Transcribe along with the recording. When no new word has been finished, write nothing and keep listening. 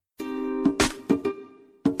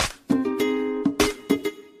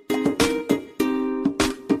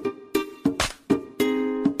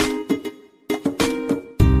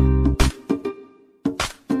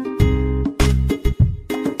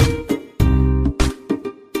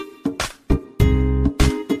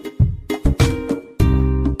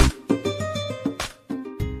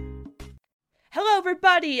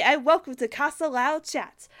everybody, and welcome to Casa Loud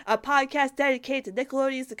Chats, a podcast dedicated to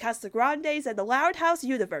Nickelodeon's The Casa Grandes and the Loud House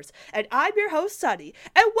universe. And I'm your host, Sunny,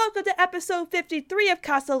 and welcome to episode 53 of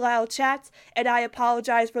Casa Loud Chats. And I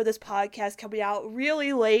apologize for this podcast coming out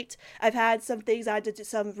really late. I've had some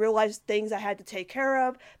real life things I had to take care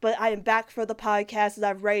of, but I am back for the podcast and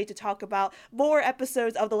I'm ready to talk about more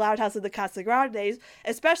episodes of the Loud House and the Casa Grandes,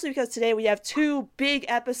 especially because today we have two big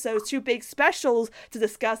episodes, two big specials to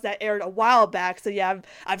discuss that aired a while back. So yeah,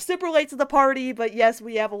 I'm super late to the party, but yes,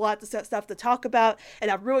 we have a lot of stuff to talk about,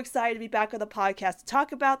 and I'm real excited to be back on the podcast to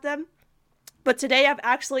talk about them. But today I'm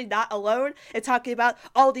actually not alone in talking about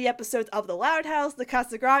all the episodes of The Loud House, The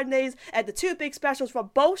Casa Grandes, and the two big specials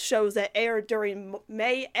from both shows that aired during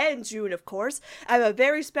May and June, of course. I have a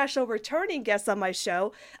very special returning guest on my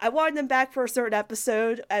show. I wanted him back for a certain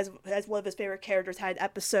episode, as one of his favorite characters had an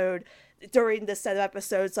episode during this set of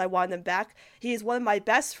episodes, so I wanted him back. He is one of my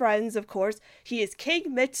best friends, of course. He is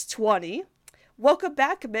King Mitch20. Welcome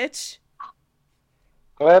back, Mitch.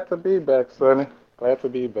 Glad to be back, Sonny. Glad to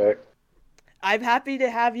be back. I'm happy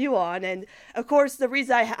to have you on, and of course the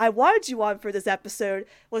reason I wanted you on for this episode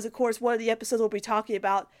was, of course, one of the episodes we'll be talking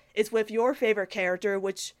about is with your favorite character,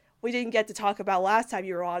 which we didn't get to talk about last time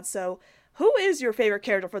you were on. So who is your favorite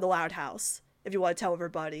character for the Loud House, if you want to tell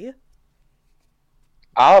everybody?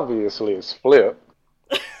 Obviously it's Flip.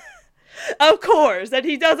 Of course, and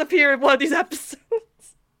he does appear in one of these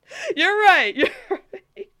episodes. You're right.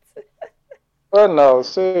 But no,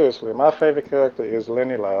 seriously, my favorite character is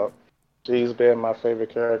Lenny Loud. She's been my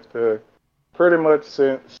favorite character pretty much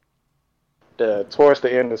since towards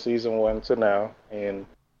the end of season 1 to now, and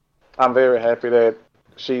I'm very happy that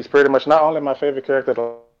she's pretty much not only my favorite character of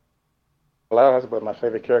the Loud House, but my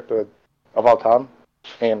favorite character of all time.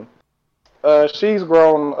 And she's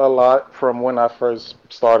grown a lot from when I first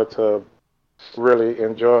started to really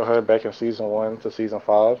enjoy her back in season 1 to season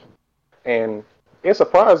 5, and it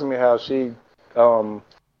surprised me how she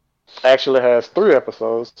actually has 3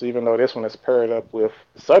 episodes, even though this one is paired up with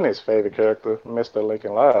Sunny's favorite character, Mr.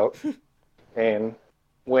 Lincoln Loud. And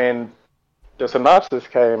when the synopsis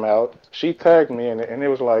came out, she tagged me in it, and it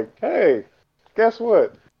was like, hey, guess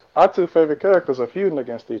what? Our 2 favorite characters are feuding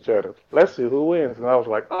against each other. Let's see who wins. And I was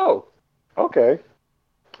like, oh, okay.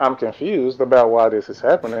 I'm confused about why this is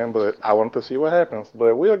happening, but I want to see what happens.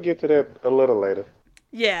 But we'll get to that a little later.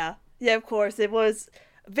 Yeah, of course. It was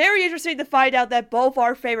very interesting to find out that both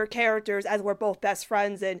our favorite characters, as we're both best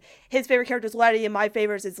friends, and his favorite character is Lenny and my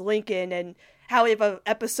favorite is Lincoln, and how we have an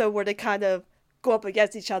episode where they kind of go up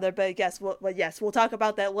against each other. But we'll talk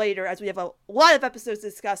about that later, as we have a lot of episodes to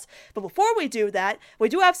discuss. But before we do that, we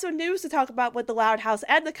do have some news to talk about with the Loud House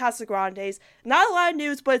and the Casa Grandes. Not a lot of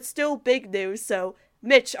news, but it's still big news. So,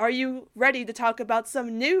 Mitch, are you ready to talk about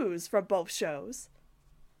some news from both shows?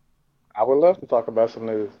 I would love to talk about some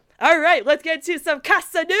news. All right, let's get to some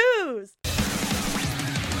Casa news!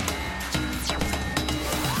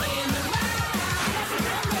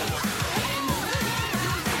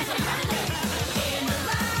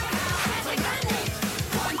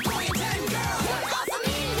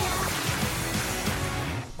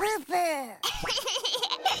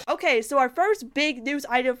 Okay, so our first big news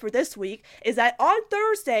item for this week is that on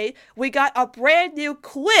Thursday, we got a brand new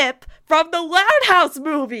clip from the Loud House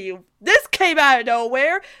movie. This came out of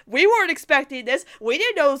nowhere. We weren't expecting this. We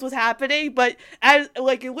didn't know this was happening, but it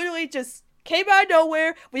literally just came out of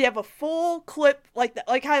nowhere. We have a full clip,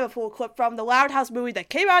 kind of a full clip from the Loud House movie that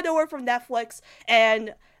came out of nowhere from Netflix,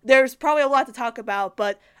 and there's probably a lot to talk about,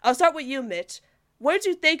 but I'll start with you, Mitch. What did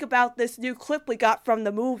you think about this new clip we got from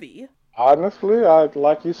the movie? Honestly,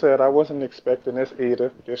 like you said, I wasn't expecting this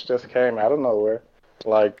either. This just came out of nowhere.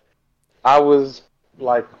 I was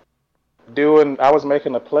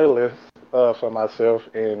making a playlist for myself,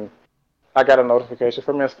 and I got a notification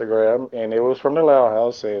from Instagram, and it was from the Loud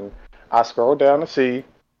House, and I scrolled down to see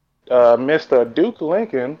Mr. Duke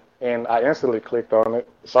Lincoln, and I instantly clicked on it.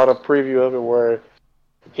 Saw the preview of it where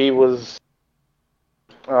he was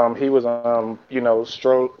strutting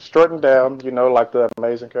down, like the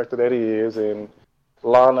amazing character that he is, and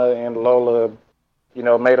Lana and Lola,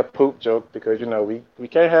 made a poop joke because, we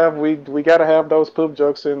gotta have those poop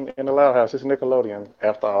jokes in the Loud House. It's Nickelodeon,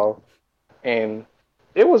 after all. And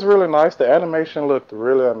it was really nice. The animation looked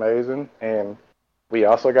really amazing, and we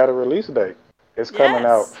also got a release date. It's coming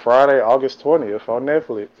out Friday, August 20th on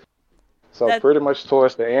Netflix. So pretty much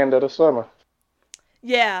towards the end of the summer.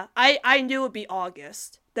 Yeah, I knew it would be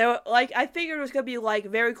August. I figured it was going to be,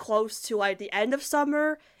 very close to, the end of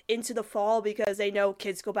summer, into the fall because they know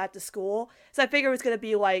kids go back to school. So I figure it was going to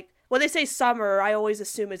be like, when they say summer, I always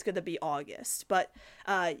assume it's going to be August. But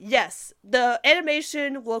yes, the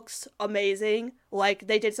animation looks amazing. Like,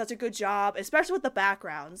 they did such a good job, especially with the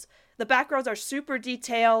backgrounds. The backgrounds are super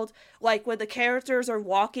detailed. Like, when the characters are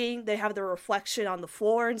walking, they have the reflection on the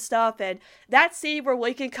floor and stuff. And that scene where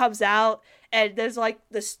Lincoln comes out and there's like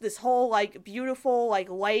this whole like beautiful like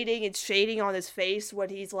lighting and shading on his face when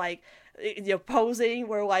he's like, you know, posing,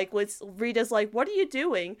 where like Rita's like, what are you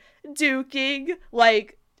doing? Duking.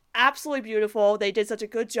 Like, absolutely beautiful. They did such a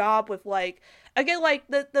good job with like, again, like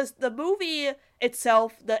the movie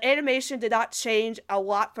itself, the animation did not change a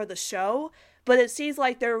lot for the show, but it seems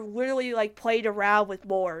like they're literally like played around with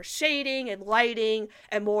more shading and lighting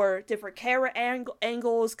and more different camera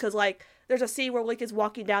angles, because like there's a scene where Lincoln's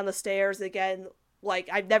walking down the stairs again. Like,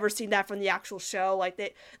 I've never seen that from the actual show. Like,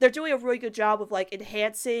 they're doing a really good job of like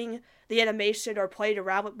enhancing the animation or playing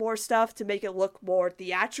around with more stuff to make it look more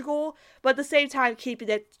theatrical, but at the same time keeping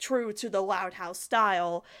it true to the Loud House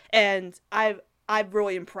style. And I'm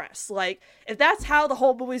really impressed. Like, if that's how the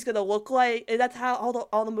whole movie's gonna look like, if that's how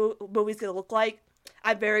all the movie's gonna look like,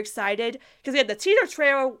 I'm very excited. Because again, the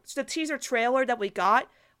teaser trailer that we got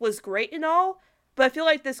was great and all, but I feel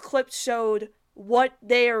like this clip showed what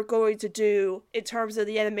they are going to do in terms of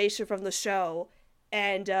the animation from the show.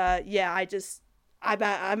 And yeah,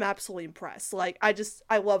 I'm absolutely impressed. Like,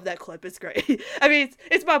 I love that clip. It's great. I mean,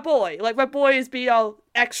 it's my boy. Like, my boy is being all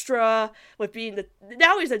extra with being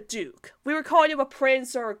now he's a duke. We were calling him a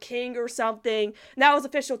prince or a king or something. Now his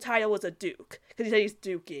official title was a duke, because he said he's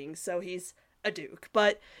duking, so he's a duke.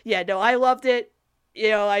 But yeah, no, I loved it.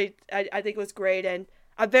 You know, I think it was great, and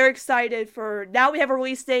I'm very excited for, now we have a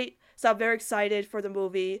release date, so I'm very excited for the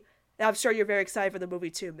movie. And I'm sure you're very excited for the movie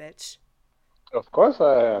too, Mitch. Of course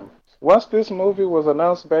I am. Once this movie was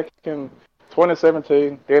announced back in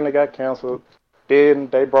 2017, then it got canceled. Then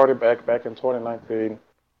they brought it back in 2019.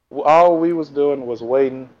 All we was doing was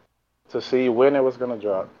waiting to see when it was gonna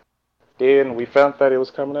drop. Then we found that it was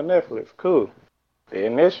coming to Netflix. Cool.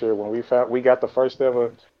 Then this year, when we got the first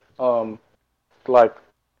ever like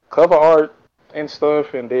cover art and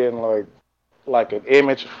stuff, and then like an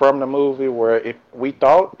image from the movie where we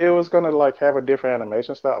thought it was gonna like have a different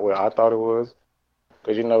animation style. Well, I thought it was,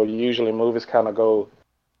 because you know usually movies kind of go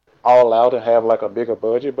all out and have like a bigger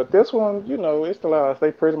budget, but this one, you know, it's still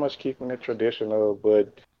they pretty much keeping it traditional,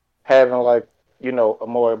 but having like, you know, a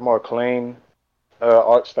more clean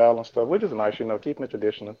art style and stuff, which is nice, you know, keeping it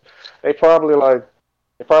traditional. They're probably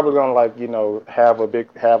gonna like, you know, have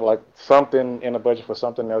like something in the budget for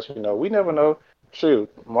something else. You know, we never know.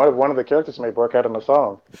 Shoot, one of the characters may work out in the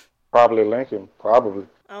song. Probably Lincoln. Probably.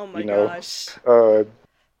 Oh my you know. gosh.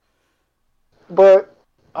 But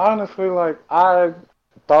honestly, like I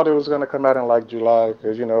thought it was gonna come out in like July,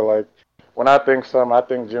 because you know, like when I think summer, I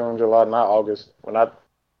think June, July, not August. When I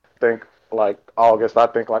think like August, I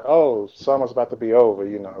think like, oh, summer's about to be over,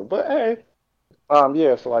 you know. But hey,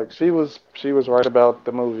 yes, like she was right about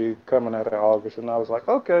the movie coming out in August, and I was like,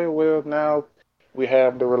 okay, well now we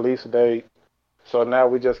have the release date, so now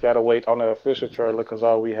we just gotta wait on the official trailer, because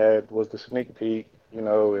all we had was the sneak peek, you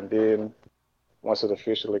know, and then once it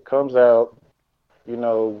officially comes out, you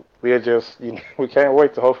know, we just we can't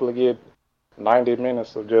wait to hopefully get 90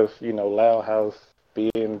 minutes of just, you know, Loud House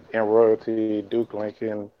being in royalty, Duke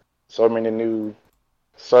Lincoln, so many new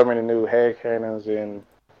head cannons and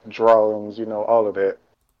drawings, you know, all of that.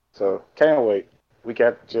 So can't wait. We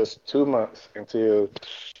got just 2 months until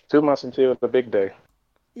the big day.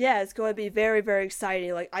 Yeah, it's going to be very, very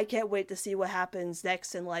exciting. Like, I can't wait to see what happens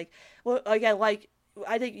next. And like, well, again, like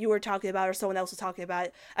I think you were talking about, or someone else was talking about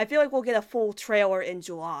it, I feel like we'll get a full trailer in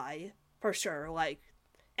July for sure. Like,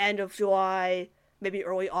 end of July, maybe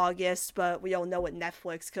early August, but we don't know with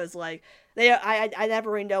Netflix, because like I never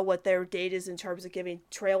really know what their date is in terms of giving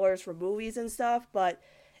trailers for movies and stuff. But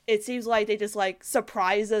it seems like they just like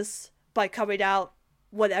surprise us by coming out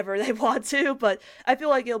whatever they want to. But I feel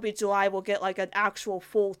like it'll be July. We'll get like an actual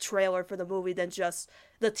full trailer for the movie than just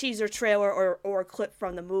the teaser trailer or a clip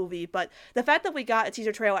from the movie. But the fact that we got a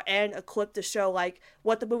teaser trailer and a clip to show like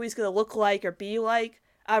what the movie's gonna look like or be like,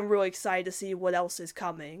 I'm really excited to see what else is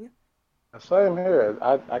coming. Same here.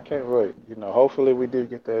 I can't wait. You know, hopefully we do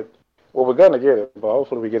get that. Well, we're gonna get it, but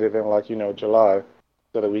hopefully we get it in like, you know, July,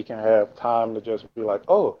 so that we can have time to just be like,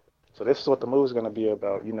 oh, so this is what the movie's gonna be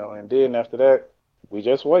about, you know. And then after that, we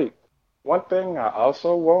just wait. One thing I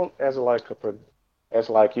also want as like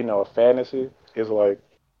you know, a fantasy is like,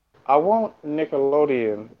 I want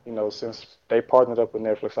Nickelodeon, you know, since they partnered up with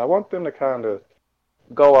Netflix, I want them to kind of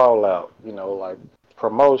go all out, you know, like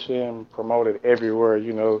promote it everywhere,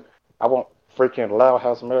 you know. I want freaking Loud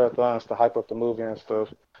House marathons to hype up the movie and stuff.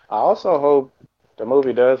 I also hope the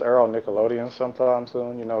movie does air on Nickelodeon sometime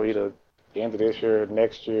soon. You know, either the end of this year,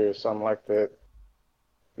 next year, or something like that.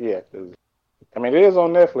 Yeah, 'cause I mean, it is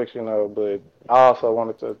on Netflix, you know, but I also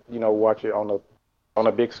wanted to, you know, watch it on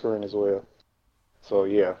a big screen as well. So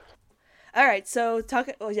yeah. All right, so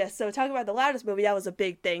talking about the loudest movie, that was a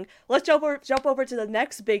big thing. Let's jump over to the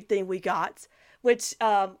next big thing we got, which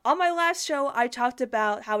on my last show I talked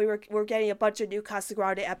about how we're getting a bunch of new Casa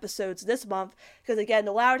Grande episodes this month because again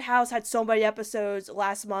the Loud House had so many episodes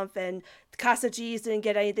last month and Casa G's didn't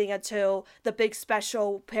get anything until the big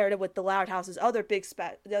special paired it with the Loud House's the other big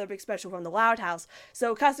special from the Loud House.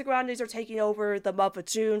 So Casa Grandes are taking over the month of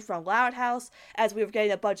June from Loud House as we were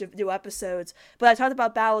getting a bunch of new episodes. But I talked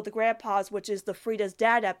about Battle of the Grandpas, which is the Frida's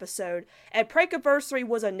Dad episode, and Prankiversary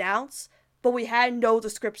was announced, but we had no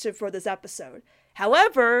description for this episode.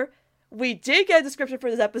 However, we did get a description for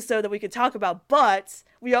this episode that we could talk about, but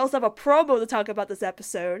we also have a promo to talk about this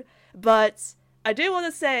episode. But I do want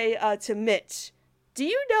to say to Mitch, do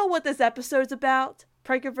you know what this episode's about?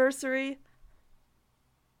 Prankiversary?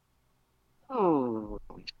 Hmm.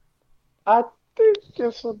 I think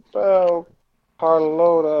it's about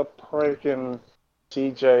Carlota pranking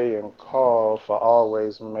TJ and Carl for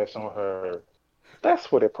always messing with her.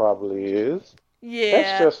 That's what it probably is.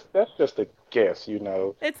 Yeah. That's just a guess, you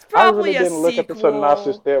know. It's I really probably a didn't look at the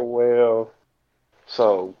synopsis sequel. that well,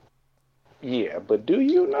 so yeah. But do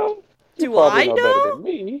you know? You Do probably I know better know? than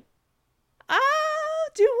me.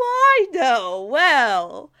 Do I know?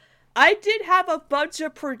 Well, I did have a bunch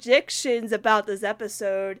of predictions about this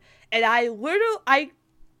episode, and I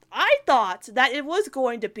thought that it was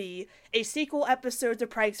going to be a sequel episode to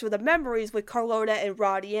Pranks for the Memories with Carlota and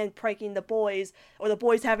Roddy Ann pranking the boys, or the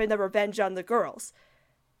boys having their revenge on the girls.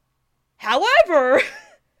 However,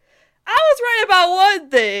 I was right about one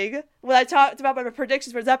thing when I talked about my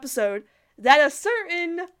predictions for this episode, that a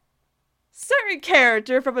certain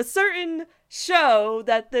character from a certain show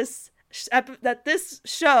that this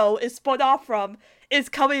show is spun off from is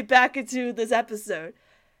coming back into this episode.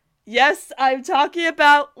 Yes, I'm talking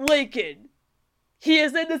about Lincoln. He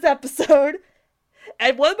is in this episode.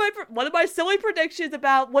 And one of my silly predictions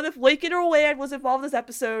about what if Lincoln or Lan was involved in this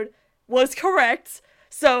episode was correct.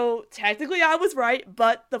 So technically I was right,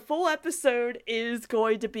 but the full episode is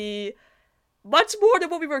going to be much more than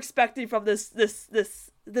what we were expecting from this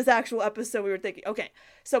actual episode we were thinking. Okay,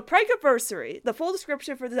 so Prankiversary, the full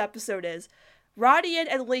description for this episode is Roddy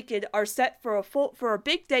and Lincoln are set for a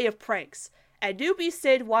big day of pranks, and newbie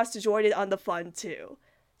Sid wants to join in on the fun too.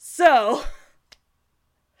 So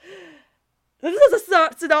this is a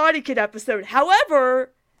Sonati Kid episode.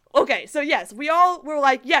 However, okay, so yes, we all were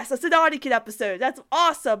like, yes, a Sonati Kid episode. That's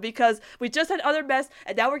awesome because we just had Other Mess,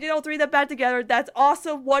 and now we're getting all three of them back together. That's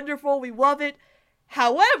awesome, wonderful, we love it.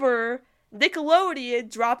 However,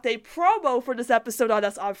 Nickelodeon dropped a promo for this episode on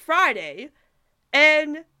us on Friday.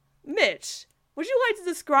 And Mitch, would you like to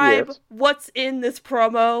describe Yes. what's in this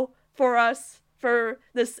promo for us for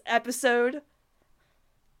this episode?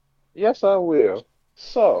 Yes, I will.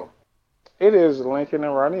 So, it is Lincoln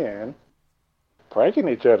and Ronnie Ann pranking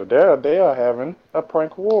each other. They are having a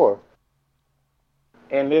prank war.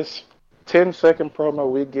 In this 10-second promo,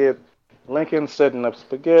 we get Lincoln setting up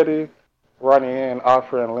spaghetti, Ronnie Ann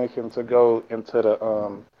offering Lincoln to go into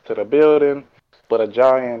the building, but a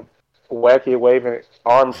giant, wacky waving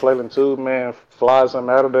arm flailing tube man flies him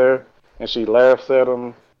out of there, and she laughs at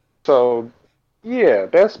him. So yeah,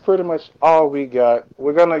 that's pretty much all we got.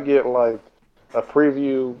 We're gonna get like a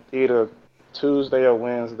preview either Tuesday or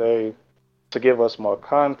Wednesday to give us more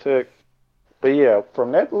context. But yeah,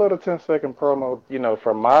 from that little 10-second promo, you know,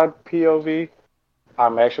 from my POV,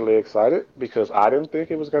 I'm actually excited because I didn't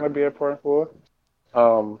think it was gonna be a prank war.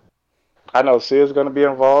 Um, I know Sid's gonna be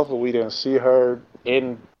involved, but we didn't see her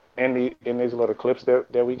in these little clips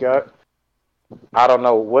that we got. I don't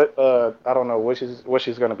know what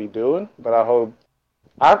she's gonna be doing, but I hope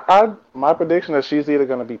I my prediction is she's either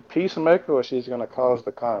gonna be peacemaker or she's gonna cause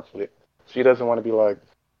the conflict. She doesn't want to be like,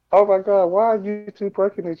 oh my God, why are you two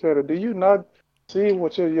breaking each other? Do you not see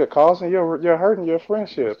what you're causing? You're hurting your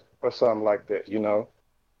friendship or something like that, you know?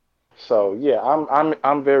 So yeah,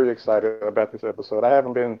 I'm very excited about this episode. I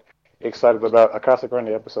haven't been excited about a Casa Grande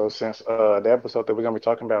episode since the episode that we're gonna be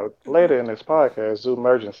talking about later in this podcast, Zoo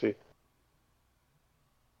Emergency.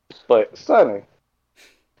 But Sonny,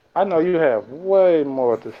 I know you have way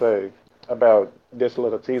more to say about this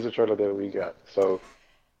little teaser trailer that we got. So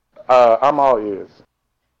I'm all ears.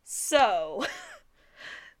 So,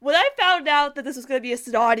 when I found out that this was going to be a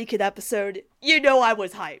Sonati Kid episode, you know I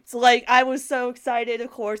was hyped. Like, I was so excited,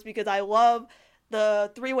 of course, because I love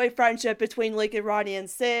the three-way friendship between Lincoln, Ronnie, and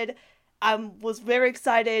Sid. I was very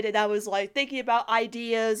excited, and I was like thinking about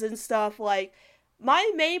ideas and stuff. Like,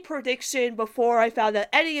 my main prediction before I found out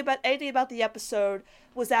anything about the episode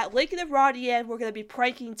was that Lincoln and Ronnie Ann were going to be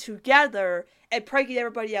pranking together and pranking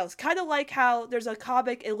everybody else. Kind of like how there's a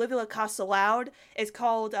comic in Living La Casa Loud. It's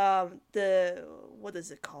called, what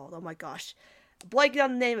is it called? Oh my gosh. Blanking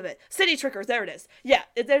on the name of it. City Trickers, there it is. Yeah,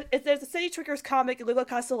 there's a City Trickers comic in Living La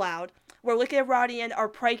Casa Loud where Lincoln and Ronnie Ann are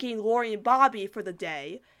pranking Lori and Bobby for the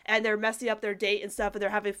day, and they're messing up their date and stuff, and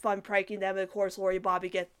they're having fun pranking them, and of course Lori and Bobby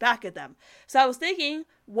get back at them. So I was thinking,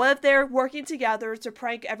 what if they're working together to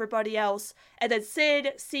prank everybody else, and then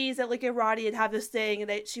Sid sees that Lincoln and Ronnie Ann have this thing, and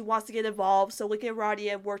that she wants to get involved, so Lincoln and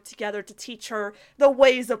Ronnie Ann work together to teach her the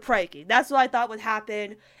ways of pranking. That's what I thought would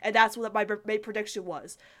happen, and that's what my main prediction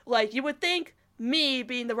was. Like, you would think, me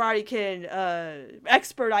being the Roddykin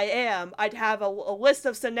expert I am, I'd have a list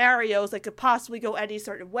of scenarios that could possibly go any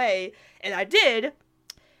certain way, and I did.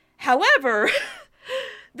 However,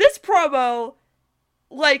 this promo,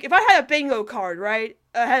 like, if I had a bingo card, right?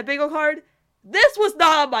 I had a bingo card, this was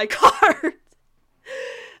not on my card.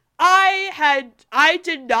 I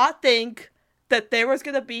did not think that there was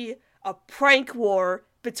going to be a prank war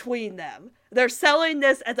between them. They're selling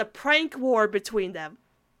this as a prank war between them.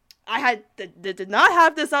 I did not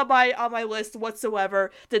have this on my list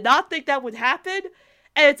whatsoever. Did not think that would happen,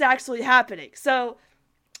 and it's actually happening. So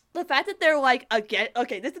the fact that they're like, again,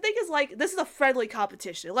 okay, the thing is, like, this is a friendly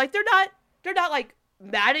competition. Like, they're not like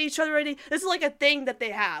mad at each other or anything. This is like a thing that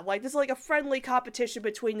they have. Like, this is like a friendly competition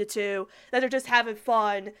between the two, that they're just having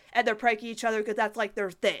fun and they're pranking each other because that's like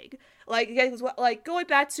their thing. Like, again, like, going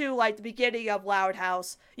back to, like, the beginning of Loud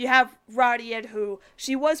House, you have Ronnie Ann, who,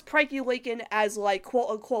 she was pranking Lincoln as, like,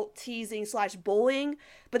 quote-unquote teasing / bullying,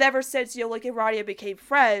 but ever since, you know, Lincoln and Ronnie Ann became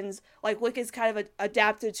friends, like, Lincoln's kind of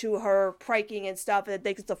adapted to her pranking and stuff, and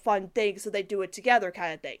thinks it's a fun thing, so they do it together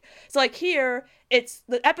kind of thing. So, like, here,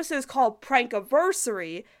 the episode is called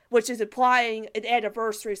Prankiversary, which is implying an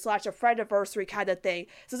anniversary / a friendiversary kind of thing.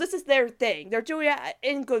 So this is their thing. They're doing it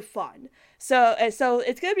in good fun. So it's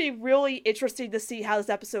going to be really interesting to see how this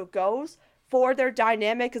episode goes for their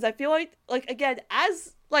dynamic, because I feel like, again,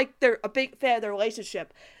 as, like, they're a big fan of their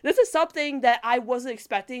relationship, this is something that I wasn't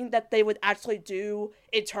expecting that they would actually do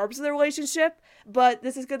in terms of their relationship, but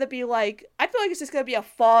this is going to be, like, I feel like it's just going to be a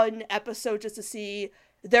fun episode just to see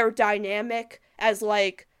their dynamic as,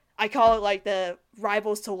 like, I call it, like, the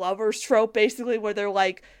rivals to lovers trope, basically, where they're,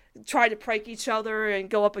 like, trying to prank each other and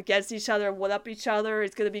go up against each other and one-up each other.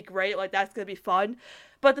 It's going to be great. Like, that's going to be fun.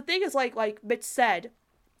 But the thing is, like Mitch said,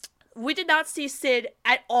 we did not see Sid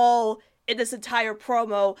at all in this entire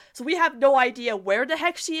promo, so we have no idea where the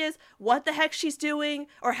heck she is, what the heck she's doing,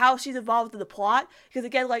 or how she's involved in the plot. Because,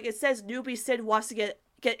 again, like, it says newbie Sid wants to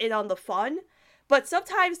get in on the fun. But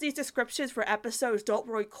sometimes these descriptions for episodes don't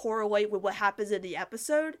really correlate with what happens in the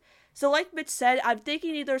episode. So like Mitch said, I'm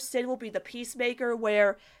thinking either Sid will be the peacemaker,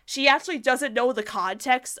 where she actually doesn't know the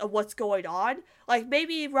context of what's going on. Like,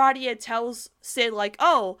 maybe Ronnie Ann tells Sid, like,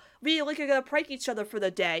 oh, me and Link are gonna prank each other for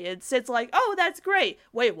the day. And Sid's like, oh, that's great.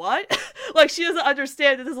 Wait, what? Like, she doesn't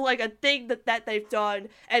understand that this is, like, a thing that they've done.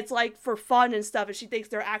 And it's, like, for fun and stuff. And she thinks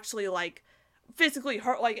they're actually, like, physically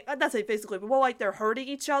hurt, like, not say physically, but more like they're hurting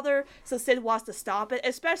each other, so Sid wants to stop it,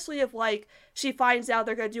 especially if, like, she finds out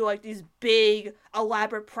they're gonna do, like, these big,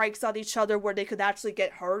 elaborate pranks on each other where they could actually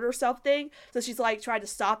get hurt or something, so she's, like, trying to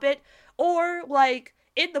stop it. Or, like,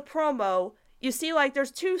 in the promo, you see, like,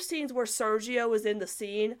 there's 2 scenes where Sergio is in the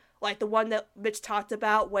scene, like, the one that Mitch talked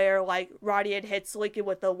about, where, like, Ronnie Ann hits Lincoln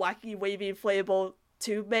with the wacky, wavy, inflatable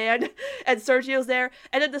tube man, and Sergio's there,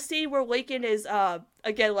 and then the scene where Lincoln is,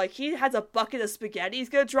 again, like, he has a bucket of spaghetti he's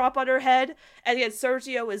gonna drop on her head, and again,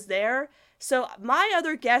 Sergio is there. So my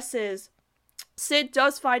other guess is Sid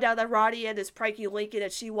does find out that Ronnie Ann is pranking Lincoln,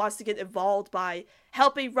 and she wants to get involved by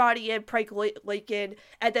helping Ronnie Ann prank Lincoln,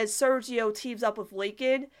 and then Sergio teams up with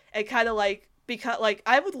Lincoln, and kind of, like, because, like,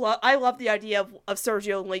 I love the idea of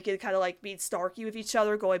Sergio and Lincoln kind of, like, being snarky with each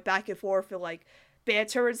other, going back and forth, and, like,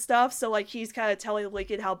 banter and stuff, so, like, he's kind of telling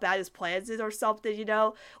Lincoln how bad his plans is or something, you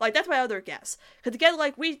know? Like, that's my other guess. Because, again,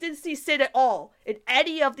 like, we didn't see Sid at all in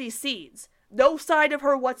any of these scenes. No sign of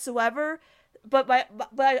her whatsoever. But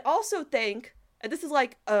I also think, and this is,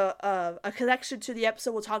 like, a connection to the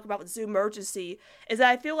episode we'll talk about with Zoomergency, is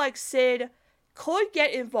that I feel like Sid could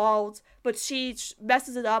get involved, but she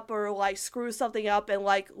messes it up or, like, screws something up, and,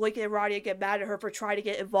 like, Lincoln and Ronnie get mad at her for trying to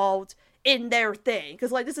get involved in their thing,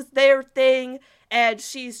 because, like, this is their thing, and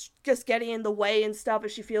she's just getting in the way and stuff,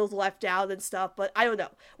 and she feels left out and stuff. But I don't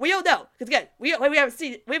know. We don't know, because, again, we haven't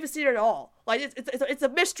seen it at all. Like, it's a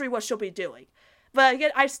mystery what she'll be doing. But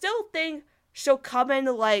again, I still think she'll come in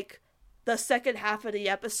like the second half of the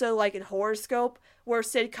episode, like in Horoscope, where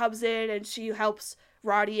Sid comes in and she helps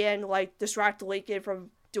Roddy and like distract Lincoln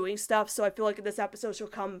from doing stuff. So I feel like in this episode she'll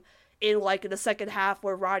come in like in the second half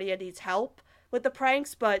where Roddy needs help with the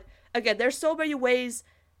pranks. But again, there's so many ways,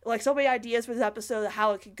 like so many ideas for this episode of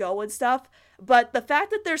how it could go and stuff. But the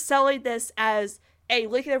fact that they're selling this as a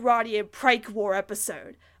Lincoln and Roddy and prank war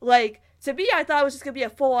episode, like, to me, I thought it was just gonna be a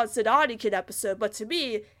full-on Sid Kid episode, but to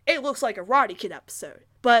me, it looks like a Roddy Kid episode.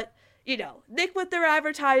 But, you know, Nick with their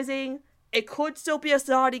advertising, it could still be a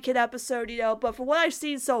Sid Kid episode, you know, but from what I've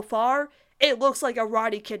seen so far, it looks like a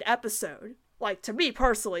Roddy Kid episode. Like, to me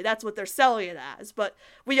personally, that's what they're selling it as, but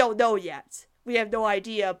we don't know yet. We have no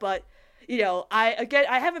idea, but, you know, I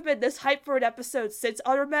haven't been this hyped for an episode since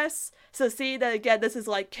Utter Mess, so seeing that, again, this is,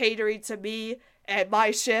 like, catering to me and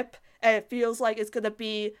my ship, and it feels like it's gonna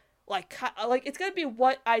be like it's gonna be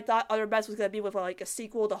what I thought Utter Mess was gonna be, with like a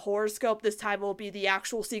sequel to Horoscope. This time it will be the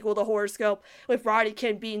actual sequel to Horoscope, with Roddy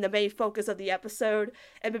Kin being the main focus of the episode,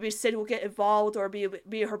 and maybe Sid will get involved or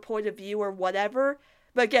be her point of view or whatever.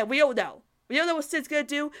 But again, we don't know. We don't know what Sid's gonna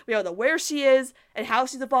do. We don't know where she is and how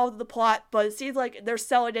she's involved in the plot. But it seems like they're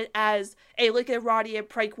selling it as a Lincoln and Roddy and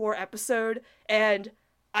prank war episode, and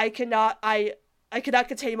I cannot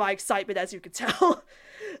contain my excitement, as you can tell.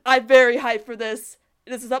 I'm very hyped for this.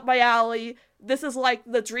 This is up my alley. This is like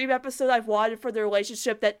the dream episode I've wanted for their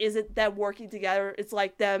relationship that isn't them working together. It's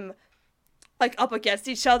like them like up against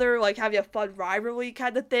each other, like having a fun rivalry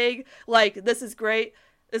kind of thing. Like, this is great.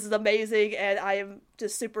 This is amazing, and I am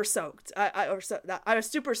just super stoked. I'm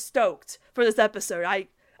super stoked for this episode. I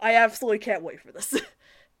absolutely can't wait for this.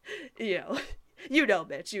 you know,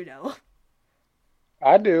 Mitch, you know.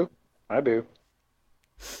 I do.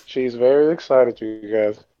 She's very excited, you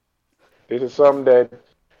guys. This is something that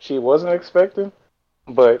she wasn't expecting,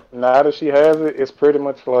 but now that she has it, it's pretty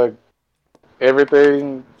much like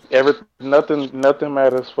nothing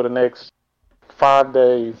matters for the next 5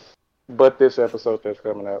 days, but this episode that's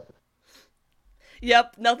coming out.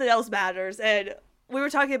 Yep, nothing else matters. And we were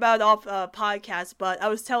talking about it off podcast, but I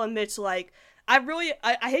was telling Mitch, like, I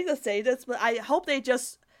hate to say this, but I hope they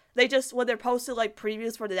just when they're posting like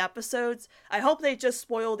previews for the episodes, I hope they just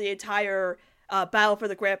spoil the entire Battle for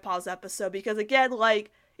the Grandpas episode, because again, like,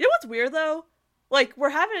 you know what's weird though? Like, we're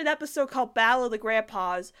having an episode called Battle of the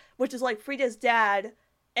Grandpas, which is like Frida's dad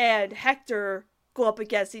and Hector go up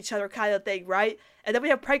against each other kind of thing, right? And then we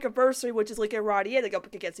have Prankiversary, which is like a Roddy and they go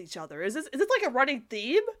up against each other. Is this like a running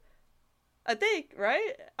theme? I think,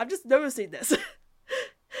 right? I'm just noticing this.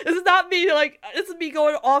 This is not me, like, this is me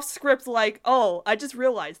going off script like, oh, I just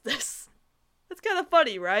realized this. That's kind of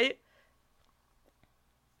funny, right?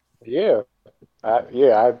 Yeah, I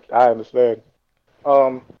understand.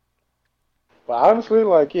 Um, but honestly,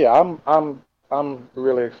 like, yeah, I'm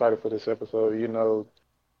really excited for this episode. You know,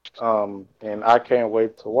 and I can't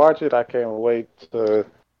wait to watch it. I can't wait to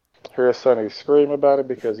hear Sunny scream about it,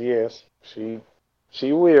 because yes, she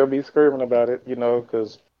will be screaming about it. You know,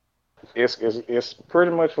 because it's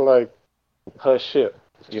pretty much like her ship.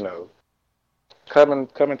 You know,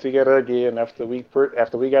 coming together again after we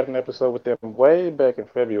got an episode with them way back in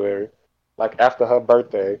February, like after her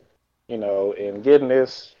birthday, you know, and getting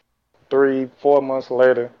this 3-4 months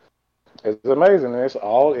later is amazing. And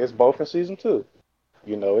it's both in season 2.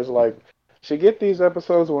 You know, it's like she get these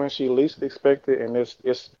episodes when she least expect it, and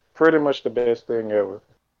it's pretty much the best thing ever.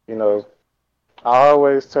 You know, I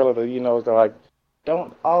always tell her that, you know, they're like,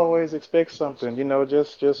 don't always expect something. You know,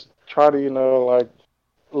 just try to, you know, like,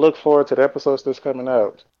 look forward to the episodes that's coming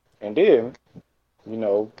out. And then, you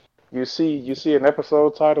know, you see an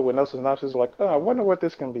episode title with no synopsis, like, oh, I wonder what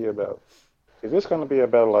this can be about. Is this going to be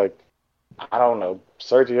about, like, I don't know,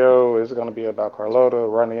 Sergio? Is it going to be about Carlota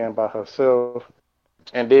running in by herself?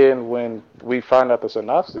 And then when we find out the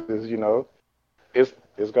synopsis, you know, it's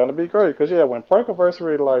going to be great. Because, yeah, when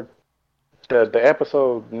Prankiversary, like, the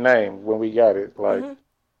episode name, when we got it, like,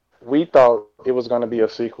 we thought it was going to be a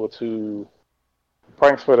sequel to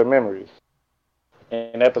Pranks for the Memories,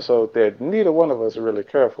 an episode that neither one of us really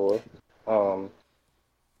care for. But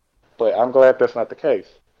I'm glad that's not the case,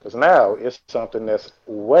 because now it's something that's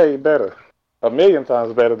way better, a million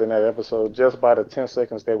times better than that episode, just by the 10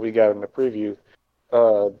 seconds that we got in the preview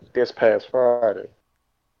this past Friday.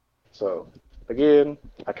 So, again,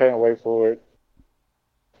 I can't wait for it.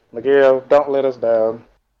 Miguel, don't let us down.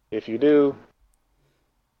 If you do,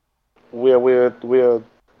 we'll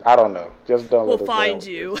I don't know. Just don't let us down. We'll find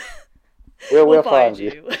you. We'll find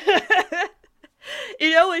you.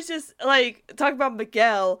 You know, it's just, like, talking about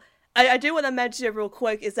Miguel, I do want to mention it real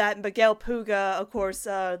quick is that Miguel Puga, of course,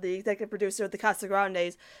 the executive producer of the Casa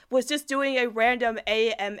Grandes, was just doing a random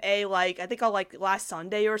AMA like I think on like last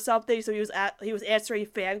Sunday or something. So he was answering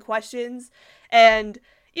fan questions, and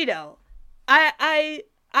you know,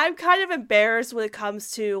 I'm kind of embarrassed when it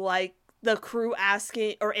comes to like the crew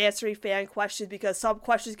asking or answering fan questions because some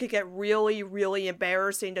questions could get really, really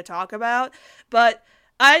embarrassing to talk about. But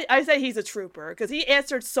I say he's a trooper because he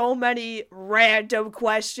answered so many random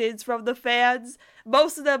questions from the fans.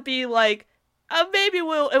 Most of them being like, maybe it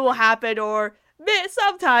will happen or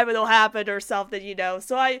sometime it'll happen or something, you know.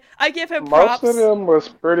 So I give him Most of props. them was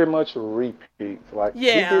pretty much repeats. Like he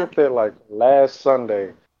Yeah. did that like last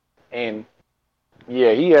Sunday, and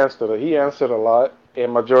yeah, he answered a lot.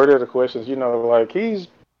 And majority of the questions, like he's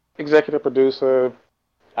executive producer,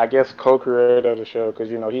 I guess co-creator of the show because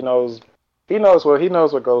he knows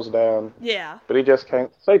what goes down, Yeah. but he just can't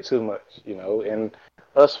say too much. And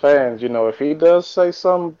us fans, if he does say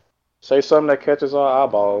something that catches our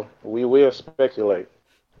eyeball, we will speculate.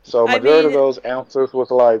 So I majority of mean, those answers was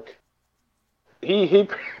like he he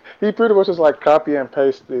pretty much just like copy and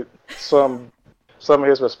pasted some of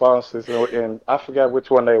his responses, and I forgot which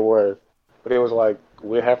one they were, but it was like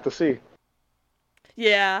we'll have to see.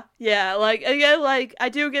 yeah. Like again, like I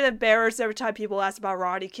do get embarrassed every time people ask about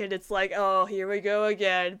Roddy Kid. It's like, oh, here we go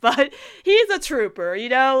again. But he's a trooper, you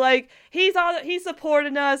know. Like he's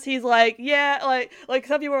supporting us. He's like, yeah, like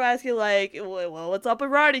some people are asking, like, well, what's up with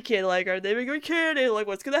Roddy Kid? Like, are they going canon? Like,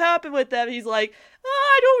 what's gonna happen with them? He's like,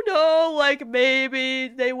 I don't know. Like, maybe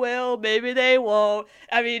they will, maybe they won't.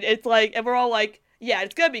 I mean, it's like, and we're all like, yeah,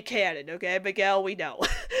 it's gonna be canon, okay, Miguel, we know.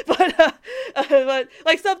 But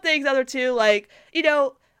like some things, other two, like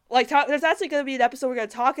there's actually gonna be an episode we're gonna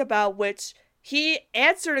talk about, which he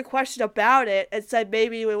answered a question about it and said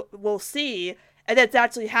maybe we'll see, and it's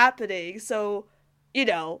actually happening. So,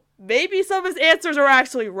 maybe some of his answers are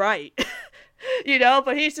actually right.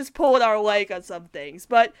 But he's just pulling our leg on some things.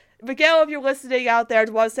 But Miguel, if you're listening out there, I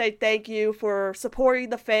just want to say thank you for supporting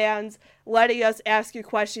the fans, letting us ask you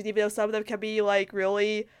questions, even though some of them can be like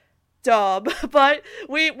really dumb. But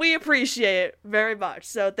we appreciate it very much.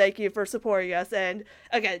 So thank you for supporting us. And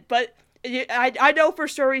again, but I know for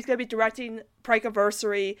sure he's gonna be directing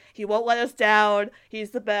Prankiversary. He won't let us down.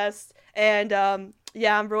 He's the best. And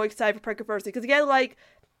yeah, I'm really excited for Prankiversary because again,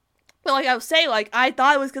 but like I was saying, like I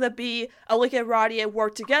thought it was gonna be a Lick and Roddy and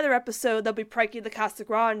Work Together episode. They'll be pranking the Casa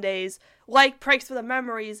Grandes, like Pranks for the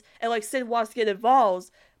Memories, and like Sid wants to get involved.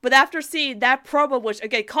 But after seeing that promo, which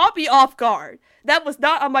again caught me off guard, that was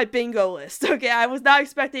not on my bingo list. Okay, I was not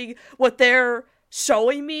expecting what they're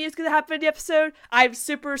showing me is gonna happen in the episode. I'm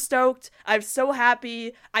super stoked. I'm so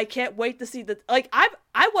happy. I can't wait to see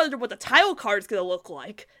I wonder what the title card is gonna look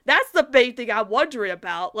like. That's the main thing I'm wondering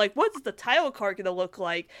about. Like, what's the title card gonna look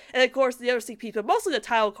like? And of course, the other CP, but mostly the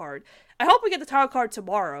title card. I hope we get the title card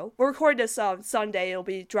tomorrow. We're recording this on Sunday. It'll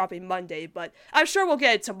be dropping Monday, but I'm sure we'll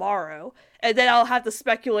get it tomorrow. And then I'll have to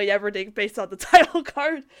speculate everything based on the title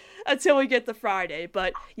card until we get to Friday.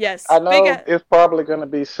 But yes, I know it's probably going to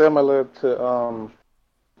be similar to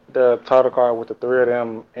the title card with the three of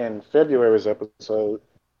them in February's episode.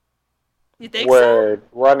 You think where so?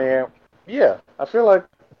 Ronnie and yeah, I feel like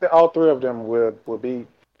all three of them would be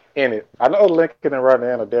in it. I know Lincoln and Ronnie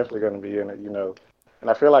are definitely going to be in it, and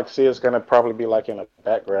I feel like Sid's going to probably be like in a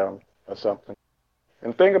background or something.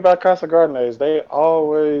 And the thing about Casa Gardner they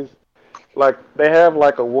always they have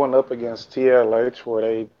like a one up against TLH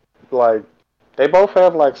where like they both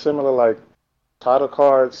have like similar like title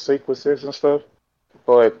card sequences and stuff,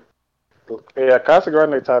 but yeah, Casa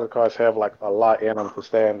Grande title cards have like a lot in them to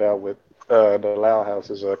stand out with the Loud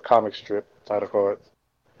House's comic strip title cards,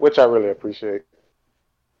 which I really appreciate.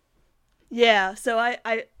 Yeah, so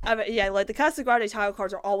yeah, like the Casa Grande title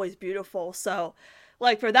cards are always beautiful. So,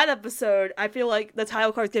 like for that episode, I feel like the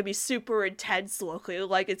title card's gonna be super intense looking.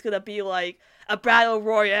 Like it's gonna be like a battle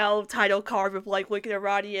royale title card with like Wicked and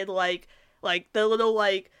Roddy and like the little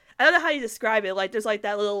like I don't know how you describe it. Like there's like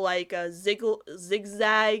that little like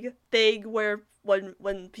zigzag thing where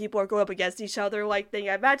when people are going up against each other like thing.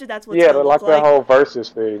 I imagine that's what it's Yeah, gonna look like that like. whole versus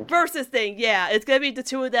thing. Versus thing, yeah. It's gonna be the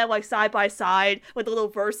two of them like side by side with the little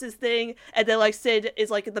versus thing, and then like Sid is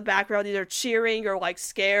like in the background either cheering or like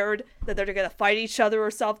scared that they're gonna fight each other or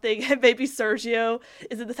something, and maybe Sergio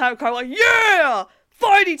is in the title card like, yeah!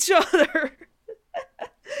 Fight each other!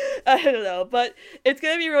 I don't know, but it's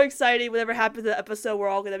gonna be really exciting. Whatever happens in the episode, we're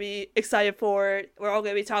all gonna be excited for it. We're all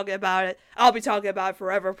gonna be talking about it. I'll be talking about it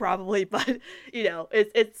forever, probably. But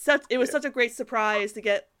it was such a great surprise to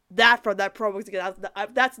get that from that promo. To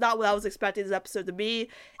get that's not what I was expecting this episode to be,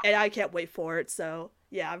 and I can't wait for it. So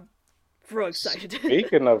yeah, Real excited.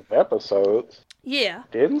 Speaking of episodes, Yeah.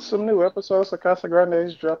 didn't some new episodes of Casa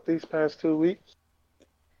Grandes drop these past 2 weeks?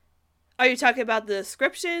 Are you talking about the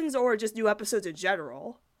descriptions or just new episodes in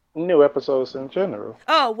general? New episodes in general.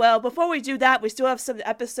 Oh, well, before we do that, we still have some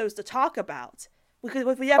episodes to talk about.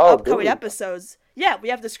 Because we have Oh, do upcoming we? episodes. Yeah, we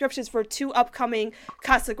have descriptions for 2 upcoming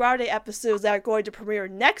Casa Grande episodes that are going to premiere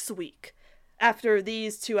next week. After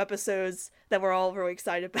these 2 episodes that we're all really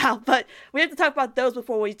excited about. But we have to talk about those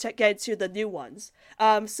before we get into the new ones.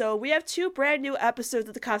 So we have 2 brand new episodes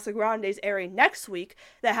of the Casa Grandes airing next week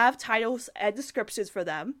that have titles and descriptions for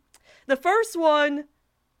them. The first one,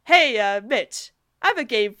 hey, Mitch, I have a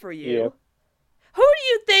game for you. Yeah. Who do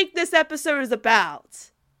you think this episode is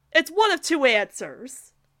about? It's one of 2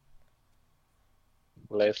 answers.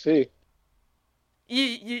 Let's see.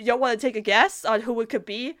 You don't want to take a guess on who it could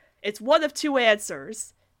be? It's one of 2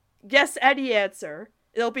 answers. Guess any answer.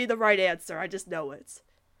 It'll be the right answer. I just know it.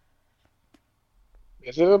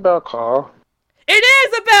 Is it about Carl? It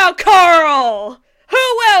is about Carl!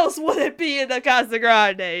 Who else would it be in the Casa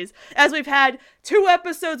Grandes? As we've had 2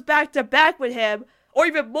 episodes back to back with him, or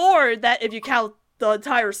even more that if you count the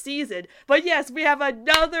entire season. But yes, we have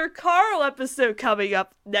another Carl episode coming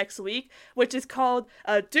up next week, which is called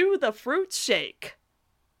Do the Fruit Shake.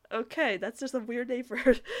 Okay, that's just a weird name for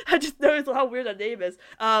her. I just noticed how weird that name is.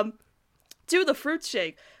 Do the Fruit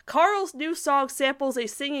Shake. Carl's new song samples a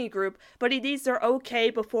singing group, but he needs their okay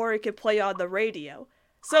before it can play on the radio.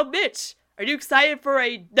 So, Mitch, are you excited for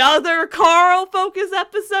another Carl focus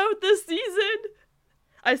episode this season?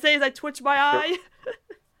 I say as I twitch my eye.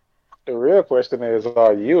 The real question is,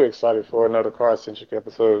 are you excited for another car-centric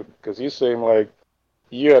episode? Because you seem like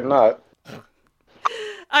you're not.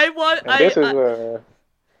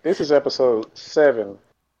 This is episode 7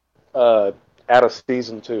 out of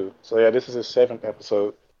season 2. So yeah, this is his 7th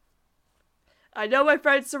episode. I know my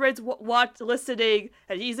friend Sarin's listening,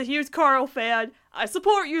 and he's a huge Carl fan. I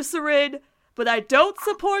support you, Sarin, but I don't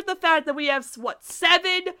support the fact that we have,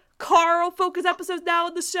 7 Carl focus episodes now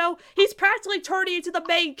on the show? He's practically turning into the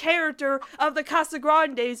main character of the Casa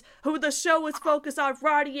Grandes, who the show is focused on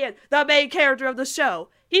Ronnie Ann, the main character of the show.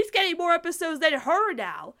 He's getting more episodes than her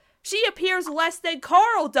now. She appears less than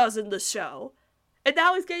Carl does in the show. And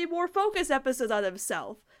now he's getting more focus episodes on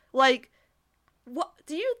himself. Like, what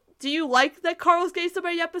do you like that Carl's getting so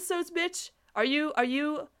many episodes, Mitch? Are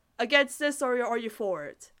you against this or are you for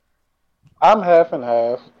it? I'm half and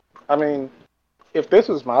half. I mean, if this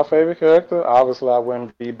was my favorite character, obviously I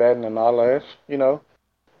wouldn't be batting an eyelash, you know.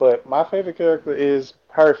 But my favorite character is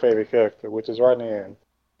her favorite character, which is Ronnie Ann.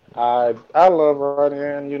 I love Ronnie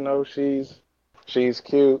Ann, you know, she's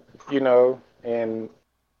cute, you know, and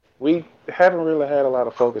we haven't really had a lot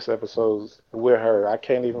of focus episodes with her. I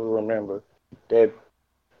can't even remember that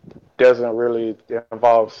doesn't really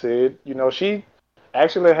involve Sid. You know, she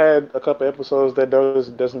actually had a couple episodes that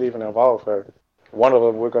doesn't even involve her. One of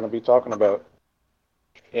them we're going to be talking about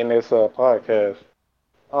in this podcast.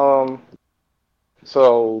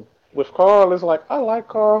 So with Carl, it's like, I like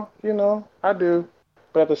Carl, you know, I do.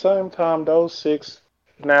 But at the same time, those 6,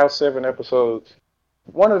 now 7 episodes,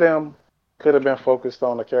 one of them could have been focused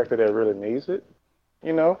on the character that really needs it.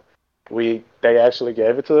 You know, they actually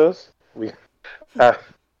gave it to us. We got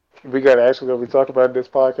to actually be talking about this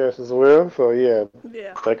podcast as well. So yeah,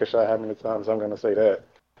 take a shot how many times I'm gonna say that.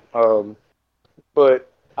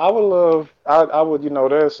 But I would love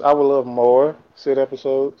more Sid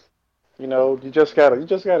episodes. You know, you just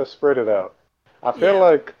gotta spread it out. I feel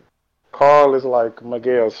like Carl is like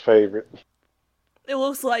Miguel's favorite. It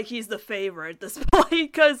looks like he's the favorite at this point,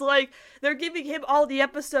 because, like, they're giving him all the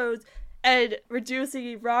episodes and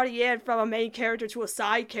reducing Ronnie Ann from a main character to a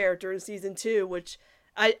side character in season 2, which,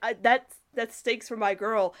 that stinks for my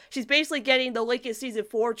girl. She's basically getting the Lincoln season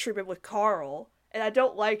 4 treatment with Carl, and I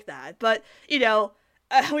don't like that. But, you know,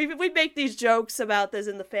 we make these jokes about this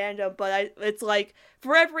in the fandom, but it's like,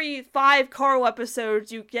 for every 5 Carl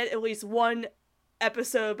episodes, you get at least 1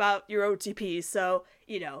 episode about your OTP, so,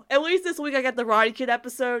 you know, at least this week I get the Roddy Kid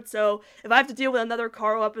episode, so if I have to deal with another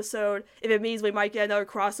Carl episode, if it means we might get another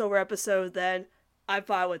crossover episode, then I'm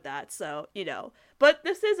fine with that, so, you know. But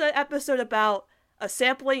this is an episode about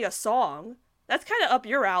sampling a song. That's kind of up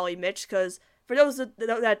your alley, Mitch, because for those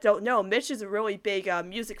that don't know, Mitch is a really big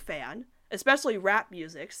music fan, especially rap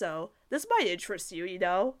music, so this might interest you, you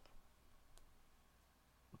know?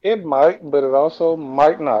 It might, but it also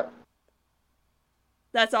might not.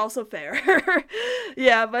 That's also fair.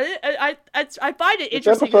 Yeah, but I find it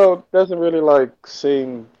interesting. This episode doesn't really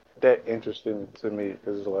seem that interesting to me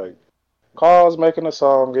because it's like Carl's making a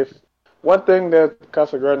song. If one thing that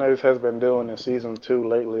Casa Grandes has been doing in season 2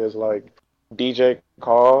 lately is DJ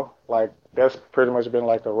Carl, Like that's pretty much been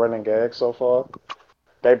like a running gag so far.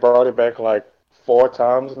 They brought it back like 4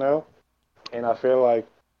 times now, and I feel like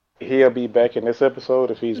he'll be back in this episode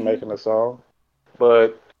if he's Hmm. making a song.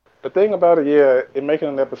 But the thing about it, yeah, in making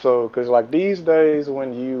an episode, because like these days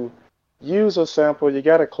when you use a sample, you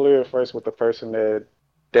gotta clear it first with the person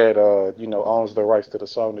that owns the rights to the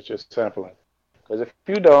song that you're sampling. Because if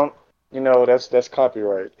you don't, that's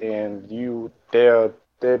copyright, and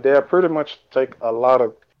they'll pretty much take a lot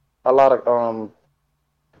of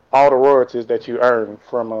all the royalties that you earn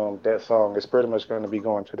from that song is pretty much going to be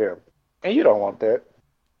going to them, and you don't want that.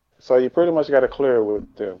 So you pretty much got to clear it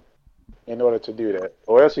with them in order to do that,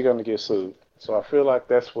 or else you're going to get sued. So I feel like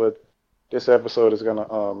that's what this episode is going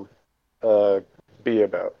to uh be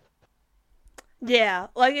about. Yeah,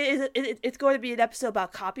 like it's going to be an episode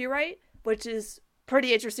about copyright, which is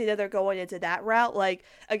pretty interesting that they're going into that route. Like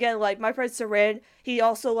again, like my friend Saran, he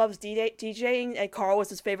also loves DJing, and Carl was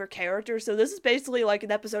his favorite character. So this is basically like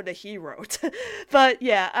an episode that he wrote. But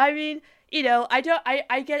yeah, I mean, I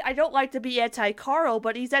don't like to be anti Carl,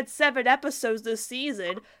 but he's had 7 episodes this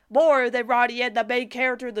season, more than Roddy and the main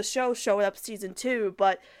character of the show showing up season 2.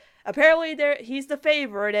 But apparently, he's the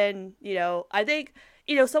favorite, and I think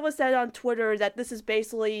someone said on Twitter that this is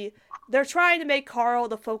basically they're trying to make Carl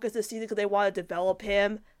the focus this season because they want to develop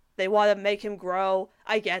him. They want to make him grow.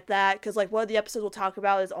 I get that because like one of the episodes we'll talk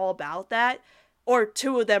about is all about that, or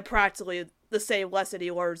 2 of them practically the same lesson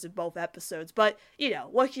he learns in both episodes. But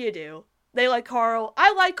what can you do? They like Carl.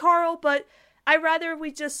 I like Carl, but I'd rather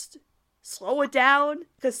we just slow it down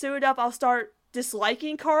because soon enough I'll start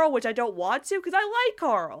disliking Carl, which I don't want to because I like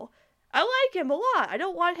Carl. I like him a lot. I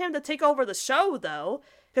don't want him to take over the show, though.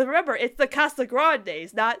 Because remember, it's the Casa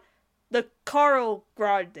Grandes, not the Carl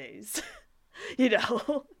Grandes. you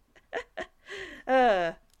know?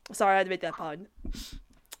 Sorry, I had to make that pun.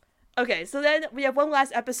 Okay, so then we have one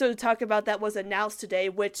last episode to talk about that was announced today,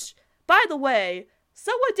 which, by the way,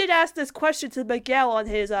 someone did ask this question to Miguel on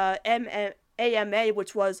his AMA,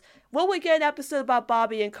 which was, will we get an episode about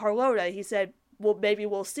Bobby and Carlota? He said, well, maybe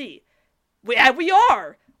we'll see. We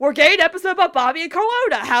are! We're getting an episode about Bobby and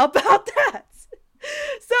Carlota. How about that?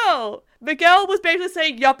 So, Miguel was basically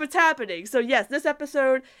saying, yup, it's happening. So, yes, this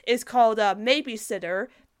episode is called Maybe Sitter.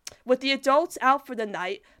 With the adults out for the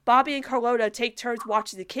night, Bobby and Carlota take turns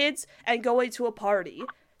watching the kids and going to a party.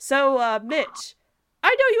 So, Mitch, I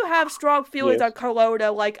know you have strong feelings Yes. on Carlota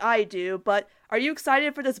like I do, but are you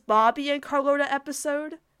excited for this Bobby and Carlota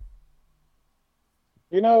episode?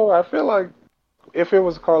 I feel like if it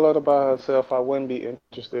was Carlotta by herself, I wouldn't be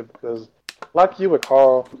interested because, like you with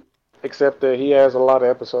Carl, except that he has a lot of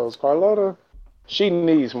episodes. Carlotta, she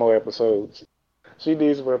needs more episodes. She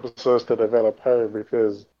needs more episodes to develop her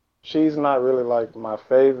because she's not really like my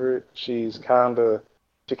favorite. She kind of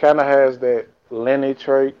has that Lenny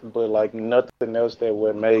trait, but like nothing else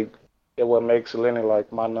what makes Lenny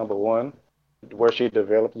like my number one, where she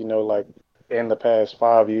developed, like in the past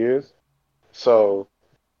 5 years. So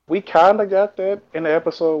we kind of got that in the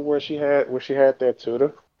episode where she had that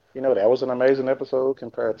tutor. That was an amazing episode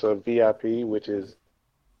compared to VIP, which is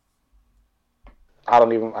I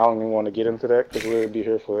don't even want to get into that because we'll be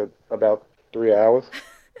here for about 3 hours.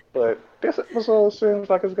 But this episode seems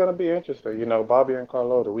like it's gonna be interesting. Bobby and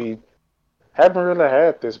Carlota, we haven't really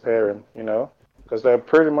had this pairing. Because they're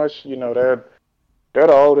pretty much they're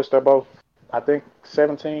the oldest. They're both I think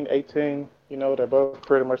 17, 18. They're both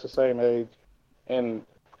pretty much the same age, and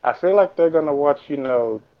I feel like they're gonna watch.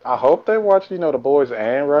 I hope they watch. The boys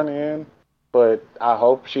and run in, but I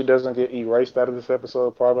hope she doesn't get erased out of this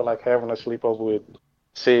episode. Probably like having a sleepover with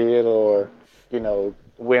Sid, or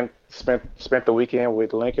spent the weekend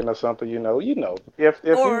with Lincoln or something. Or If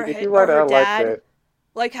you or write it her out like dad? that,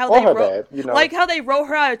 Like how or they her wrote, dad. like how they wrote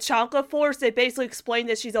her out of Chocolate Force. They basically explained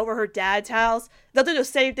that she's over her dad's house. They'll do the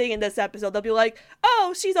same thing in this episode. They'll be like,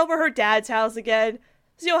 "Oh, she's over her dad's house again,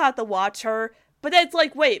 so you'll have to watch her." But then it's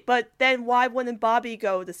like, wait, but then why wouldn't Bobby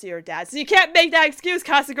go to see her dad? So you can't make that excuse,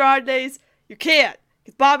 Casagrandes. You can't,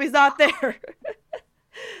 because Bobby's not there.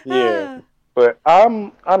 Yeah, but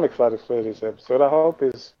I'm excited for this episode. I hope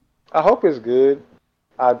it's good.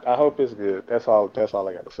 I hope it's good. That's all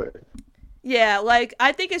I got to say. Yeah, like,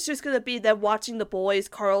 I think it's just gonna be them watching the boys,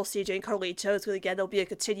 Carl, CJ, and Carlitos, because again, there'll be a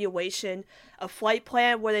continuation of Flight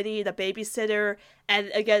Plan where they needed a babysitter, and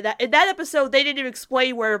again, in that episode, they didn't even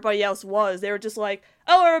explain where everybody else was. They were just like,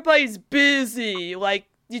 oh, everybody's busy. Like,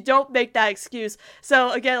 you don't make that excuse.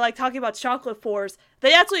 So, again, like, talking about Chocolate Force,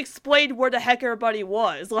 they actually explained where the heck everybody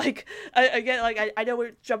was. Like, I know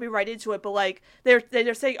we're jumping right into it, but, like,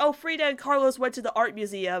 they're saying, oh, Frida and Carlos went to the art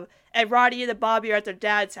museum, and Roddy and Bobby are at their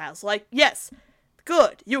dad's house. Like, yes,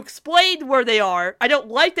 Good. You explained where they are. I don't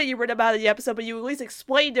like that you read them out of the episode, but you at least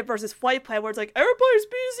explained it versus Flight Plan, where it's like, everybody's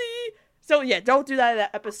busy. So yeah, don't do that in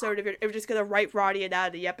that episode if you're just gonna write Ronnie Yen out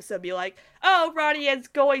of the episode. Be like, oh, Ronnie Yen's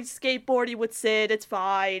going skateboarding with Sid. It's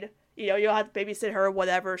fine. You know, you don't have to babysit her,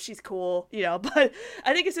 whatever. She's cool. You know, but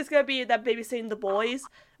I think it's just gonna be that babysitting the boys.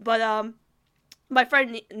 But my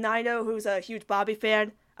friend Nino, who's a huge Bobby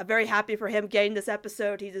fan, I'm very happy for him getting this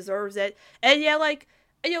episode. He deserves it. And yeah, like,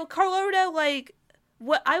 you know, Carlota, like,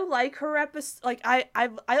 what I like her episode, like,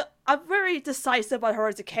 I'm very decisive on her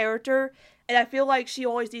as a character, and I feel like she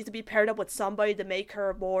always needs to be paired up with somebody to make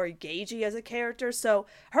her more engaging as a character. So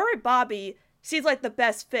her and Bobby seems like the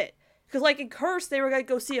best fit. Because, like, in Curse, they were going to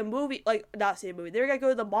go see a movie, like, not see a movie, they were going to go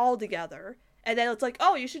to the mall together. And then it's like,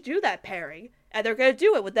 oh, you should do that pairing. And they're going to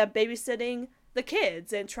do it with them babysitting the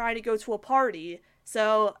kids and trying to go to a party.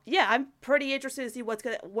 So, yeah, I'm pretty interested to see what's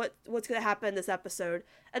gonna happen in this episode.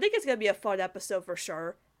 I think it's gonna be a fun episode for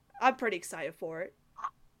sure. I'm pretty excited for it.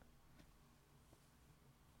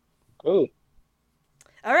 Cool.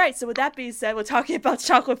 All right, so with that being said, we're talking about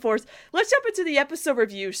Chocolate Force. Let's jump into the episode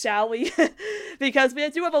review, shall we? Because we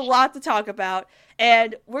do have a lot to talk about.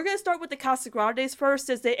 And we're going to start with the Casagrandes first,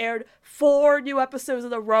 since they aired 4 new episodes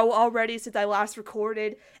in a row already since I last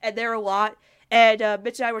recorded, and they're a lot. And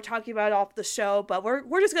Mitch and I were talking about it off the show, but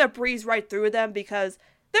we're just going to breeze right through them because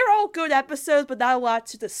they're all good episodes, but not a lot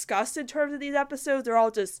to discuss in terms of these episodes. They're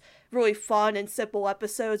all just really fun and simple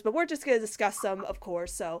episodes, but we're just going to discuss them, of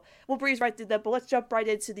course, so we'll breeze right through them, but let's jump right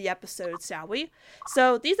into the episodes, shall we?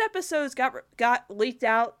 So these episodes got leaked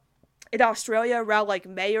out in Australia around like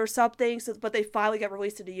May or something, but they finally got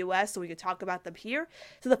released in the US, so we can talk about them here.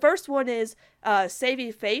 So the first one is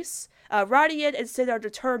Saving Face. Ronnie Yen and Sid are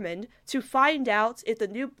determined to find out if the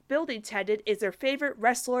new building tenant is their favorite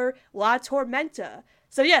wrestler, La Tormenta.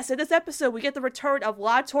 So yes, in this episode, we get the return of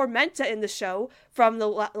La Tormenta in the show from the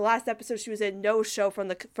last episode she was in. No show from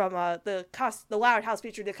the Loud House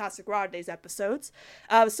featuring the Casagrandes episodes.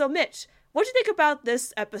 So Mitch, what do you think about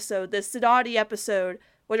this episode, this Sinati episode,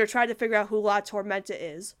 when they're trying to figure out who La Tormenta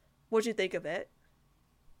is? What do you think of it?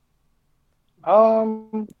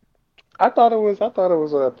 I thought it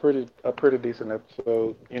was a pretty decent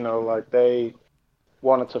episode. You know, like they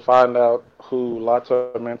wanted to find out who La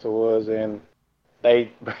Tormenta was, and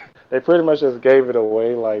they they pretty much just gave it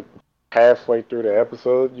away like halfway through the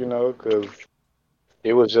episode. You know, because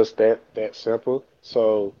it was just that simple.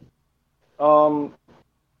 So, um,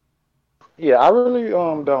 yeah, I really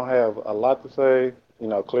don't have a lot to say. You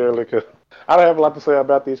know, clearly, because I don't have a lot to say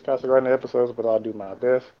about these Casa Grande episodes, but I'll do my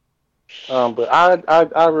best. But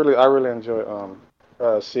I really enjoy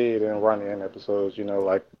Sid and Ronnie Ann episodes. You know,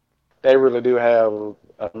 like they really do have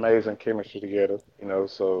amazing chemistry together. You know,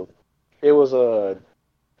 so it was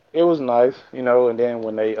it was nice. You know, and then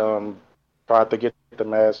when they tried to get the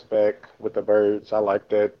mask back with the birds, I like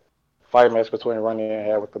that fight match between Ronnie and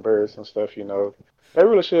had with the birds and stuff. You know, they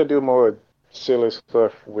really should do more silly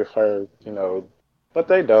stuff with her. You know, but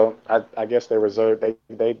they don't. I guess they reserve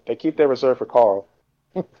they keep their reserve for Carl.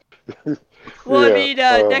 Well, Yeah. I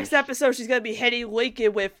mean, next episode she's gonna be hitting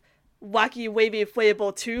Lincoln with wacky, wavy,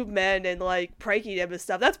 inflatable tube men and like pranking him and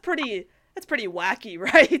stuff. That's pretty wacky,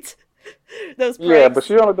 right? Those pranks. Yeah, but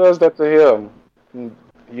she only does that to him,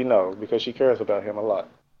 you know, because she cares about him a lot.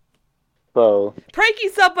 So,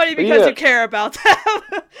 Pranking somebody but because yeah, you care about them.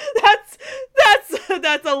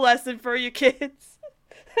 That's a lesson for you kids.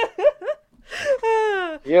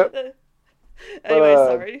 yep. But Anyway,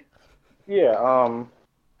 sorry. yeah.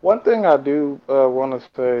 One thing I do want to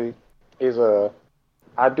say is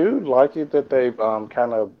I do like it that they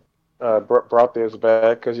kind of brought this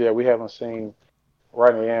back because yeah, we haven't seen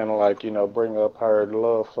Ronnie Ann like you know bring up her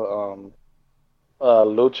love for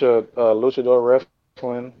luchador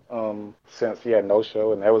wrestling since he had no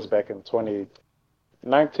show and that was back in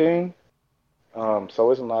 2019.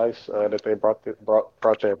 So it's nice that they brought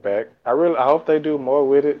that back. I hope they do more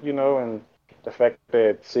with it, you know, and the fact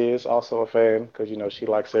that Cid's also a fan because you know she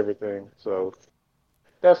likes everything. So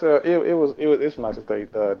that's it's nice that they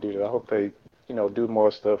do that. I hope they you know do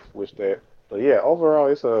more stuff with that. But yeah, overall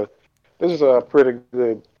this is a pretty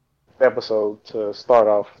good episode to start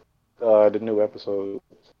off the new episode.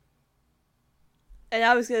 And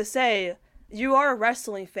I was gonna say, you are a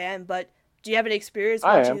wrestling fan, but do you have any experience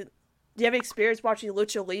I watching? am. Do you have any experience watching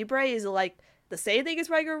Lucha Libre? Is it like the same thing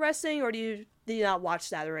as regular wrestling, or do you not watch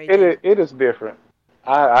that or anything? It is different.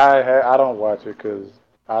 I don't watch it because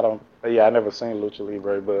I don't. Yeah, I never seen Lucha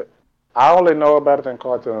Libre, but I only know about it in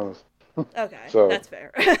cartoons. Okay, So that's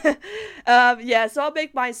fair. Yeah, so I'll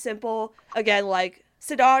make mine simple. Again, like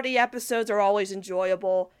Sidotti episodes are always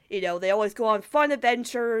enjoyable. They always go on fun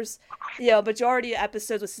adventures. Majority of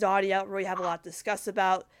episodes with Sidotti, I don't really have a lot to discuss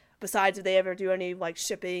about, besides if they ever do any, like,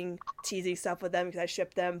 shipping, teasing stuff with them, because I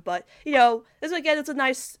ship them. But, it's a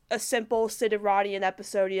nice, simple Sid and Rodian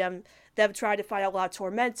episode. Them trying to find out La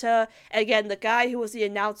Tormenta. And again, the guy who was the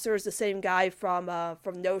announcer is the same guy from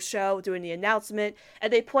No Show doing the announcement.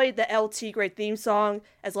 And they played the LT Great theme song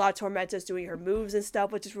as La Tormenta is doing her moves and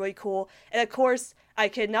stuff, which is really cool. And of course, I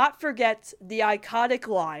cannot forget the iconic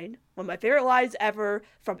line, one of my favorite lines ever,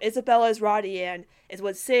 from Isabella's Rodian, is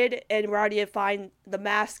when Sid and Rodian find the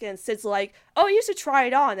mask, and Sid's like, oh, you should try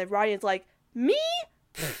it on. And Rodian's like, me?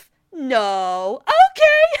 Pfft, no.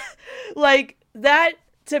 Okay. Like, that,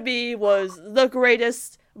 to me, was the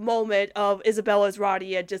greatest moment of Isabella's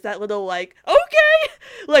Rodian. Just that little, like, okay!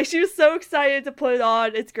 Like, she was so excited to put it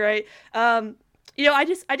on. It's great. I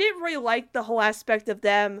didn't really like the whole aspect of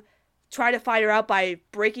them trying to find her out by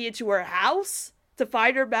breaking into her house to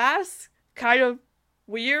find her mask. Kind of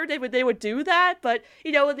weird they would do that, but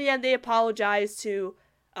in the end they apologized to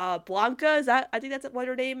Blanca. I think that's what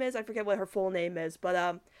her name is. I forget what her full name is,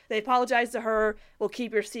 but they apologized to her. We'll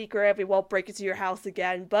keep your secret. We won't break into your house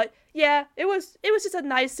again. But yeah, it was just a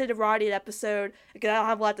nice Sid and Rodian episode. Again, I don't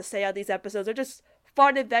have a lot to say on these episodes. They're just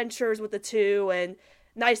fun adventures with the two, and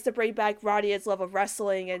nice to bring back Rodian's love of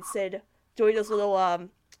wrestling and Sid doing those little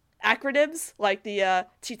acronyms like the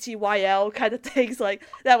TTYL kind of things. Like,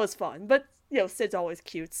 that was fun. But Sid's always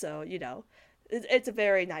cute, so it's a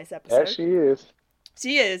very nice episode. Yeah, she is.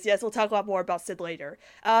 She is, yes. We'll talk a lot more about Sid later.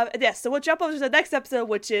 Yes, so we'll jump over to the next episode,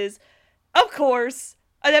 which is, of course,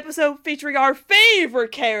 an episode featuring our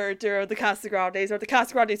favorite character of the Casagrandes, or the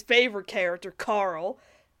Casagrandes' favorite character, Carl.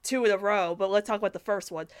 2 in a row, but let's talk about the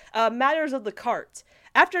first one. Matters of the Cart.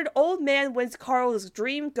 After an old man wins Carl's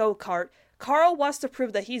dream go-kart, Carl wants to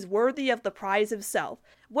prove that he's worthy of the prize himself.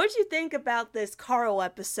 What did you think about this Carl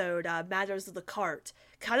episode, Matters of the Cart?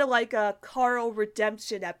 Kind of like a Carl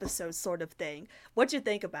redemption episode sort of thing. What'd you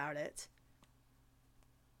think about it?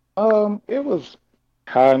 It was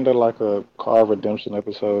kind of like a Carl redemption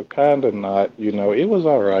episode. Kind of not, it was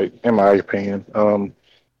all right, in my opinion.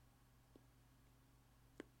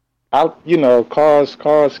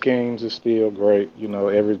 Carl's schemes is still great.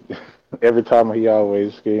 Every time he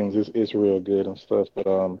always schemes, it's real good and stuff. But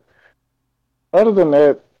other than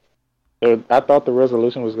that, I thought the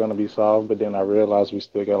resolution was going to be solved, but then I realized we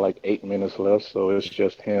still got like 8 minutes left, so it's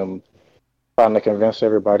just him trying to convince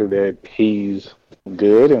everybody that he's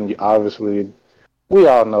good. And obviously, we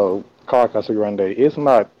all know Carl Casagrande is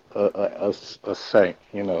not a saint.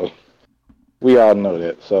 We all know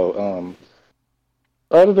that. So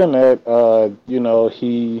other than that,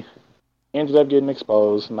 he ended up getting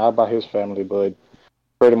exposed, not by his family, but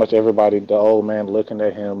pretty much everybody, the old man looking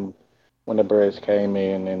at him when the birds came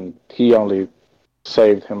in, and he only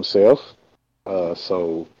saved himself.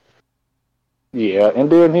 So, yeah, and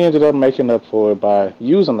then he ended up making up for it by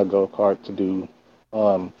using the go-kart to do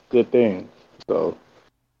good things. So,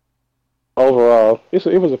 overall, it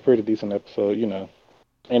was a pretty decent episode,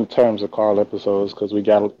 in terms of Carl episodes, because we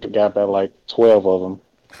got about like 12 of them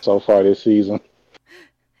so far this season.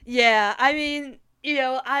 Yeah, I mean,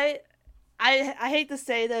 I hate to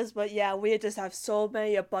say this, but yeah, we just have so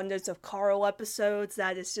many abundance of Carl episodes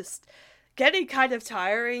that it's just getting kind of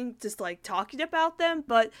tiring just like talking about them.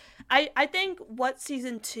 But I think what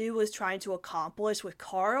season 2 was trying to accomplish with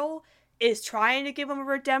Carl is trying to give him a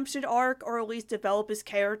redemption arc, or at least develop his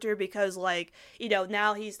character, because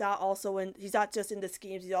now he's not just in the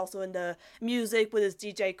schemes, he's also in the music with his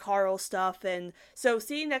DJ Carl stuff. And so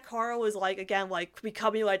seeing that Carl is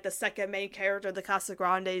becoming like the second main character of the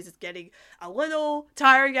Casagrandes is getting a little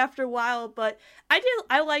tiring after a while. But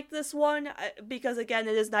I like this one because again,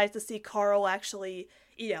 it is nice to see Carl actually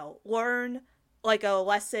learn like a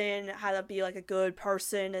lesson, how to be like a good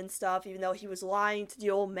person and stuff, even though he was lying to the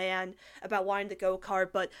old man about wanting to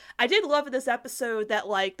go-kart. But I did love in this episode that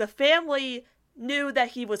like the family knew that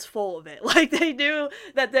he was full of it. Like they knew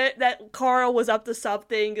that Carl was up to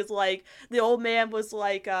something, because like the old man was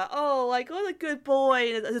like, oh, like what a good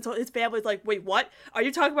boy, and his family's like, wait, what? Are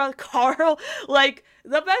you talking about Carl? Like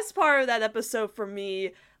the best part of that episode for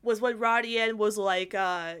me was when Rodian was like,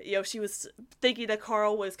 she was thinking that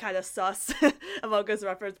Carl was kind of sus, Among Us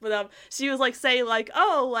reference, but she was like saying like,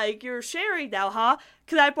 oh, like you're sharing now, huh?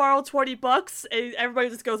 Can I borrow $20? And everybody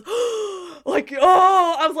just goes, like,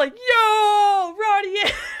 oh, I was like, yo,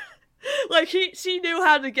 Rodian. Like, she knew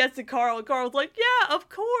how to get to Carl, and Carl's like, yeah, of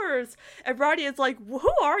course. And Ronnie is like,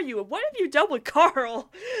 who are you? What have you done with Carl?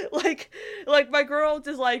 Like my girl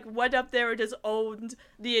just, like, went up there and just owned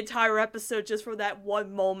the entire episode just for that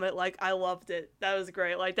one moment. Like, I loved it. That was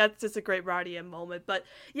great. Like, that's just a great Ronnie moment. But,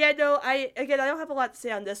 yeah, no, I don't have a lot to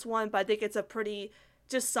say on this one, but I think it's a pretty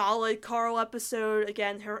just solid Carl episode.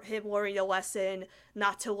 Again, him learning a lesson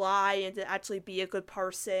not to lie and to actually be a good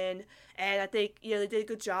person. And I think, they did a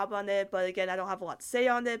good job on it. But again, I don't have a lot to say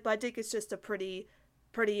on it. But I think it's just a pretty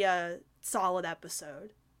solid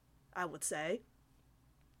episode, I would say.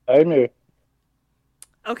 Amen.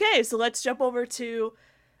 Okay, so let's jump over to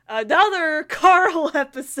another Carl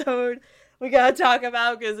episode we gotta talk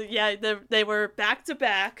about, because, yeah, they were back to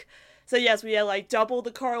back. So yes, we had like double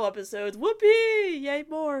the Carl episodes. Whoopee! Yay,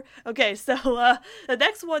 more. Okay, so the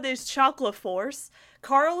next one is Chocolate Force.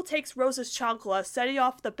 Carl takes Rose's chocolate, setting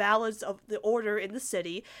off the balance of the order in the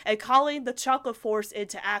city, and calling the Chocolate Force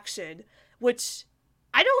into action. Which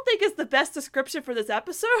I don't think is the best description for this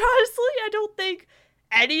episode, honestly. I don't think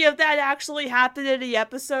any of that actually happened in the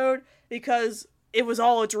episode, because it was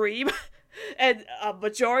all a dream. And a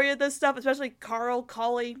majority of this stuff, especially Carl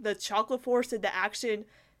calling the Chocolate Force into action,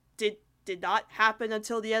 did not happen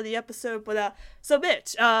until the end of the episode. But so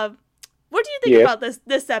Mitch, what do you think about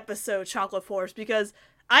this episode, Chocolate Force? Because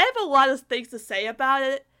I have a lot of things to say about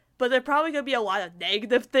it, but there are probably gonna be a lot of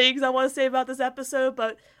negative things I want to say about this episode.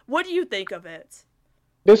 But what do you think of it?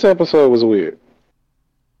 This episode was weird.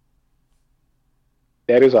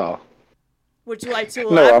 That is all. Would you like to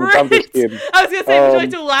elaborate? No, I'm just kidding. I was gonna say, would you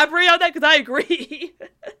like to elaborate on that? Because I agree.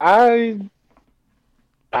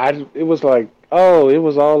 It was like, oh, it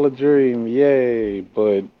was all a dream, yay.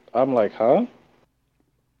 But I'm like, huh?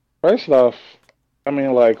 First off, I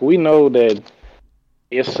mean, like, we know that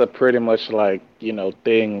it's a pretty much like,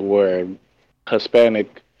 thing where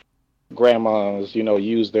Hispanic grandmas,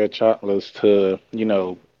 use their chocolates to,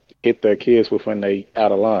 hit their kids with when they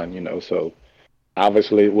out of line, so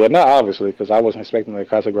obviously, well, not obviously, because I wasn't expecting the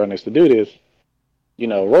Casa Grandes to do this.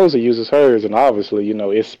 Rosa uses hers, and obviously,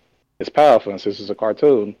 it's powerful, and since it's a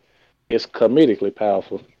cartoon, it's comedically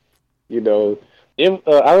powerful.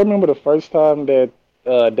 I remember the first time that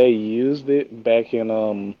they used it back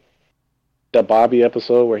in the Bobby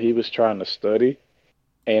episode where he was trying to study,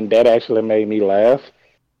 and that actually made me laugh.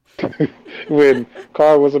 When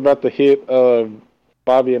Carl was about to hit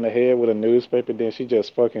Bobby in the head with a newspaper, then she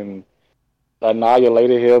just fucking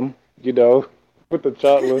annihilated him, with the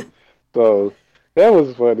chocolate. So that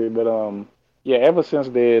was funny. But yeah, ever since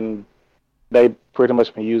then, they pretty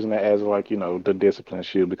much been using it as like, the discipline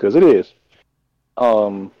shoe, because it is.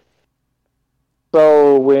 So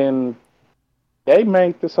when they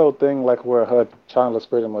make this whole thing like where her chocolate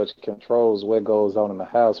pretty much controls what goes on in the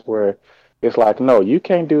house, where it's like, no, you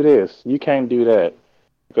can't do this, you can't do that,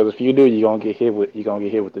 because if you do, you're gonna get hit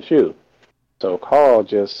with the shoe. So Carl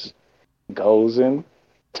just goes and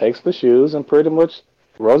takes the shoes, and pretty much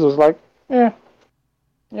Rosa's like, yeah,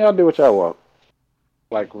 I'll do what y'all want.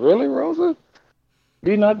 Like, really, Rosa?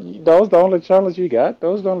 Those the only challenge you got?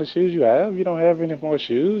 Those the only shoes you have? You don't have any more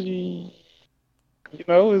shoes? It's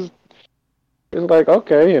like,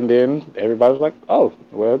 okay. And then everybody's like, oh,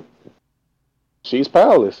 well, she's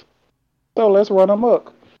powerless. So let's run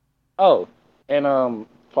amok. Oh, and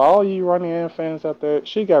for all you Ronnie Ann fans out there,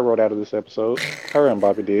 she got wrote out of this episode. Her and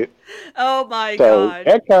Bobby did. Oh my god.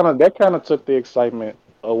 So that kind of took the excitement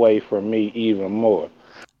away from me even more,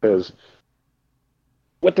 because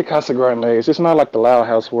with the Casa Grandes, it's not like the Loud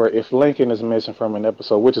House where if Lincoln is missing from an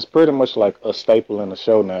episode, which is pretty much like a staple in the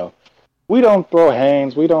show now, we don't throw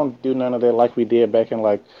hands, we don't do none of that like we did back in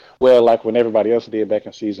like when everybody else did back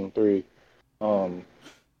in season 3.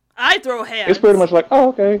 I throw hands. It's pretty much like, oh,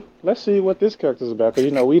 okay, let's see what this character's about.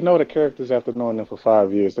 Because, we know the characters after knowing them for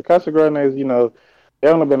 5 years. The Casa Grandes,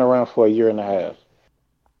 they've only been around for a year and a half.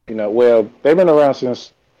 Well, they've been around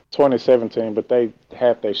since 2017, but they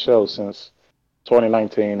had their show since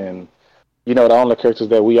 2019. And, the only characters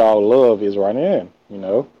that we all love is Ronnie Ann,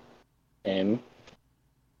 and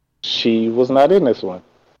she was not in this one.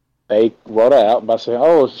 They wrote her out by saying,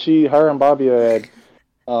 oh, her and Bobby had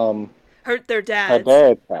hurt their her dad.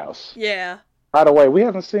 dad's house. Yeah. By the way, we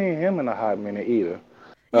haven't seen him in a hot minute either.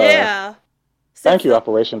 Yeah. Thank you,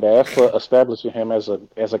 Operation Dash, for establishing him as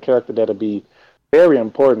a character that'll be very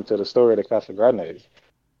important to the story of the Casa Grandes.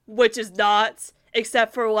 Which is not,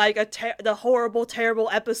 except for like the horrible, terrible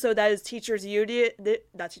episode that is Teachers Union.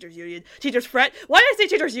 Not Teachers Union. Teachers Fret. Why did I say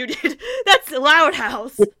Teachers Union? That's Loud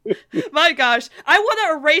House. My gosh, I want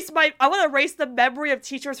to erase the memory of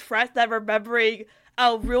Teachers Fret that I'm remembering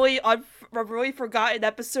a really forgotten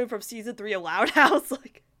episode from season 3 of Loud House.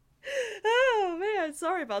 Like, Oh man,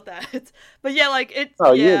 sorry about that. But yeah, like it's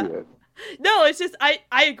Oh, you're yeah. good. No, it's just I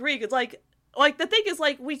agree because like the thing is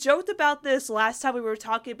like we joked about this last time we were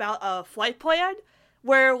talking about a flight plan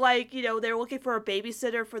where like they were looking for a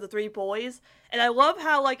babysitter for the three boys, and I love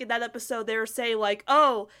how like in that episode they were saying like,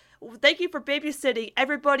 oh, thank you for babysitting,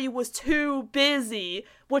 everybody was too busy,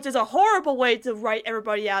 which is a horrible way to write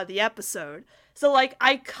everybody out of the episode. So like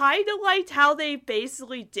I kind of liked how they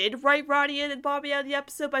basically did write Ronnie and Bobby out of the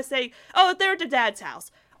episode by saying, oh, they're at their dad's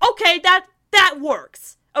house. Okay, that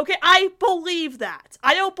works. Okay, I believe that.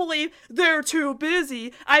 I don't believe they're too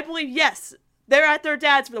busy. I believe, yes, they're at their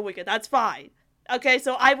dad's for the weekend. That's fine. Okay,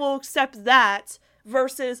 so I will accept that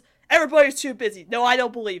versus everybody's too busy. No, I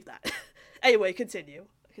don't believe that. Anyway, continue.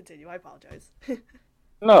 Continue. I apologize.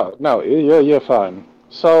 No, you're fine.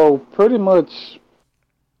 So pretty much,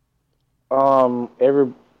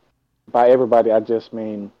 every by everybody, I just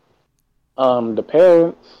mean, the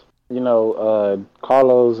parents.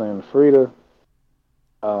 Carlos and Frida.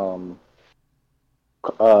 Um,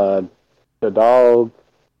 uh, the dog.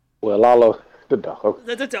 Well, Lalo, the dog.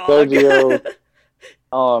 The dog. Sergio,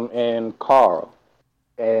 and Carl,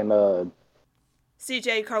 and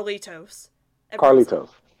CJ, Carlitos. Carlitos.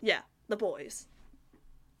 Yeah, the boys.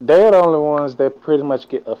 They're the only ones that pretty much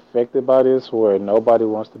get affected by this, where nobody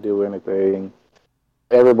wants to do anything.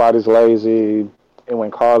 Everybody's lazy, and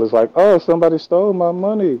when Carl is like, "Oh, somebody stole my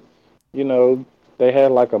money," you know, they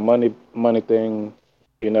had like a money thing,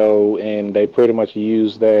 and they pretty much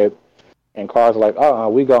use that. And Carl's like,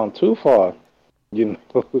 we gone too far, you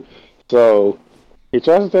know. So he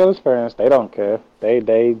tries to tell his parents, they don't care.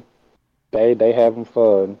 They having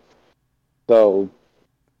fun. So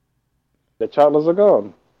the chocolates are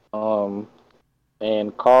gone.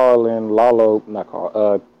 And Carl and Lalo, not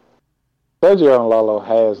Carl, Sergio and Lalo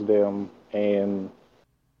has them, and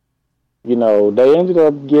they ended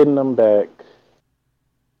up getting them back.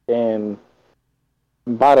 And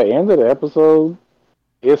by the end of the episode,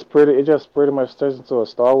 it just pretty much turns into a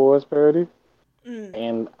Star Wars parody.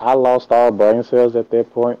 And I lost all brain cells at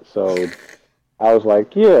that point, so I was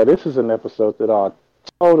like, yeah, this is an episode that I'll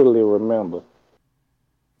totally remember.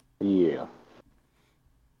 Yeah.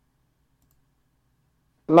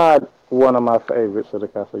 Not one of my favorites of the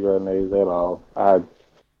Casagrande at all. I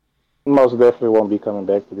most definitely won't be coming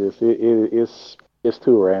back to this. It's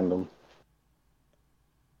too random.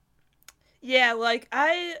 Yeah,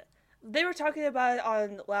 they were talking about it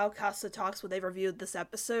on Loud Casa Talks when they reviewed this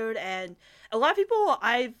episode, and a lot of people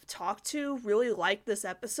I've talked to really like this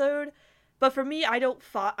episode, but for me, I don't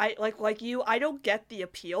like you, I don't get the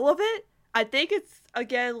appeal of it. I think it's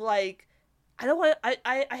again like I don't want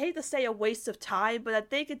I hate to say a waste of time, but I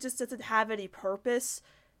think it just doesn't have any purpose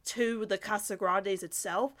to the Casagrandes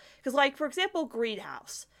itself. Because like for example,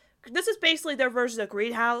 Greenhouse. This is basically their version of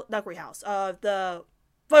Greenhouse, not Greenhouse, the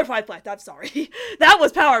Butterfly Effect, I'm sorry. That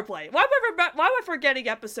was Power Play. Why am I forgetting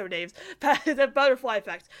episode names? The Butterfly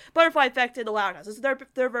Effect. Butterfly Effect in the Loud House. This is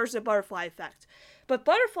their version of Butterfly Effect. But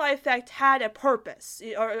Butterfly Effect had a purpose.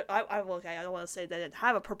 Or, okay, I don't want to say that it didn't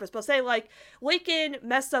have a purpose, but say, like, Lincoln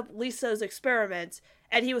messed up Lisa's experiment,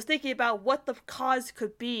 and he was thinking about what the cause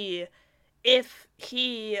could be if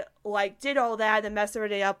he, like, did all that and messed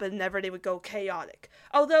everything up and everything would go chaotic.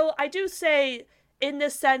 Although, I do say, in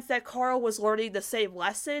the sense that Carl was learning the same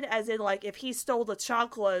lesson, as in, like, if he stole the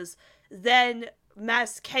chocolates, then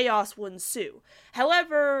mass chaos would ensue.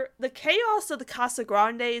 However, the chaos of the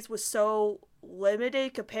Casagrandes was so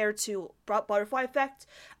limited compared to Butterfly Effect.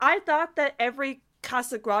 I thought that every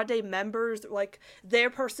Casagrande members, like,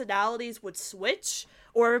 their personalities would switch,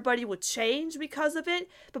 or everybody would change because of it,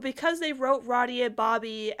 but because they wrote Roddy and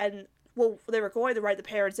Bobby and they were going to write the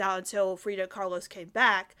parents out until Frida and Carlos came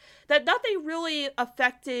back, that nothing really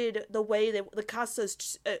affected the way that the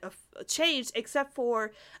Casas changed, except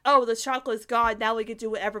for, oh, the chocolate's gone, now we can do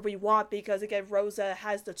whatever we want, because, again, Rosa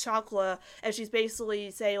has the chocolate, and she's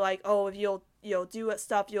basically saying, like, oh, if you'll do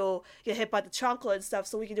stuff, you'll get hit by the chocolate and stuff,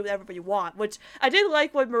 so we can do whatever we want, which I did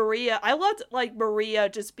like when I loved, like, Maria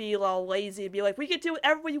just be all lazy and be like, we can do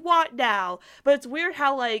whatever we want now, but it's weird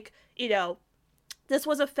how, like, this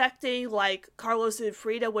was affecting, like, Carlos and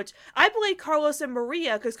Frida, which I believe Carlos and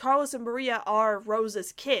Maria, because Carlos and Maria are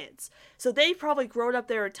Rosa's kids. So they've probably grown up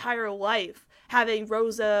their entire life having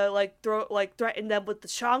Rosa, threaten them with the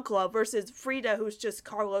chancla, versus Frida, who's just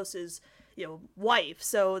Carlos's, wife.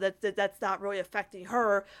 So that's not really affecting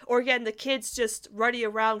her. Or again, the kids just running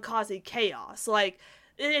around causing chaos. Like,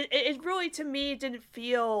 it really, to me, didn't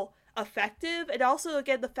feel effective. And also,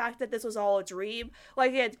 again, the fact that this was all a dream,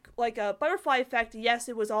 like, again, like a Butterfly Effect, yes,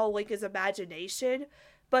 it was all Lincoln's imagination,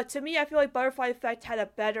 But to me, I feel like Butterfly Effect had a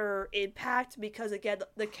better impact because, again,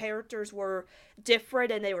 the characters were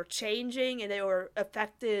different and they were changing and they were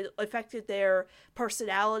affected their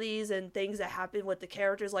personalities and things that happened with the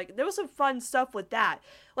characters. Like, there was some fun stuff with that.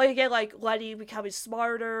 Like, again, like Letty becoming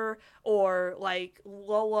smarter, or like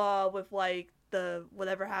Lola with like the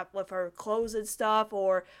whatever happened with her clothes and stuff,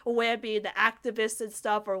 or Wan being the activist and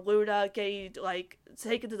stuff, or Luna getting like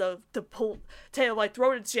taken to like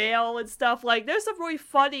thrown in jail and stuff. Like, there's some really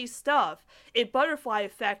funny stuff in Butterfly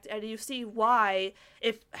Effect, and you see why,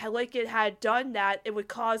 if Lincoln had done that, it would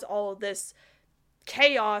cause all of this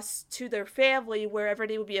chaos to their family where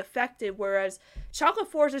everybody would be affected, whereas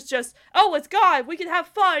Chocolate Force is just, oh, it's gone, we can have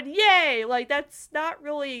fun, yay! Like, that's not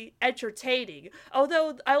really entertaining.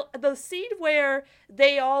 Although the scene where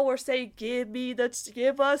they all were saying, give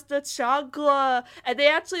us the chocolate, and they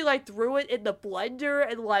actually like threw it in the blender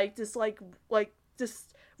and like just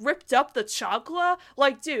ripped up the chocolate.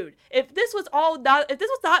 Like, dude, if this was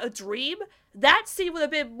not a dream, that scene would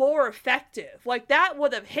have been more effective. Like, that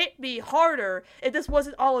would have hit me harder if this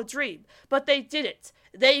wasn't all a dream. But they didn't.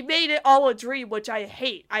 They made it all a dream, which I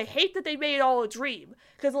hate. I hate that they made it all a dream.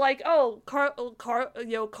 Because, like, oh,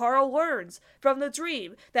 Carl learns from the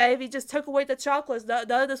dream that if he just took away the chocolates,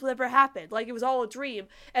 none of this would ever happen. Like, it was all a dream.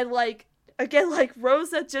 And, like, again, like,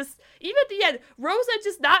 Rosa just, even at the end, Rosa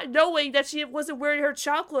just not knowing that she wasn't wearing her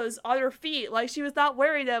chocolates on her feet. Like, she was not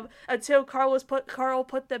wearing them until Carl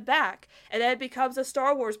put them back. And then it becomes a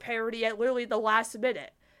Star Wars parody at literally the last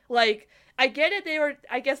minute. Like, I get it,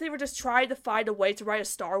 I guess they were just trying to find a way to write a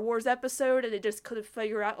Star Wars episode, and they just couldn't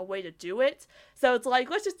figure out a way to do it. So it's like,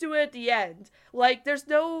 let's just do it at the end. Like, there's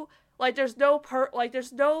no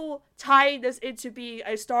tying this into being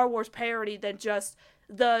a Star Wars parody than just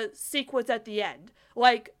the sequence at the end.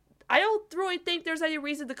 Like, I don't really think there's any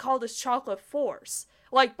reason to call this Chocolate Force.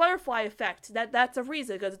 Like, Butterfly Effect, that's a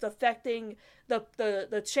reason, because it's affecting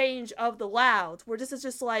the change of the Loud, where this is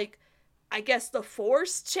just like, I guess, the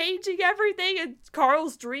Force changing everything in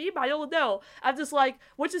Carl's dream? I don't know. I'm just like,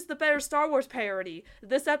 which is the better Star Wars parody?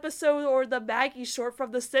 This episode or the Maggie short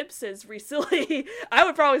from The Simpsons recently? I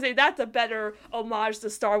would probably say that's a better homage to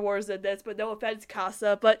Star Wars than this, but no offense,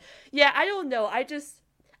 Casa. But yeah, I don't know. I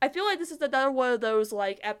feel like this is another one of those,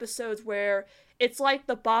 like, episodes where it's like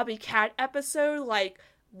the Bobby Cat episode. Like,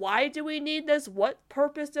 why do we need this? What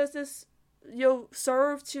purpose does this,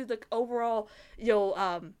 serve to the overall,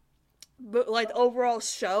 overall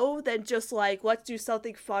show, than just like, let's do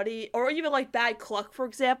something funny, or even like Bad Cluck, for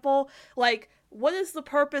example. Like, what is the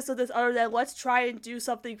purpose of this other than let's try and do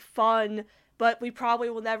something fun, but we probably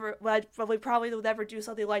will never do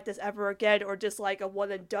something like this ever again, or just like a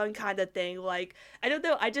one and done kind of thing. Like, I don't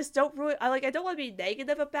know, I just don't really, I don't want to be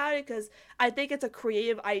negative about it, because I think it's a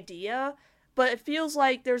creative idea, but it feels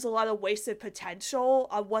like there's a lot of wasted potential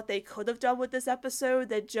on what they could have done with this episode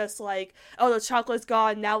than just like, oh, the chocolate's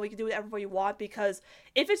gone, now we can do whatever we want. Because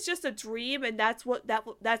if it's just a dream and that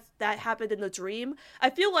happened in the dream, I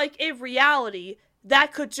feel like in reality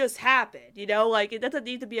that could just happen, like, it doesn't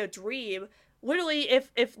need to be a dream. Literally,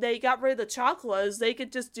 if they got rid of the chocolates, they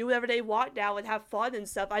could just do whatever they want now and have fun and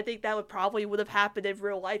stuff. I think that would have happened in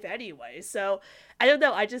real life anyway. So I don't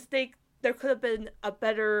know, I just think there could have been a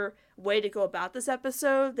better way to go about this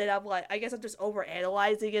episode that I'm like, I guess I'm just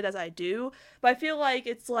overanalyzing it as I do, but I feel like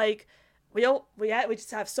it's like, we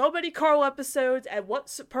just have so many Carl episodes, and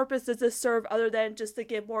what purpose does this serve other than just to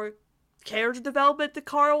give more character development to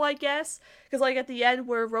Carl, I guess? Because, like, at the end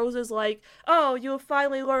where Rosa's like, oh, you have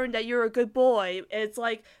finally learned that you're a good boy, and it's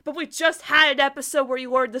like, but we just had an episode where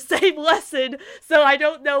you learned the same lesson, so I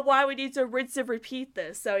don't know why we need to rinse and repeat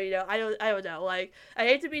this. So, I don't know, like, I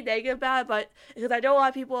hate to be negative about it, but because I know a lot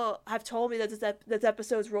of people have told me that this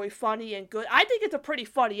episode is really funny and good. I think it's a pretty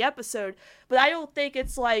funny episode, but I don't think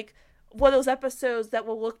it's like one of those episodes that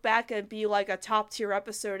will look back and be like a top tier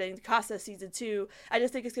episode in Casa Season 2. I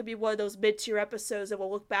just think it's going to be one of those mid-tier episodes that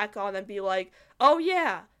we'll look back on and be like, oh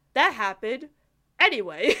yeah, that happened.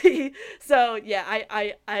 Anyway, so yeah,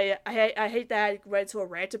 I hate that I went into a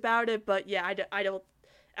rant about it, but yeah, I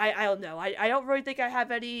don't know. I don't really think I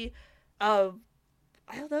have any, I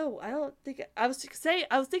don't know. I was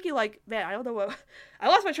thinking like, man, I don't know what, I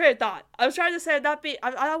lost my train of thought. I was trying to say I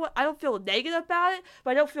don't feel negative about it,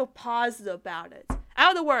 but I don't feel positive about it. I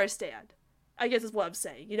don't know where I stand, I guess is what I'm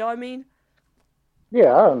saying. You know what I mean?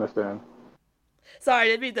 Yeah, I understand. Sorry, I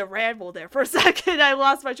didn't mean to ramble there for a second. I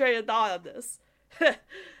lost my train of thought on this.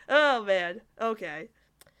 Oh man. Okay.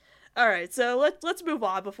 Alright, so let's move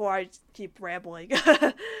on before I keep rambling.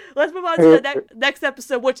 let's move on to the next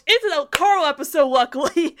episode, which isn't a Carl episode,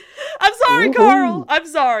 luckily. I'm sorry, Carl. I'm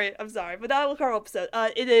sorry, but not a Carl episode.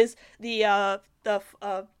 It is it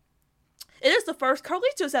is the first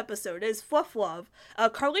Carlitos episode. It is Fluff Love.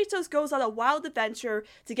 Carlitos goes on a wild adventure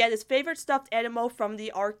to get his favorite stuffed animal from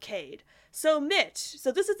the arcade. So Mitch,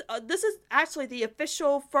 this is actually the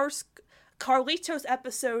official first Carlitos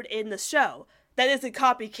episode in the show. That isn't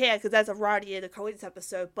copycat because that's a Roddy in the Carlitos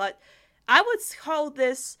episode, but I would call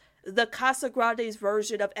this the Casagrande's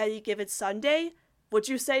version of Any Given Sunday. Would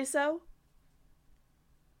you say so?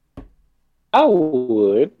 I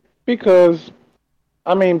would, because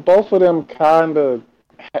I mean both of them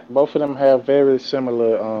have very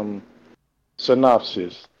similar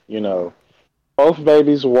synopsis. You know, both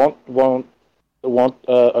babies want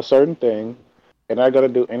a certain thing, and they're gonna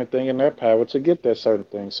do anything in their power to get that certain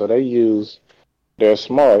thing. So they use their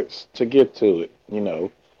smarts to get to it. You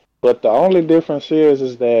know. But the only difference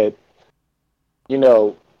is that, you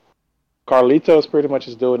know, Carlitos pretty much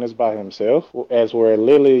is doing this by himself, as where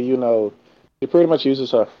Lily, you know, she pretty much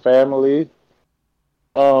uses her family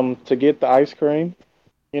to get the ice cream,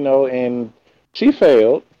 you know, and she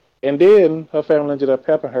failed, and then her family ended up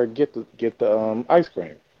helping her get the ice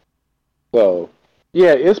cream. So,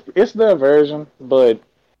 yeah, it's their version, but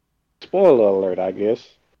spoiler alert, I guess.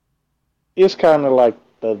 It's kind of like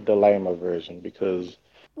the lamer version because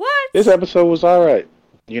what? This episode was alright.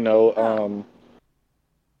 You know,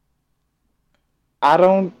 I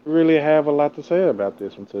don't really have a lot to say about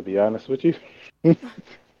this one, to be honest with you.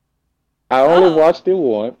 I only watched it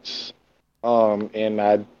once, and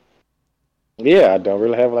I don't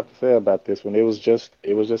really have a lot to say about this one. It was just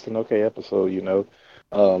an okay episode, you know.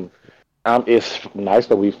 It's nice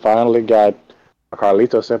that we finally got a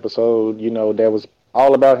Carlitos episode, you know, that was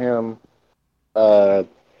all about him.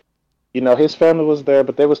 You know, his family was there,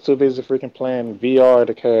 but they was too busy freaking playing VR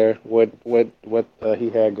to care what he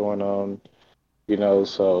had going on. You know,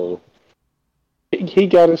 so he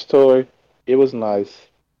got his toy. It was nice.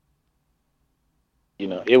 You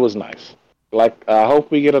know, it was nice. Like, I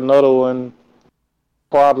hope we get another one,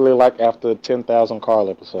 probably like after 10,000 Carl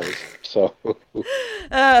episodes. So.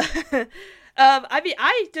 I mean,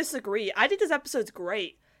 I disagree. I think this episode's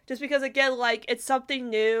great, just because again, like, it's something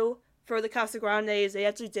new. For the Casagrandes, they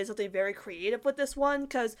actually did something very creative with this one,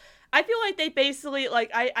 because I feel like they basically,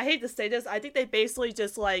 like, I hate to say this, I think they basically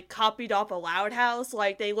just, like, copied off a Loud House.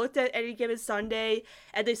 Like, they looked at Any Given Sunday,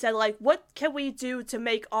 and they said, like, what can we do to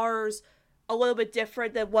make ours a little bit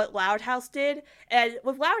different than what Loud House did? And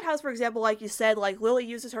with Loud House, for example, like you said, like, Lily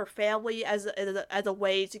uses her family as a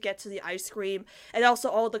way to get to the ice cream, and also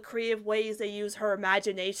all the creative ways they use her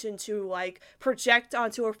imagination to, like, project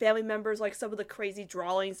onto her family members, like some of the crazy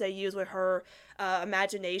drawings they use with her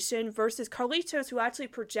imagination, versus Carlitos, who actually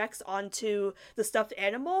projects onto the stuffed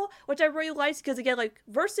animal, which I really liked, because again, like,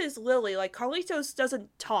 versus Lily, like, Carlitos doesn't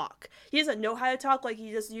talk. He doesn't know how to talk, like,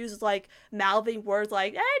 he just uses, like, mouthing words,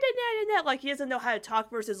 like, like, he doesn't know how to talk,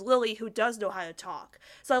 versus Lily, who does know how to talk.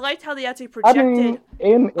 So I liked how they actually projected. I mean,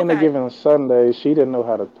 in A Given Sunday, she didn't know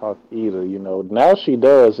how to talk either, you know. Now she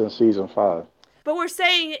does in season 5. But we're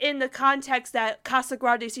saying in the context that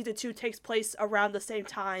Casagrande Season 2 takes place around the same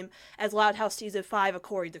time as Loud House Season 5,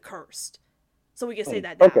 according to Cursed. So we can say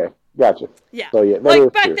that now. Okay, gotcha. Yeah. So, yeah,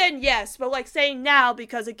 like, back then, yes. But, like, saying now,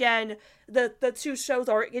 because, again, the two shows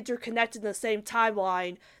are interconnected in the same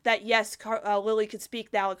timeline, that, yes, Lily can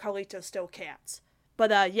speak now and Carlitos still can't.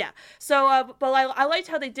 But, yeah. So, but I liked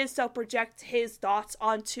how they did self-project his thoughts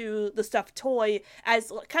onto the stuffed toy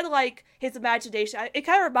as kind of like his imagination. It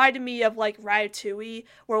kind of reminded me of, like, Ratatouille,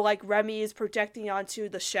 where, like, Remy is projecting onto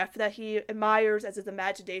the chef that he admires as his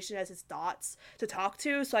imagination, as his thoughts to talk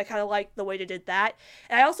to. So I kind of liked the way they did that.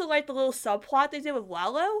 And I also liked the little subplot they did with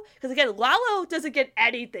Lalo. Because, again, Lalo doesn't get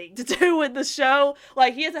anything to do with the show.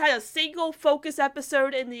 Like, he hasn't had a single focus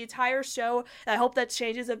episode in the entire show. And I hope that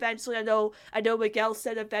changes eventually. I know Miguel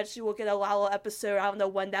said eventually we'll get a Lalo episode. I don't know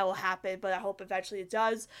when that will happen, but I hope eventually it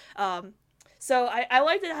does. So I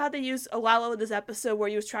liked how they used Lalo in this episode, where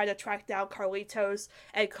he was trying to track down Carlitos,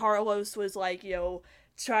 and Carlos was, like, you know,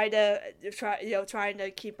 trying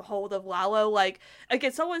to keep a hold of Lalo. Like,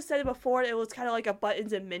 again, someone said it before, it was kind of like a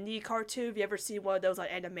Buttons and Mindy cartoon. Have you ever seen one of those,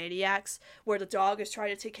 like, Animaniacs, where the dog is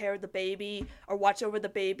trying to take care of the baby, or watch over the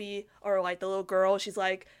baby, or, like, the little girl, she's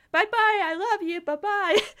like, bye-bye, I love you,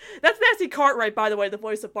 bye-bye. That's Nancy Cartwright, by the way, the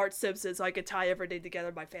voice of Bart Simpson, so I could tie everything together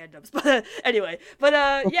in my fandoms. But anyway,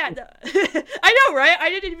 yeah, I know, right? I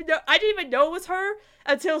didn't even know it was her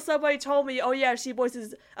until somebody told me, oh yeah, she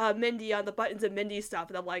voices Mindy on the Buttons and Mindy stuff,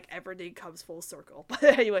 and I'm like, everything comes full circle. But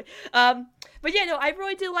anyway, But yeah, no, I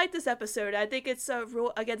really did like this episode. I think it's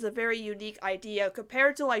against a very unique idea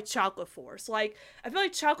compared to like Chocolate Force. Like I feel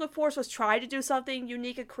like Chocolate Force was trying to do something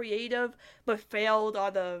unique and creative, but failed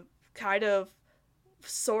on the kind of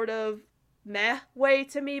sort of meh way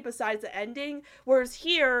to me besides the ending. Whereas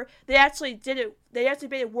here, they actually did it. They actually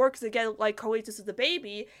made it work again, like Carlitos is the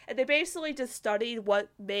baby, and they basically just studied what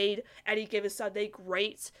made Any Given Sunday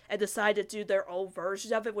great and decided to do their own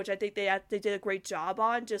version of it, which I think they did a great job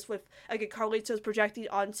on. Just with again Carlitos projecting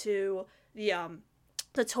onto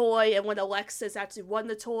the toy, and when Alexis actually won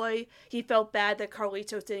the toy, he felt bad that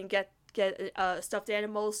Carlitos didn't get stuffed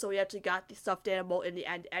animals, so we actually got the stuffed animal in the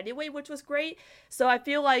end anyway, which was great. So I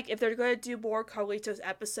feel like if they're going to do more Carlitos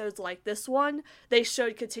episodes like this one, they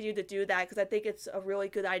should continue to do that, because I think it's a really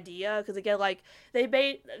good idea. Because again, like they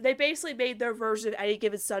basically made their version of Any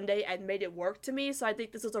Given Sunday and made it work to me. So I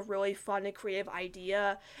think this is a really fun and creative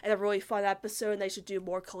idea and a really fun episode, and they should do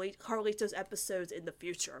more Carlitos episodes in the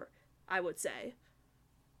future, I would say.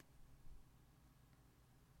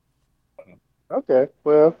 Okay,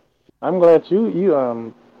 well, I'm glad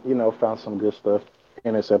you found some good stuff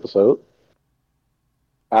in this episode.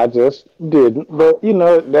 I just didn't, but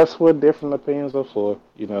that's what different opinions are for.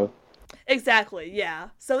 Exactly, yeah.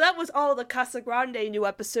 So that was all the Casa Grande new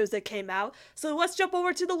episodes that came out. So let's jump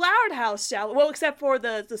over to the Loud House, shall we? Well, except for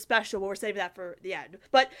the special, but we're saving that for the end.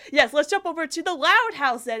 But yes, let's jump over to the Loud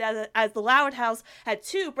House then, as the Loud House had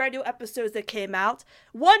 2 brand new episodes that came out.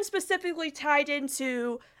 One specifically tied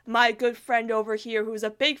into my good friend over here, who's a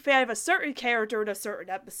big fan of a certain character in a certain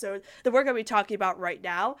episode that we're going to be talking about right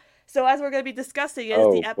now. So as we're going to be discussing it,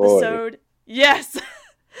 is the episode... Boy. Yes!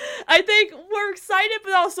 I think we're excited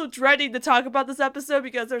but also dreading to talk about this episode,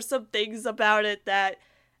 because there's some things about it that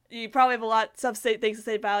you probably have some things to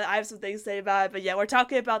say about it. I have some things to say about it, but yeah, we're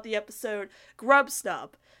talking about the episode Grub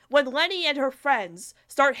Snub. When Lenny and her friends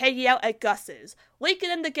start hanging out at Gus's, Lincoln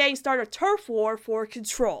and the gang start a turf war for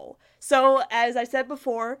control. So, as I said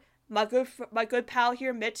before, my good pal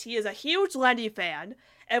here, Mitch, he is a huge Lenny fan,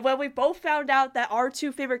 and when we both found out that our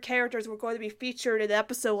 2 favorite characters were going to be featured in an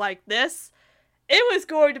episode like this, it was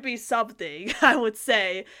going to be something, I would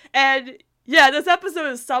say. And yeah, this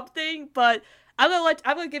episode is something, but I'm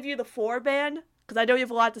gonna give you the floor, man, because I know you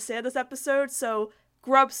have a lot to say on this episode. So,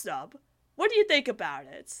 Grub Snub, what do you think about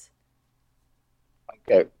it?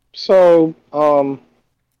 Okay, so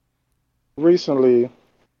recently,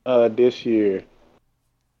 this year,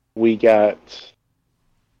 we got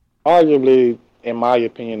arguably, in my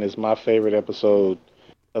opinion, is my favorite episode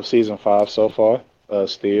of season 5 so far.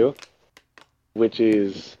 Still. Which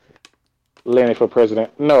is Lenny for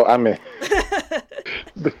president. No, I mean,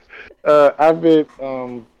 I've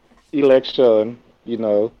been election.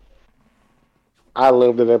 I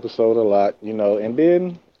loved that episode a lot. And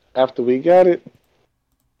then after we got it,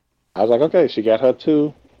 I was like, okay, she got her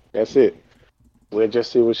 2. That's it. We'll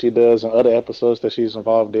just see what she does in other episodes that she's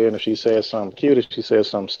involved in. If she says something cute, if she says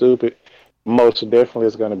something stupid, most definitely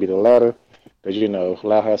it's going to be the latter. Because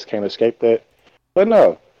Loud House can't escape that. But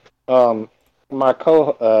no, my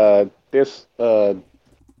this Sunny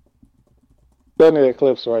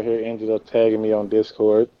Eclipse right here ended up tagging me on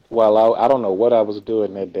Discord while I don't know what I was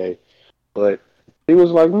doing that day, but he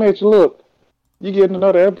was like, Mitch, look, you getting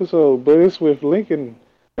another episode, but it's with Lincoln.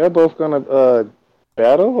 They're both gonna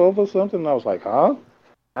battle over something. And I was like, huh?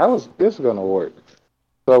 How is this gonna work?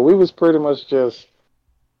 So we was pretty much just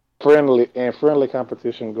friendly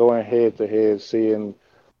competition, going head to head, seeing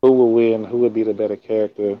who would win, who would be the better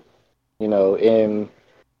character. And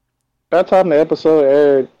by the time the episode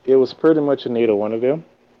aired, it was pretty much neither one of them.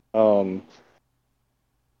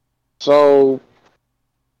 So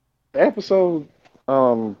the episode,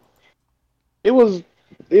 it was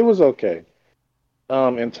okay.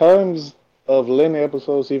 In terms of Lenny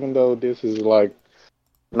episodes, even though this is like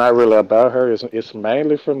not really about her, it's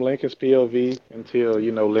mainly from Lincoln's POV until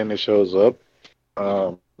Lenny shows up.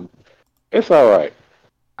 It's all right.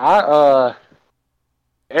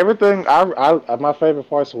 Everything my favorite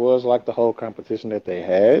parts was like the whole competition that they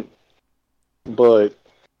had, but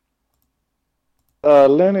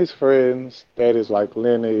Lenny's friends, that is like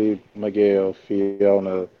Lenny, Miguel,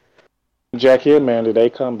 Fiona, Jackie, and Mandy, they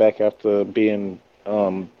come back after being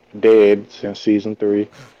dead since season 3,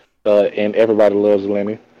 and everybody loves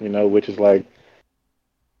Lenny, which is like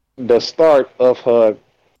the start of her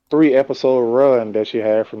 3-episode run that she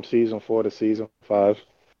had from season 4 to season 5.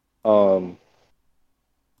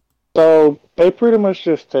 So they pretty much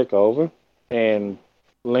just take over, and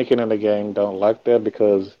Lincoln and the gang don't like that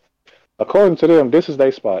because, according to them, this is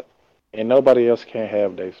their spot, and nobody else can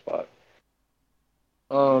have their spot.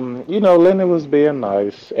 Lenny was being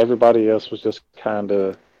nice. Everybody else was just kind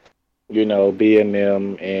of being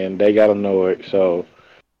them, and they got annoyed. So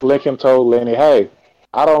Lincoln told Lenny, "Hey,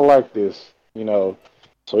 I don't like this,"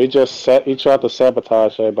 So he tried to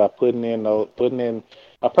sabotage her by putting in.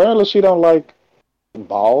 Apparently, she don't like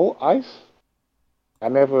ball ice. I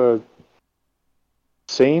never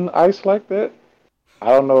seen ice like that. I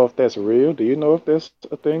don't know if that's real. Do you know if that's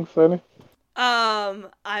a thing, Sonny?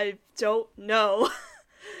 I don't know.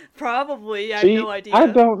 Probably, I have See, no I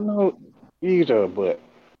idea. don't know either, but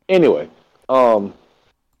anyway, um,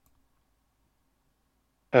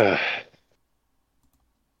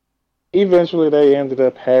 eventually they ended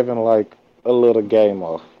up having like a little game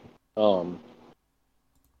off. Um,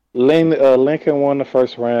 Lincoln won the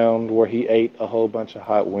first round where he ate a whole bunch of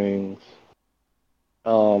hot wings.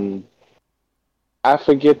 Um, I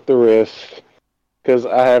forget the rest because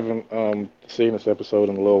I haven't seen this episode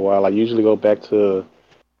in a little while. I usually go back to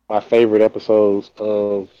my favorite episodes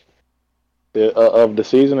of the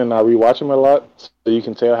season, and I rewatch them a lot, so you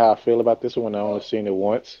can tell how I feel about this one. I only seen it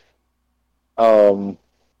once. Um,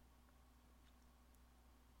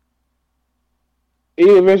 it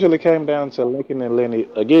eventually came down to Lincoln and Lenny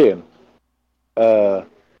again, uh,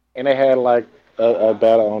 and they had like a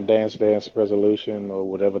battle on Dance Resolution or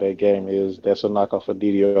whatever that game is. That's a knockoff of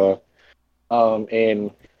DDR.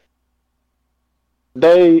 And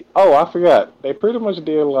I forgot. They pretty much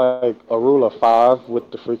did like a rule of five with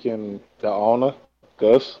the owner,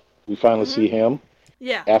 Gus. We finally Mm-hmm. see him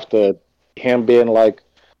Yeah. after him being like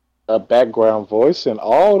a background voice, and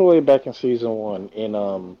all the way back in season one in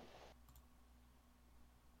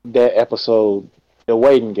that episode, the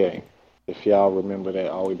waiting game. If y'all remember that,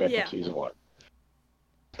 all the way back in Yeah. season one.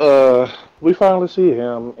 We finally see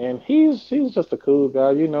him, and he's just a cool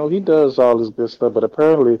guy. He does all this good stuff, but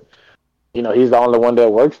apparently, he's the only one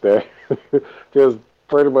that works there because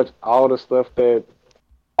pretty much all the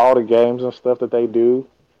games and stuff that they do,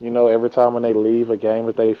 every time when they leave a game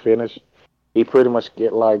that they finish, he pretty much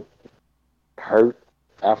get like hurt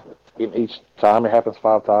after in each time. It happens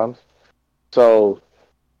 5 times. So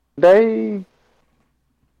they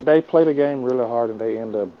they play the game really hard and they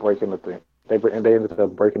end up breaking the thing. They ended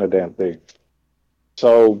up breaking the damn thing.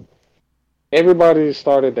 So everybody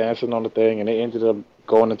started dancing on the thing and they ended up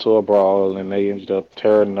going into a brawl and they ended up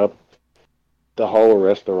tearing up the whole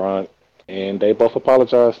restaurant and they both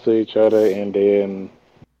apologized to each other and then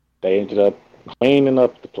they ended up cleaning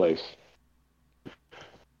up the place.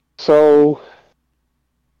 So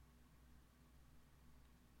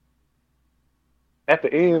at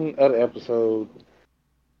the end of the episode,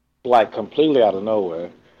 like completely out of nowhere,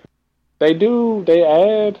 they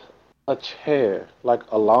add a chair, like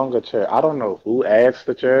a longer chair. I don't know who adds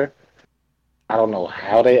the chair. I don't know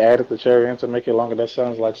how they added the chair in to make it longer. That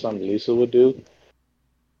sounds like something Lisa would do.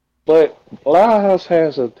 But Lighthouse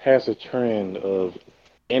has a trend of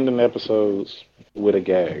ending episodes with a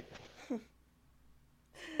gag.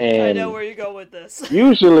 I know And where you go with this.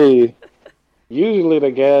 usually usually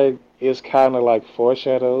the gag is kind of like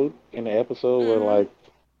foreshadowed in the episode where Mm-hmm. like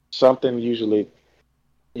something usually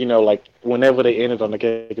like whenever they ended on the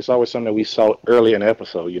gag, it's always something that we saw early in the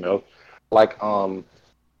episode. Like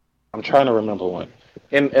I'm trying to remember one.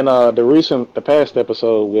 In the past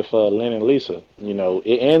episode with Lynn and Lisa,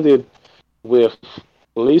 it ended with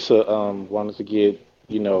Lisa wanted to get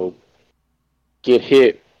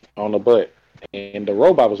hit on the butt, and the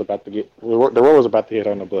robot was about to hit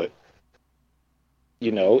on the butt,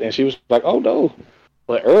 and she was like, "Oh no!"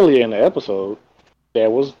 But earlier in the episode,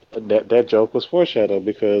 that joke was foreshadowed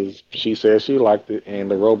because she said she liked it, and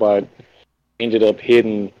the robot ended up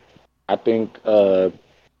hitting, I think,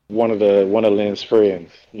 one of Lynn's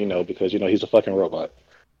friends, because he's a fucking robot.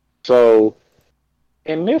 So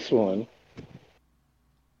in this one,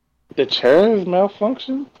 the chairs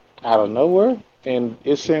malfunction out of nowhere, and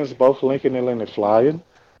it sends both Lincoln and Lenny flying,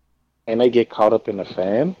 and they get caught up in the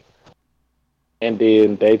fan, and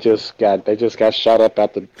then they just got shot up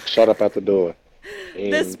at the door, This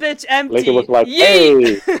and bitch Lincoln was empty. like, "Hey,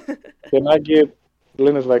 Yeet! can I get?"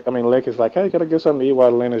 Lincoln's like, "Hey, can I get something to eat?"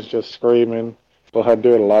 While Lynn is just screaming for her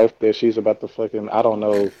dear life that she's about to fucking, I don't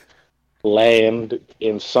know, land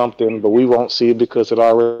in something, but we won't see it because it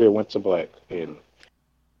already went to black. And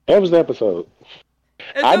that was the episode.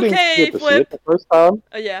 It's I didn't okay, get to see it Flip. the first time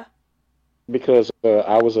Yeah. because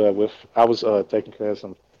I was taking care of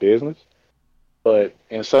some business. But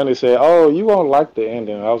and Sonny said, "Oh, you won't like the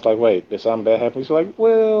ending." I was like, "Wait, did something bad happen?" He's like,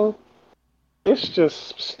 "Well, it's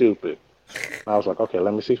just stupid." I was like, "Okay,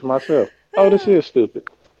 let me see for myself." Oh, this is stupid.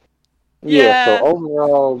 Yeah. So Yeah.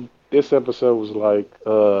 overall, this episode was like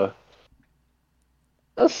a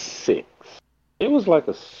 6. It was like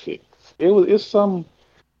a 6. It's some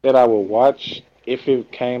that I would watch if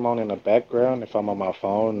it came on in the background, if I'm on my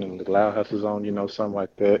phone and the Loud House is on, something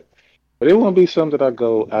like that. But it won't be something that I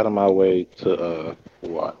go out of my way to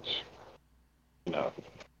watch. You know.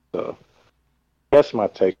 So that's my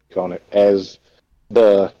take on it as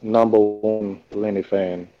the number one Lenny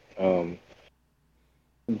fan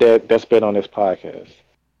that's been on this podcast.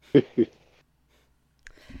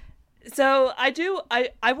 So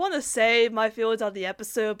I want to say my feelings on the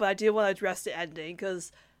episode, but I do want to address the ending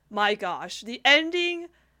because, my gosh, the ending,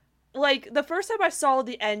 like the first time I saw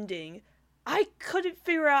the ending, I couldn't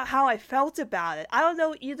figure out how I felt about it. I don't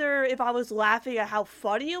know either if I was laughing at how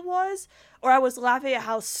funny it was or I was laughing at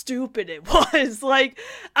how stupid it was. Like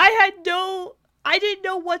I didn't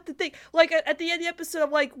know what to think. Like at the end of the episode,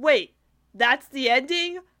 I'm like, wait, that's the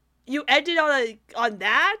ending? You ended on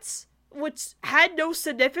that? Which had no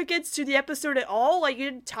significance to the episode at all. Like,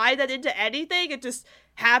 you didn't tie that into anything. It just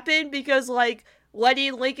happened because, like, Lenny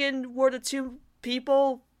and Lincoln were the two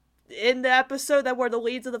people in the episode that were the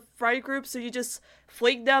leads of the friend group, so you just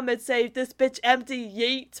fling them and say, this bitch empty,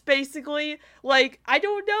 yeet, basically. Like, I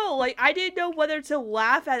don't know. Like, I didn't know whether to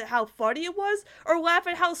laugh at how funny it was or laugh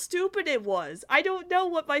at how stupid it was. I don't know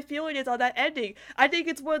what my feeling is on that ending. I think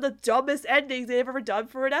it's one of the dumbest endings they've ever done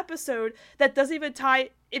for an episode that doesn't even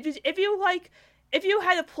tie... If you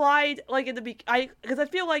had applied, like, in the... Because I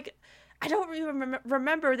feel like... I don't even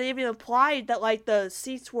remember they even implied that, like, the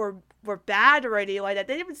seats were bad or anything like that.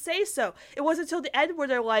 They didn't even say so. It wasn't until the end where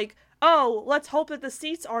they're like, oh, let's hope that the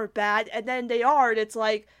seats aren't bad, and then they are, and it's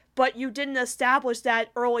like, but you didn't establish that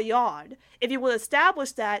early on. If you would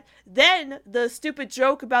establish that, then the stupid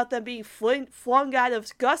joke about them being flung out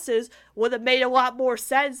of Gus's would have made a lot more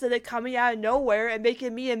sense than it coming out of nowhere and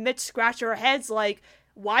making me and Mitch scratch our heads like,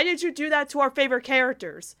 why did you do that to our favorite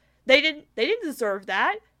characters? They didn't deserve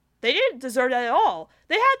that. They didn't deserve that at all.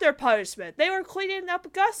 They had their punishment. They were cleaning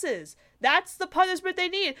up Gus's. That's the punishment they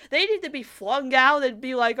need. They need to be flung out and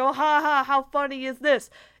be like, oh, ha, ha, how funny is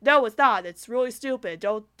this? No, it's not. It's really stupid.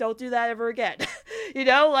 Don't do that ever again.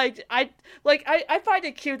 I find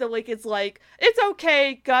it cute that Lincoln's like, it's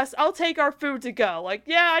okay, Gus, I'll take our food to go. Like,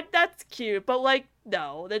 yeah, that's cute, but like,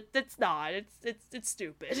 no, that's not. It's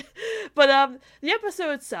stupid. But the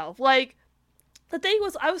episode itself, like, the thing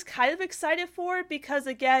was, I was kind of excited for it because,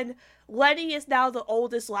 again, Lenny is now the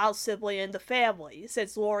oldest Loud sibling in the family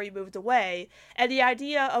since Lori moved away. And the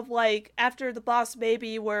idea of, like, after the Boss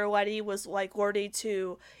Baby where Lenny was, like, learning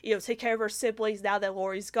to, take care of her siblings now that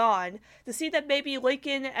Lori's gone, to see that maybe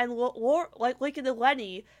Lincoln and Lincoln and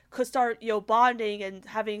Lenny could start, bonding and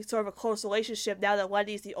having sort of a close relationship now that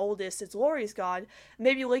Lenny's the oldest since Lori's gone,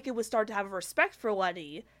 maybe Lincoln would start to have a respect for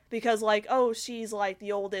Lenny. Because, like, oh, she's, like,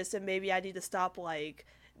 the oldest, and maybe I need to stop, like,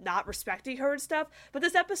 not respecting her and stuff. But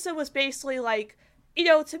this episode was basically, like,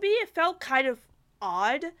 to me it felt kind of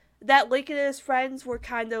odd that Lincoln and his friends were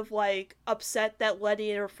kind of, like, upset that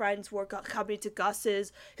Lenny and her friends were coming to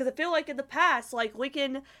Gus's. Because I feel like in the past, like,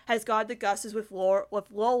 Lincoln has gone to Gus's with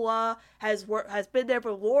Lola, has been there,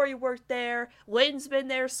 but Lori worked there. Lynn's been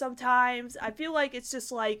there sometimes. I feel like it's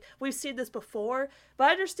just, like, we've seen this before. But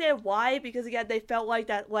I understand why, because, again, they felt like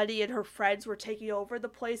that Lenny and her friends were taking over the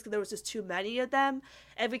place because there was just too many of them.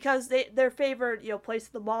 And because their favorite, place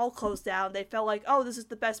at the mall closed down, they felt like, oh, this is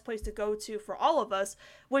the best place to go to for all of us,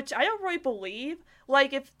 which I don't really believe.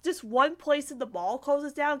 Like, if just one place in the mall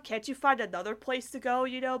closes down, can't you find another place to go,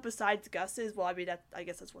 besides Gus's? Well, I mean, I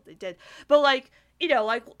guess that's what they did. But, like,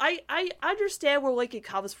 I understand where Lincoln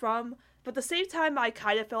comes from. But at the same time, I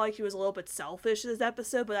kind of felt like he was a little bit selfish in this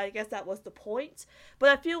episode, but I guess that was the point. But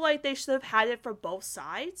I feel like they should have had it from both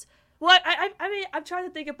sides. Well, I mean, I'm trying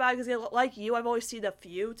to think about it because, like you, I've only seen a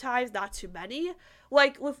few times, not too many.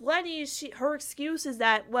 Like, with Lenny, her excuse is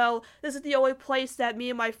that, well, this is the only place that me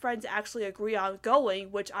and my friends actually agree on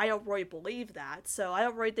going, which I don't really believe that. So I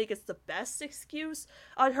don't really think it's the best excuse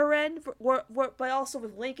on her end. But also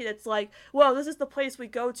with Lincoln, it's like, well, this is the place we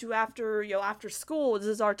go to after, after school. This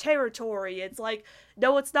is our territory. It's like,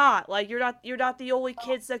 no, it's not. Like, you're not the only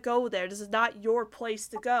kids that go there. This is not your place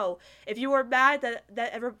to go. If you were mad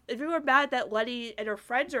that Lenny and her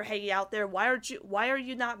friends are hanging out there, why are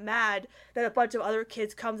you not mad that a bunch of other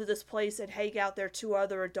kids come to this place and hang out there, two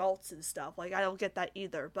other adults and stuff? Like, I don't get that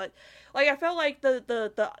either. But, like, I felt like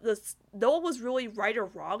the no one was really right or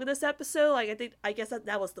wrong in this episode. Like, I guess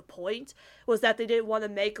that was the point, was that they didn't want to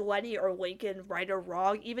make Lenny or Lincoln right or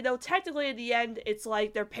wrong, even though technically in the end it's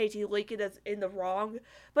like they're painting Lincoln as in the wrong.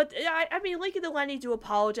 But I mean, Lincoln and Lenny do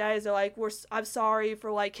apologize. They're like, I'm sorry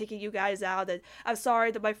for, like, kicking you guys out, and I'm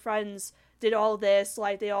sorry that my friends did all this,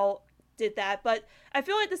 like, they all did that. But I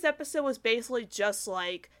feel like this episode was basically just,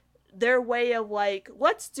 like, their way of, like,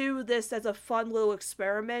 let's do this as a fun little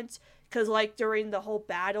experiment, because, like, during the whole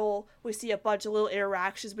battle, we see a bunch of little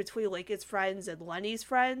interactions between Lincoln's friends and Lenny's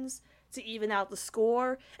friends to even out the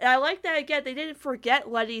score. And I like that, again, they didn't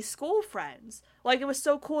forget Lenny's school friends. Like, it was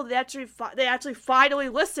so cool they actually finally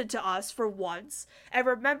listened to us for once and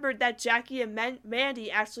remembered that Jackie and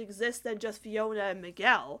Mandy actually exist than just Fiona and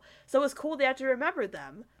Miguel. So it was cool they actually remembered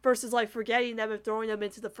them versus, like, forgetting them and throwing them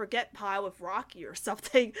into the forget pile with Rocky or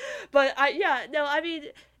something. But,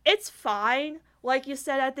 it's fine. Like you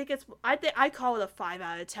said, I call it a 5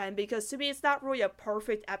 out of 10 because to me it's not really a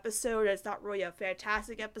perfect episode. It's not really a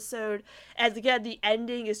fantastic episode. And again, the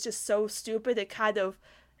ending is just so stupid. It kind of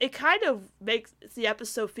makes the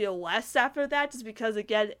episode feel less after that, just because,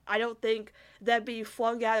 again, I don't think that being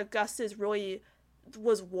flung out of Gus's really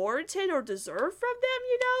was warranted or deserved from them,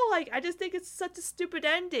 Like, I just think it's such a stupid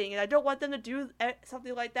ending, and I don't want them to do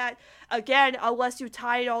something like that again, unless you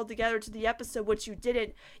tie it all together to the episode, which you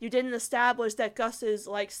didn't. You didn't establish that Gus's,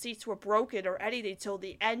 like, seats were broken or anything till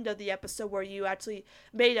the end of the episode, where you actually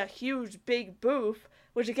made a huge, big boof,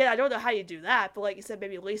 which, again, I don't know how you do that, but like you said,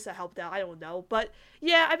 maybe Lisa helped out, I don't know. But,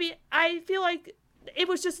 yeah, I feel like it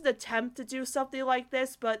was just an attempt to do something like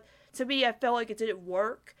this, but to me, I felt like it didn't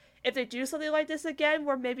work. If they do something like this again,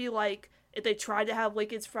 where maybe, like, if they try to have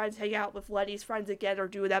Lincoln's friends hang out with Lenny's friends again or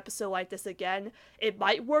do an episode like this again, it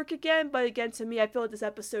might work again. But again, to me, I feel like this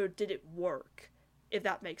episode didn't work, if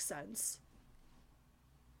that makes sense.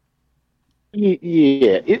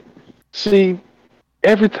 Yeah.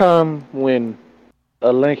 Every time when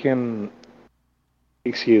every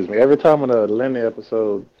time when a Lenny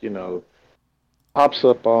episode, pops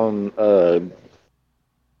up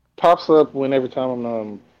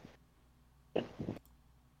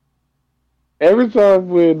every time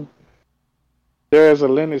when there's a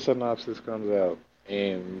Lenny synopsis comes out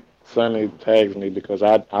and Sonny tags me because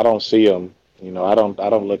I don't see them, I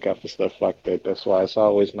don't look out for stuff like that. That's why it's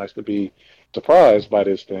always nice to be surprised by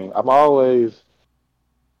this thing. I'm always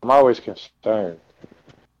concerned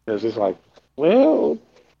because it's like, well,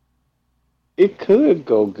 it could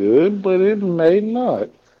go good, but it may not.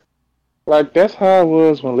 Like, that's how it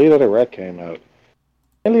was when Leader of the Wreck came out.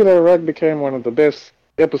 And Leader of the Wreck became one of the best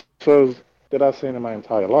episodes that I've seen in my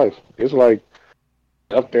entire life. It's like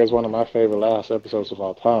up there as one of my favorite last episodes of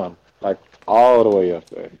all time. Like, all the way up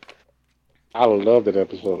there. I love that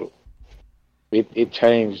episode. It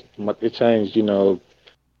changed,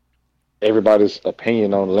 everybody's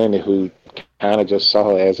opinion on Lenny, who kind of just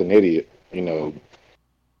saw her as an idiot, and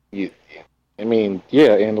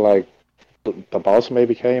like the Boss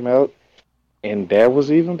Baby came out, and that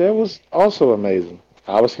was also amazing.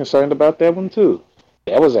 I was concerned about that one too.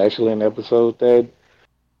 That was actually an episode that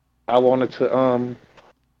I wanted to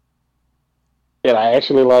that I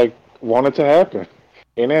actually wanted to happen,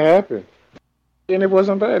 and it happened, and it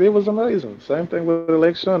wasn't bad. It was amazing. Same thing with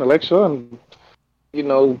Election. Election,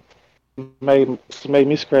 made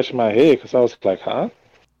me scratch my head because I was like, huh?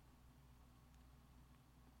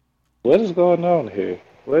 What is going on here?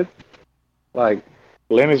 What? Like,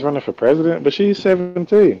 Lenny's running for president, but she's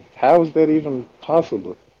 17. How is that even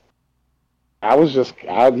possible?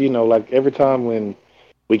 Every time when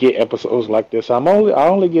we get episodes like this, I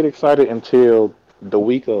only get excited until the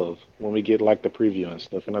week of, when we get like the preview and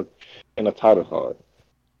stuff in a title card.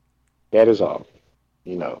 That is all.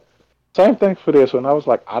 Same thing for this one. I was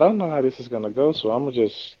like, I don't know how this is gonna go, so I'm gonna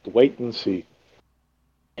just wait and see.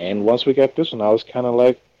 And once we got this one, I was kind of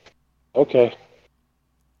like, okay.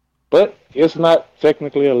 But it's not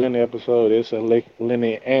technically a Lenny episode. It's a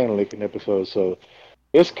Lenny and Lincoln episode, so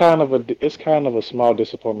it's kind of a small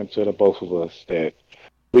disappointment to the both of us that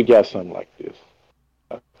we got something like this.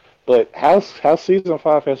 But how season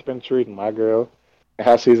 5 has been treating my girl, and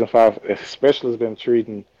how season 5 especially has been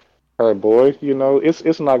treating her boy,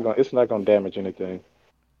 it's not gonna damage anything.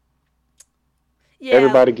 Yeah.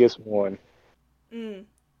 Everybody gets one.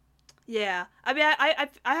 Yeah. I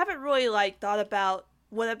haven't really thought about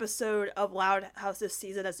what episode of Loud House this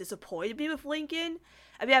season has disappointed me with Lincoln.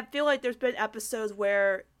 I feel like there's been episodes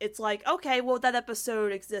where it's like, okay, well, that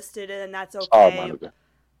episode existed and that's okay.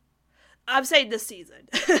 I'm saying this season.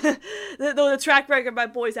 the track record my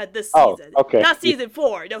boys had this season. Okay. Not season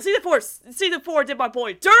 4. No, season 4 did my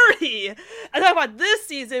boy dirty. I'm talking about this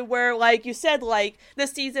season where, like you said,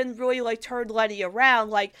 this season really, turned Lenny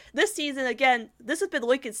around. This season, again, this has been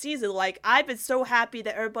Lincoln's season. I've been so happy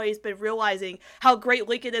that everybody's been realizing how great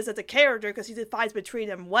Lincoln is as a character because season 5's been treating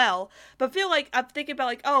him well. But I feel like I'm thinking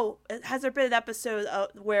about, has there been an episode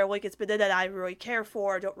where Lincoln's been in that I really care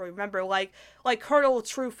for? I don't really remember. Like Colonel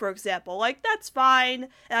True, for example. That's fine,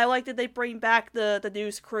 and I like that they bring back the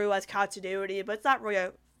news crew as continuity, but it's not really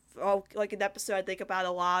a like an episode I think about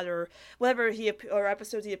a lot, or whatever or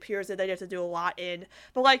episodes he appears in that you have to do a lot in.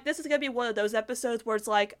 But like this is gonna be one of those episodes where it's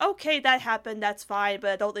like, okay, that happened, that's fine,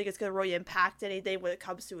 but I don't think it's gonna really impact anything when it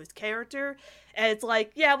comes to his character. And it's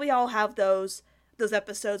like, yeah, we all have those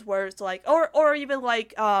episodes where it's like, or even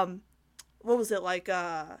like what was it like?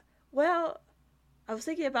 Well, I was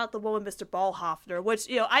thinking about the one with Mr. Ballhoffner, which,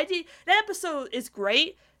 you know, that episode is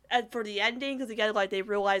great and for the ending, because again, like, they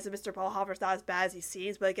realize that Mr. Ballhoffner's not as bad as he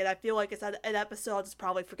seems, but again, I feel like it's an episode I'll just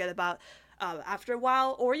probably forget about after a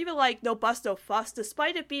while. Or even like No Bust No Fuss,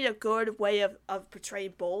 despite it being a good way of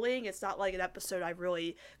portraying bullying, it's not like an episode I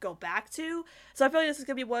really go back to. So I feel like this is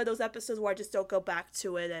going to be one of those episodes where I just don't go back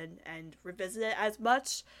to it and revisit it as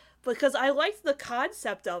much, because I liked the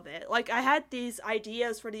concept of it. Like, I had these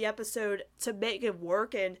ideas for the episode to make it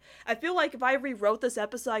work, and I feel like if I rewrote this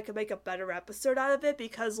episode, I could make a better episode out of it,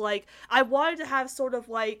 because, like, I wanted to have sort of,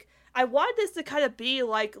 like, I wanted this to kind of be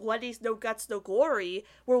like Lenny's No Guts, No Glory,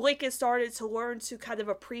 where Lincoln started to learn to kind of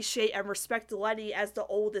appreciate and respect Lenny as the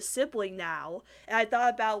oldest sibling now. And I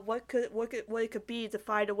thought about what it could be to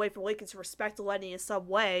find a way for Lincoln to respect Lenny in some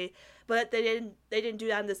way, but they didn't do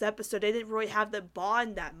that in this episode. They didn't really have them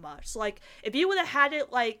bond that much. Like, if you would have had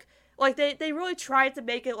it like they really tried to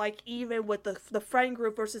make it like even with the friend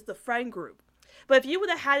group versus the friend group. But if you would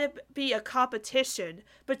have had it be a competition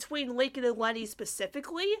between Lincoln and Lenny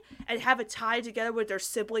specifically, and have it tied together with their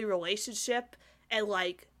sibling relationship, and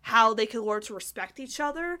like how they can learn to respect each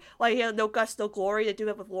other, like, you know, No Guts, No Glory, to do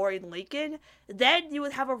it with Lori and Lincoln, then you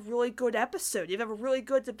would have a really good episode. You'd have a really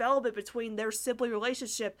good development between their sibling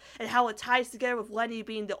relationship and how it ties together with Lenny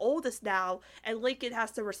being the oldest now, and Lincoln has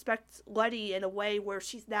to respect Lenny in a way where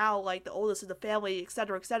she's now like the oldest of the family,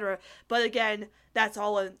 etc., etc. But again, that's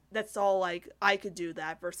all like I could do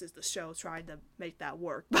that versus the show trying to make that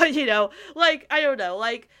work. But you know, like, I don't know,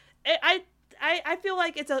 like I feel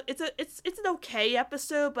like it's an okay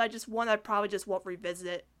episode, but I probably just won't revisit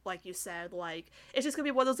it, like you said. Like, it's just gonna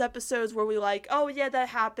be one of those episodes where we like, oh yeah, that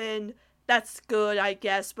happened, that's good, I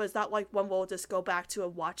guess, but it's not like one we'll just go back to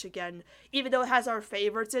and watch again. Even though it has our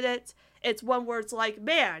favorites in it, it's one where it's like,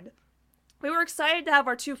 man, we were excited to have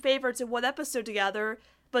our two favorites in one episode together,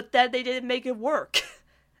 but then they didn't make it work.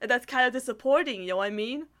 And that's kind of disappointing, you know what I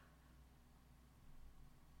mean?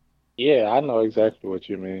 Yeah, I know exactly what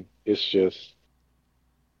you mean. It's just,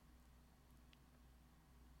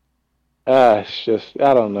 I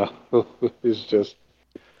don't know. It's just,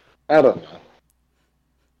 I don't know.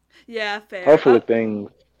 Yeah, fair. Hopefully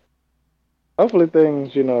things, hopefully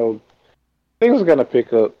things, things are gonna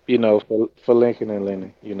pick up, for Lincoln and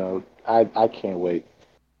Lenny. I can't wait.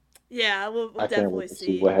 Yeah, we'll I can't definitely wait to see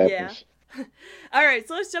see. what Yeah. happens. Alright,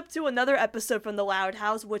 so let's jump to another episode from the Loud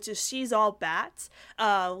House, which is She's All Bats.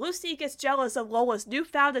 Lucy gets jealous of Lola's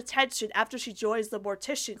newfound attention after she joins the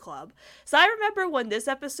Mortician Club. So I remember when this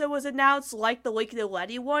episode was announced, like the Lincoln and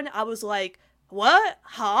Letty one, I was like, what?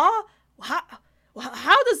 Huh?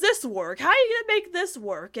 How does this work? How are you gonna make this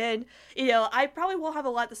work? And, I probably won't have a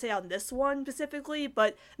lot to say on this one specifically,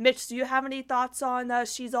 but Mitch, do you have any thoughts on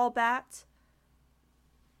She's All Bats?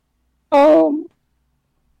 Um,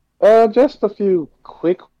 just a few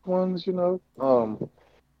quick ones.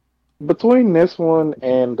 Between this one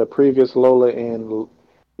and the previous Lola and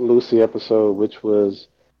Lucy episode, which was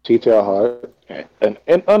Tea Tell Heart, an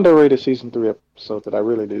underrated season 3 episode that I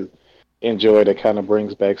really do enjoy, that kind of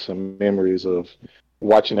brings back some memories of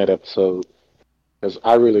watching that episode, because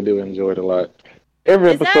I really do enjoy it a lot.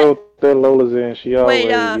 Every Is that episode that Lola's in, she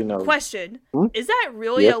Wait, always. question. Hmm? Is that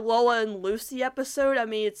really Yes. a Lola and Lucy episode? I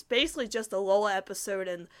mean, it's basically just a Lola episode,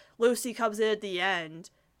 and Lucy comes in at the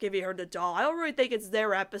end, giving her the doll. I don't really think it's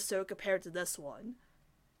their episode compared to this one.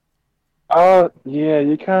 Yeah,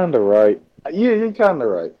 you're kind of right. Yeah, you're kind of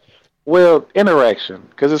right. Well, interaction,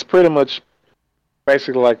 because it's pretty much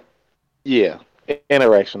basically like, yeah,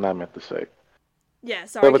 interaction, I meant to say. Yeah, But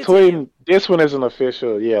sorry, continue. between this one is an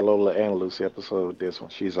official, yeah, Lola and Lucy episode. This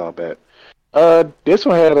one, she's all bad. This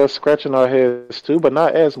one had us scratching our heads too, but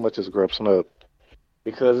not as much as Grub Snub,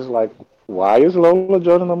 because it's like, why is Lola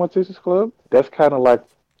joining the Morticians Club? That's kind of like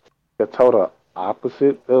the total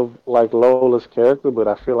opposite of like Lola's character, but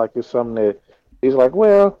I feel like it's something that he's like,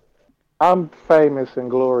 well, I'm famous and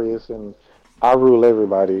glorious, and I rule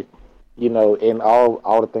everybody, in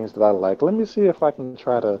all the things that I like. Let me see if I can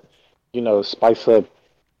try to, spice up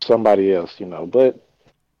somebody else. But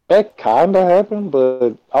that kind of happened,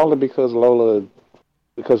 but only because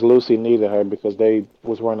Lucy needed her, because they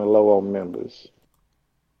was running low on members,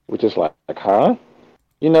 which is like, huh?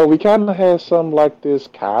 We kind of had something like this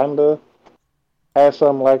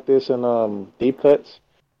in Deep Cuts,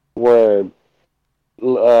 where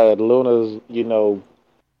Luna's,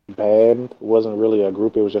 band. It wasn't really a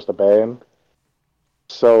group, it was just a band.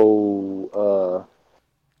 So,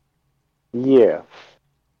 yeah.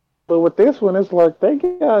 But with this one, it's like they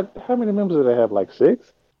got how many members do they have? Like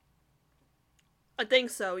six? I think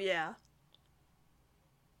so, yeah.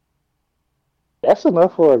 That's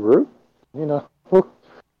enough for a group, you know.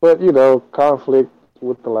 But conflict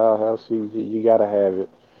with the Loud House, you gotta have it.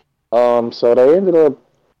 So they ended up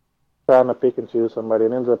trying to pick and choose somebody,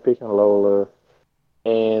 and ended up picking Lola,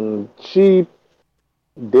 and she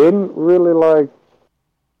didn't really like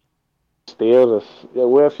steal the. Yeah,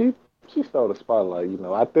 well, she stole the spotlight.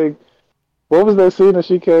 I think what was that scene that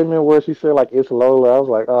she came in where she said like it's Lola? I was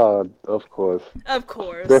like, oh, of course, Of this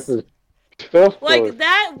course. is of course. Like,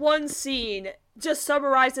 that one scene just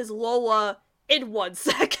summarizes Lola in 1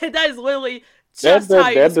 second. That is literally That, just how that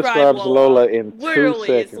you that describe describes Lola. Lola in two Literally,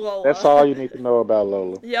 it's seconds. That's Lola. all you need to know about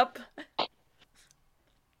Lola. Yep.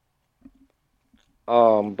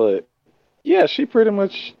 But yeah, she pretty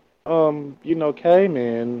much came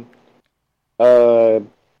in, uh,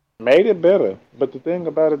 made it better. But the thing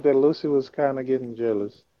about it that Lucy was kind of getting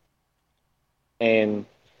jealous, and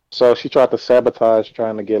so she tried to sabotage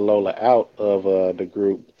trying to get Lola out of the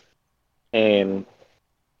group, and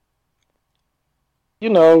you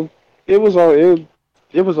know it was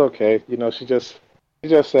okay. She just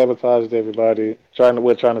sabotaged everybody, trying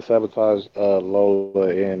to sabotage Lola,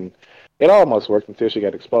 and it almost worked until she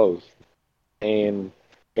got exposed. And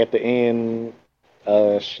at the end,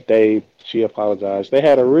 she apologized. They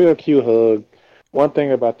had a real cute hug. One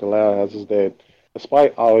thing about the Loud House is that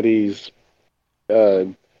despite all these uh,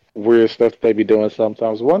 weird stuff that they be doing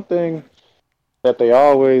sometimes, one thing that they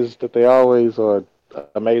always are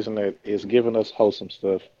amazing at is giving us wholesome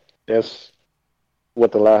stuff. That's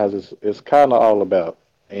what the Loud House is kind of all about,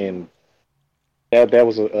 and that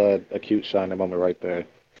was a cute shining moment right there.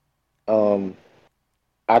 Um,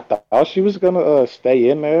 I thought she was gonna stay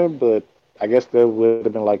in there, but I guess that would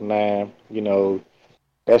have been like, nah,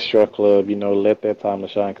 that's your club, let that time to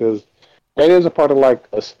shine, because that is a part of like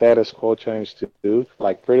a status quo change too.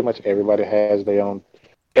 Like pretty much every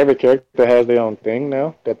character has their own thing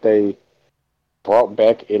now that they brought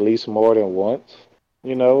back at least more than once.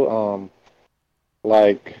 You know,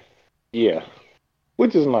 like yeah,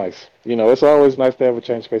 which is nice. It's always nice to have a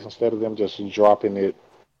change pace instead of them just dropping it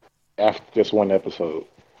after just one episode.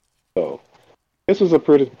 So this was a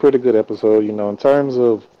pretty good episode. In terms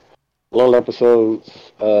of LOL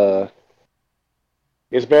episodes,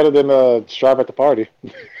 it's better than Strive at the Party.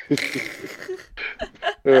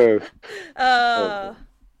 uh, uh,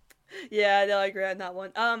 yeah, no, I agree on that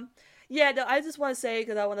one. Yeah, no, I just want to say,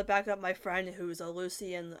 because I want to back up my friend who's a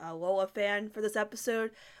Lucy and Lola fan for this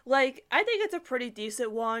episode. Like, I think it's a pretty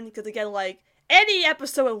decent one, because again, like, any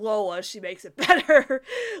episode of Lola, she makes it better.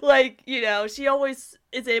 Like, she always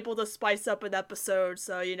is able to spice up an episode,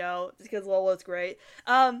 so, because Lola's great.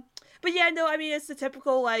 But yeah, no, I mean, it's the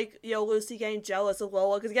typical, like, Lucy getting jealous of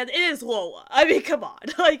Lola, because again, it is Lola. I mean, come on.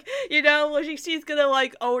 Like, she's gonna,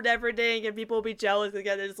 like, own everything, and people will be jealous,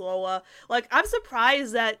 again, it is Lola. Like, I'm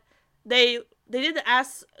surprised that they didn't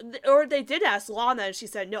ask, or they did ask Lana, and she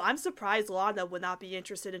said no. I'm surprised Lana would not be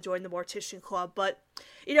interested in joining the Mortician Club, but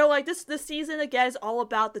like this season again is all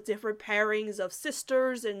about the different pairings of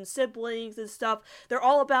sisters and siblings and stuff. They're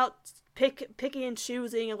all about picking and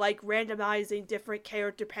choosing and like randomizing different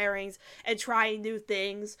character pairings and trying new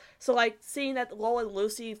things. So like seeing that Lola and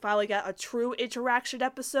Lucy finally got a true interaction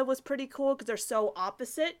episode was pretty cool because they're so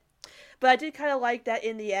opposite. But I did kind of like that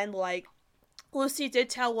in the end, like Lucy did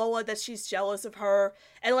tell Lola that she's jealous of her,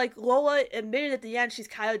 and like Lola admitted at the end she's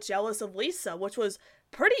kind of jealous of Lisa, which was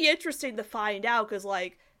pretty interesting to find out, because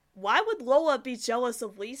like, why would Lola be jealous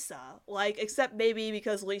of Lisa? Like, except maybe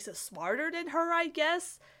because Lisa's smarter than her, I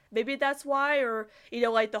guess. Maybe that's why, or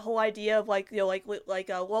like the whole idea of like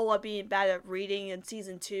Lola being bad at reading in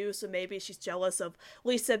season 2, so maybe she's jealous of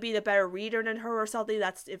Lisa being a better reader than her or something.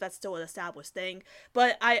 If that's still an established thing.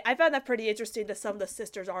 But I found that pretty interesting that some of the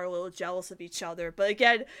sisters are a little jealous of each other. But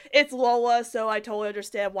again, it's Lola, so I totally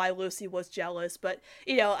understand why Lucy was jealous. But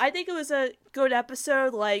I think it was a good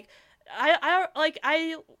episode. Like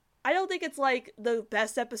I don't think it's like the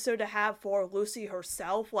best episode to have for Lucy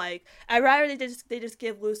herself. Like, I'd rather they just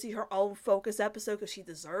give Lucy her own focus episode because she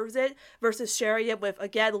deserves it, versus sharing it with,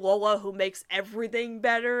 again, Lola, who makes everything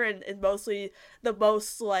better and mostly the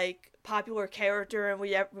most like popular character, and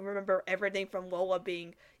we remember everything from Lola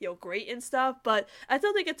being great and stuff. But I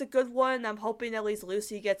still think it's a good one. I'm hoping at least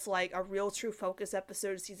Lucy gets like a real true focus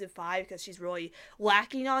episode of season 5, because she's really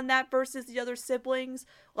lacking on that versus the other siblings.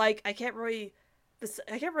 Like, I can't really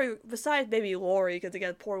I can't remember, besides maybe Lori, because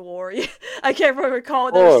again, poor Lori. I can't really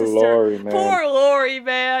recall their Poor sister. Lori, man. Poor Lori,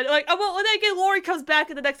 man. Like, well, then again, Lori comes back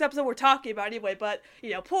in the next episode we're talking about anyway, but,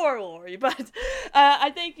 poor Lori. But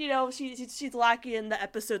I think, she's lacking in the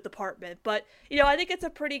episode department. But, I think it's a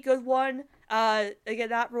pretty good one. Again,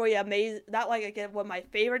 not really amazing, not like, again, one of my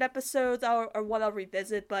favorite episodes or one I'll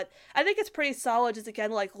revisit, but I think it's pretty solid. Just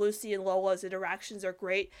again, like, Lucy and Lola's interactions are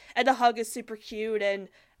great, and the hug is super cute, and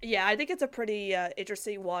yeah, I think it's a pretty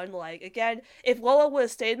interesting one. Like, again, if Lola would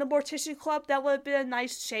have stayed in the Mortician Club, that would have been a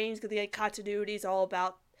nice change, because again, continuity is all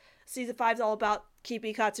about, season 5 is all about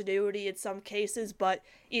keeping continuity in some cases, but,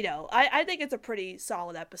 I think it's a pretty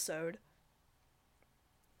solid episode.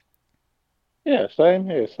 Yeah, same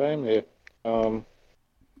here, same here. Um,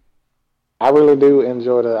 I really do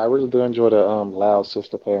enjoy the Loud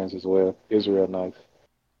sister pairings as well. It's real nice.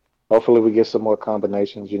 Hopefully we get some more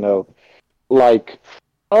combinations, like,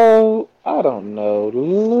 oh, I don't know,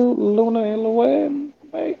 Luna and Luann,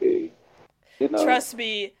 maybe, you know. Trust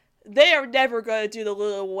me, they are never going to do the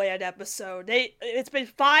Little Wayne episode. It's been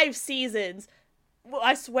 5 seasons. Well,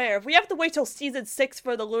 I swear, if we have to wait till season 6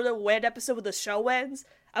 for the Luna Wayne episode when the show ends,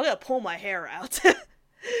 I'm gonna pull my hair out.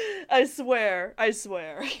 I swear.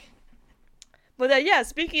 But then, yeah,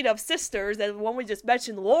 speaking of sisters, and one we just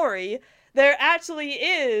mentioned, Lori, there actually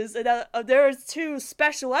is, there's 2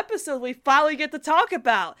 special episodes we finally get to talk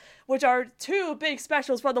about, which are 2 big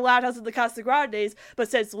specials from the Loud House of the Casa Grandes, but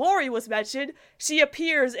since Lori was mentioned, she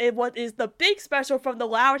appears in what is the big special from the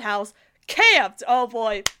Loud House, Camped! Oh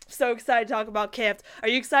boy, so excited to talk about Camped. Are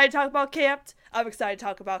you excited to talk about Camped? I'm excited to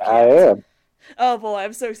talk about Camped. I am. Oh boy,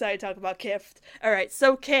 I'm so excited to talk about Camped. Alright,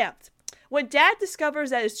 so Camped. When Dad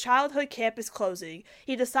discovers that his childhood camp is closing,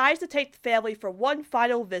 he decides to take the family for one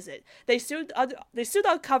final visit. They soon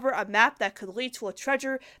uncover a map that could lead to a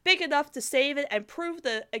treasure big enough to save it and prove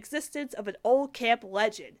the existence of an old camp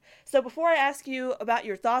legend. So before I ask you about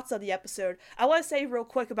your thoughts on the episode, I want to say real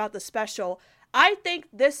quick about the special. I think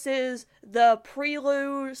this is the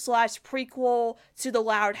prelude/prequel to the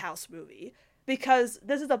Loud House movie. Because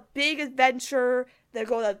this is a big adventure. They're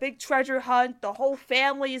going on a big treasure hunt. The whole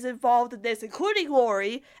family is involved in this, including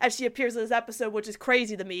Lori, as she appears in this episode, which is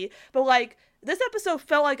crazy to me. But, like, this episode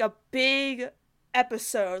felt like a big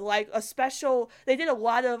episode, like a special. They did a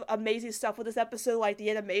lot of amazing stuff with this episode, like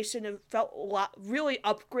the animation. It felt really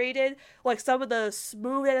upgraded. Like, some of the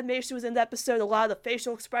smooth animation was in the episode. A lot of the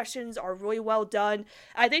facial expressions are really well done.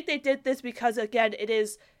 I think they did this because, again, it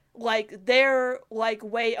is like their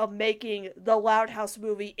way of making the Loud House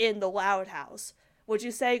movie in the Loud House. Would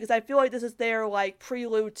you say? Because I feel like this is their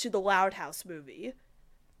prelude to the Loud House movie.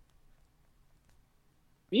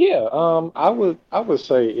 Yeah, I would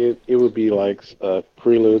say it would be like a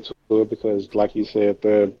prelude to it because, like you said,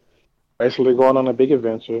 they're basically going on a big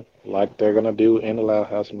adventure, like they're gonna do in the Loud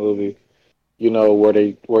House movie.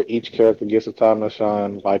 Where each character gets a time to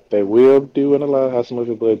shine, like they will do in the Loud House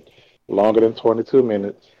movie, but longer than 22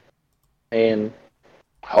 minutes. And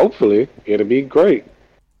hopefully it'll be great.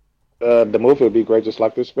 The movie will be great, just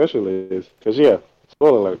like this special is. Cause yeah,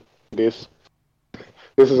 spoiler alert. This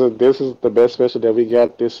is the best special that we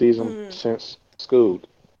got this season since school.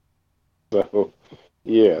 So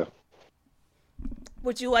yeah.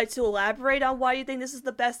 Would you like to elaborate on why you think this is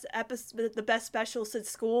the best episode, the best special since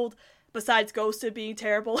Schooled, besides Ghosted being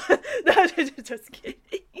terrible? No, just kidding.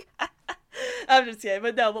 I'm just kidding.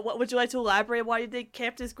 But no, but would you like to elaborate on why you think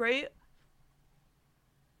Camped is great?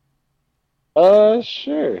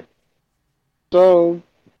 Sure. So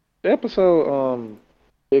the episode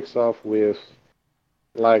kicks off with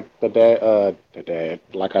like the dad,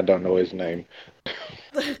 like I don't know his name.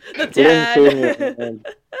 The Lynn dad. Senior,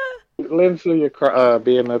 Lynn Senior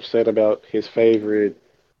being upset about his favorite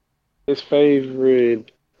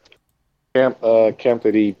camp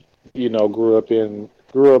that he grew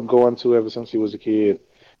up going to ever since he was a kid.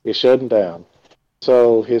 Is shutting down.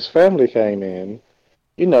 So his family came in,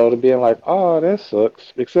 to being like, oh, that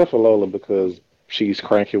sucks. Except for Lola because she's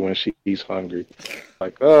cranky when she's hungry.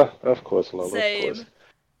 Like, of course, Lola, Same. of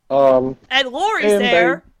course. And Lori's And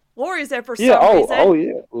there. Lori's there for yeah, some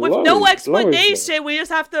reason. yeah. With no explanation, we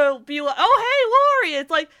just have to be like, oh, hey, Lori.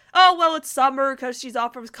 It's like, oh, well, it's summer because she's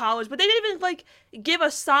off from college. But they didn't even, give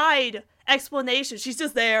a side explanation. She's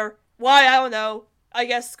just there. Why? I don't know. I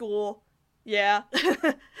guess school. Yeah.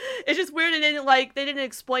 It's just weird they didn't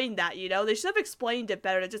explain that, They should have explained it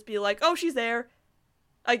better to just be like, oh, she's there.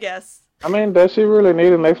 I guess. I mean, does she really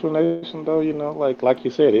need an explanation, though? Like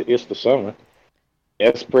you said, it's the summer.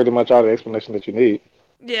 That's pretty much all the explanation that you need.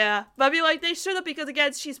 Yeah, but I mean, they should have, because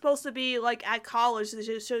again, she's supposed to be, at college, so they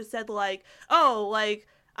should have said, oh,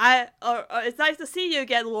 It's nice to see you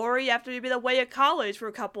again, Lori, after you've been away at college for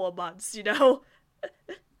a couple of months, you know?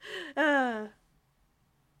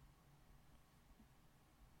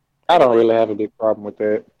 I don't Anyway, really have a big problem with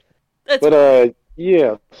that. it's But fine.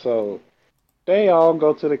 yeah. So they all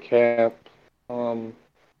go to the camp, um,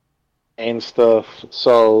 and stuff.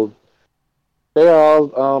 So they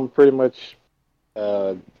all pretty much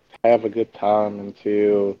uh have a good time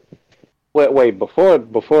until wait before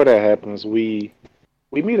that happens we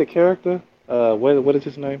meet a character. What is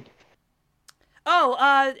his name? Oh,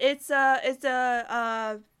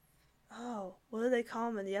 oh, what do they call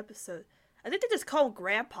him in the episode? I think they just call him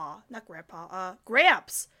Grandpa. Not Grandpa,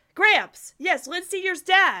 Gramps. Gramps! Yes, Lynn Senior's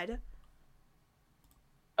dad.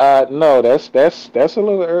 No, that's a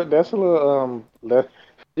little that's a little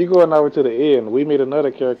you going over to the end. We meet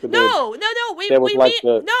another character No, that was like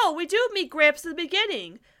the we do meet Gramps in the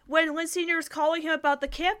beginning. When Lynn Senior is calling him about the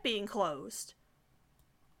camp being closed.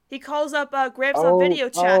 He calls up Gramps on video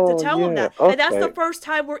chat to tell him yeah, that. And that's the okay. first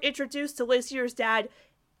time we're introduced to Lynn Senior's dad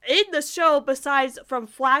in the show besides from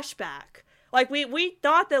flashback. Like we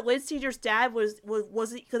thought that Lynn Senior's dad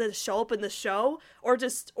wasn't gonna show up in the show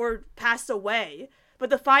or passed away. But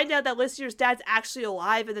to find out that Lynn Senior's dad's actually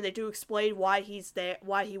alive and then they do explain why he's there,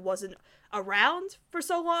 why he wasn't around for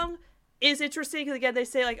so long is interesting. Because again, they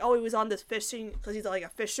say like, oh, he was on this fishing because he's like a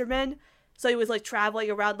fisherman, so he was like traveling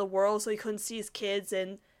around the world, so he couldn't see his kids,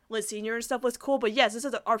 and Lynn Senior and stuff was cool. But yes, this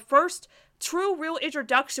is our first true, real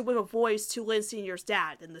introduction with a voice to Lynn Senior's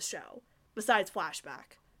dad in the show, besides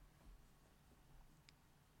flashback.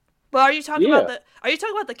 But Yeah. are you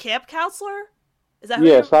talking about the camp counselor? Is that who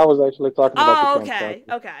you? Yes, I was actually talking about the Oh, camp okay,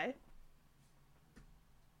 counselor. okay.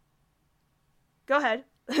 Go ahead.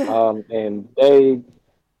 And they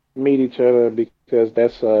meet each other because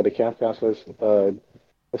that's the camp counselors, the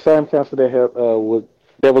same counselor that had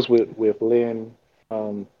that was with Lynn,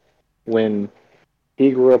 um, when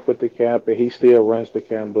he grew up with the camp and he still runs the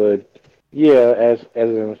camp, but yeah, as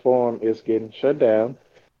informed, it's getting shut down.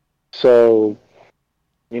 So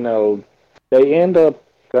you know, they end up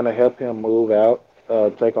gonna help him move out,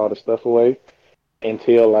 take all the stuff away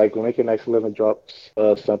until like Lincoln accidentally drops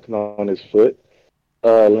something on his foot,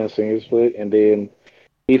 Lynn Singer's foot, and then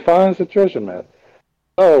he finds the treasure map.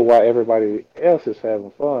 So while everybody else is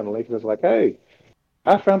having fun, Lincoln is like, "Hey,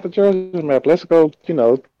 I found the treasure map. Let's go,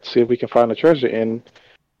 see if we can find the treasure and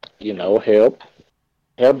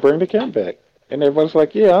help bring the camp back." And everybody's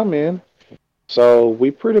like, "Yeah, I'm in." So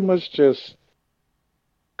we pretty much just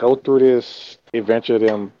go through this adventure, of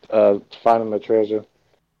them finding the treasure,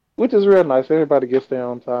 which is real nice. Everybody gets their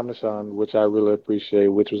own time to shine, which I really appreciate.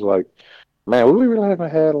 Which was like, man, we really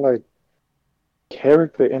haven't had like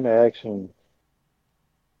character interaction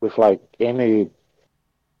with like any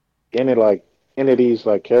of these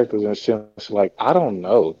like characters in a sense. Like I don't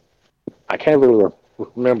know, I can't really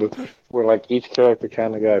remember where like each character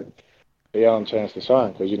kind of got their own chance to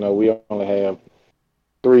shine because we only have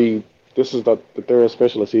three. This is the third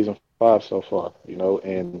special of season 5 so far.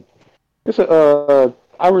 And it's a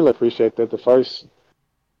I really appreciate that the first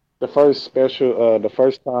special the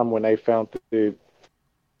first time when they found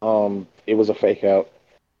it was a fake out.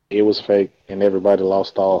 It was fake and everybody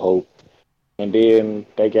lost all hope. And then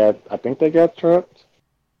I think they got trapped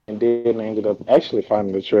and then they ended up actually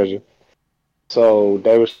finding the treasure. So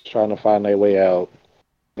they was trying to find their way out.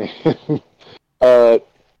 uh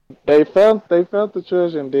they found the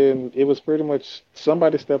treasure and then it was pretty much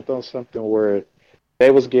somebody stepped on something where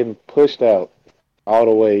they was getting pushed out all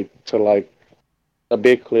the way to like a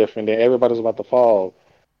big cliff and then everybody was about to fall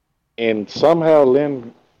and somehow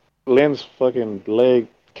Lynn's fucking leg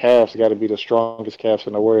calves got to be the strongest calves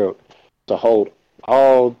in the world to hold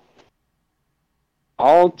all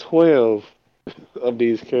 12 of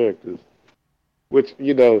these characters, which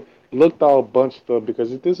looked all bunched up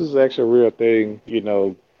because if this is actually a real thing,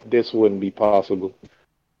 this wouldn't be possible.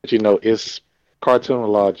 But it's cartoon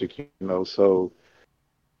logic, so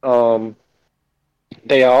um,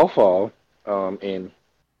 they all fall in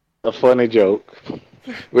a funny joke,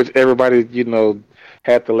 which everybody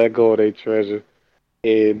had to let go of their treasure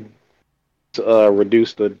and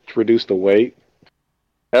reduce the weight.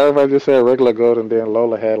 Everybody just had regular gold, and then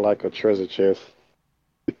Lola had like a treasure chest.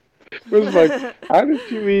 It was like, how did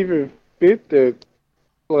you even fit that?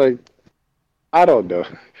 Like, I don't know,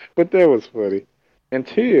 but that was funny.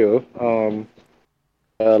 Until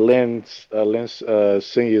Lynn's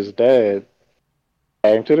senior's dad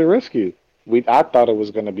came to the rescue. I thought it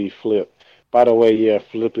was gonna be Flip. By the way, yeah,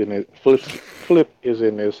 Flip is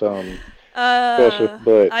in this special,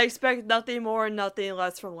 but I expect nothing more, nothing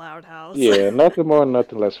less from Loud House. yeah, nothing more,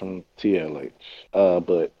 nothing less from TLH.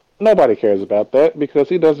 But nobody cares about that because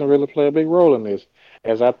he doesn't really play a big role in this,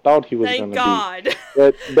 as I thought he was Thank going to be. God.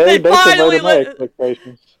 But they they finally subverted my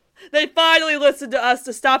expectations. they finally listened to us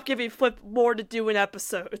to stop giving Flip more to do in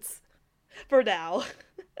episodes. For now.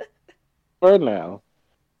 For now.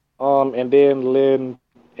 And then Lynn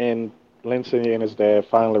Senior and his dad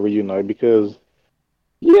finally reunited because,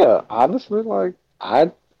 yeah, honestly, like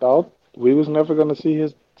I thought we was never gonna see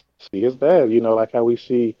his dad. You know, like how we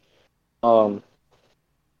see um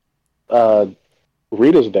uh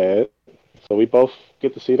Rita's dad. So we both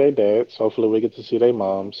get to see their dads. Hopefully, we get to see their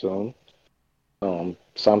mom soon.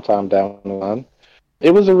 Sometime down the line.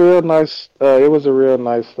 It was a real nice. It was a real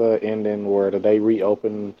nice ending where they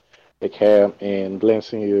reopened the camp and Glenn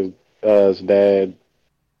Senior's dad.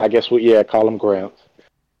 I guess call him Grant.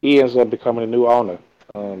 He ends up becoming a new owner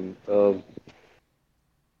um, of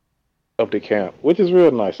of the camp, which is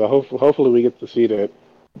real nice. I hopefully we get to see that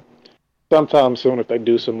sometime soon if they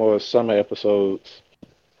do some more summer episodes,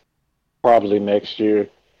 probably next year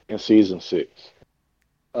in season 6.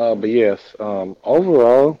 But yes,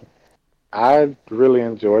 overall, I really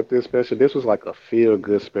enjoyed this special. This was like a feel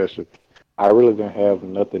good special. I really didn't have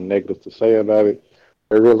nothing negative to say about it.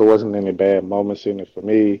 There really wasn't any bad moments in it for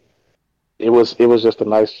me. It was just a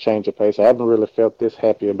nice change of pace. I haven't really felt this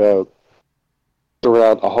happy about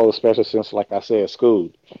throughout a whole special since, like I said, school.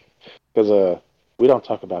 Because we don't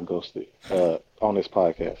talk about Ghosty on this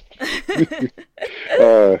podcast.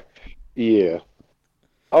 uh, yeah,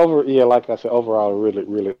 like I said, overall, really,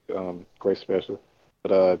 really great special.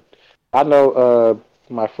 But I know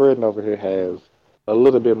my friend over here has a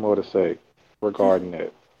little bit more to say regarding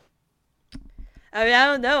that. I mean, I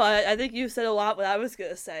don't know. I think you said a lot what I was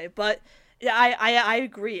gonna say, but yeah, I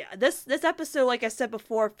agree. This episode, like I said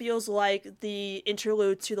before, feels like the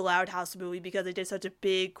interlude to the Loud House movie because they did such a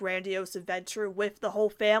big, grandiose adventure with the whole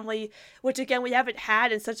family, which again we haven't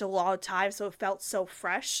had in such a long time, so it felt so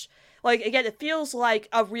fresh. Like again, it feels like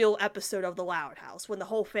a real episode of the Loud House when the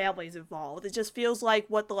whole family's involved. It just feels like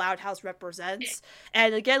what the Loud House represents.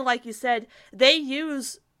 And again, like you said, they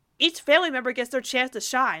use each family member gets their chance to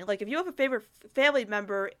shine. Like, if you have a favorite family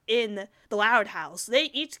member in the Loud House, they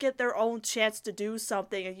each get their own chance to do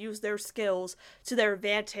something and use their skills to their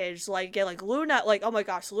advantage. Like, again, like Luna, like, oh my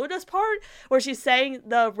gosh, Luna's part where she's saying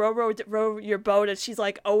the row your boat and she's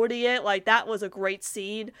like owning it, like, that was a great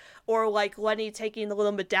scene. Or like Lenny taking the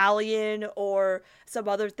little medallion, or some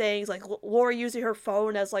other things like Laura using her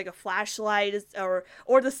phone as like a flashlight, or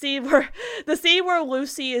the scene where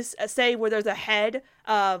Lucy is saying where there's a head,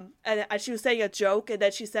 and she was saying a joke, and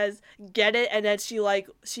then she says get it, and then she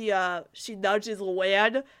nudges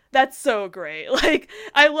Luann. That's so great. Like,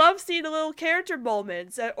 I love seeing the little character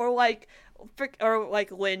moments, or like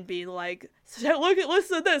Lynn being like,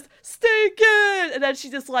 listen to this, stay good, and then she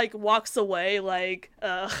just like walks away, like,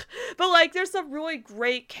 but like there's some really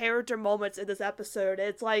great character moments in this episode.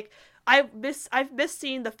 It's like I've missed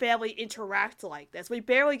seeing the family interact like this. We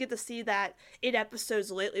barely get to see that in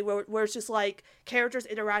episodes lately, where it's just like characters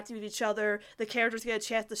interacting with each other, the characters get a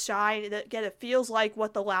chance to shine, and again, it feels like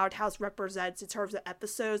what the Loud House represents in terms of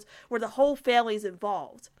episodes where the whole family's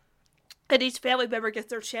involved. And each family member gets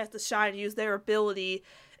their chance to shine and use their ability.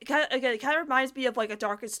 It kind of reminds me of like A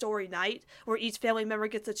Darkest Story Night, where each family member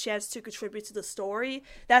gets a chance to contribute to the story.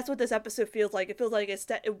 That's what this episode feels like. It feels like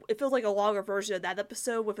it feels like a longer version of that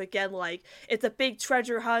episode, with again like it's a big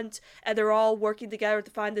treasure hunt, and they're all working together to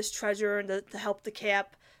find this treasure and to help the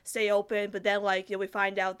camp stay open. But then, like, we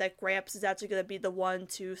find out that Gramps is actually going to be the one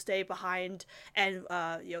to stay behind and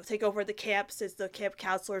take over the camp, since the camp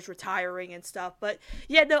counselor is retiring and stuff. But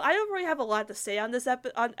yeah, no, I don't really have a lot to say on this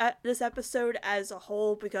episode as a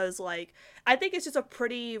whole, because like I think it's just a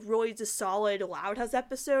really just solid Loud House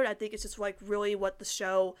episode. I think it's just like really what the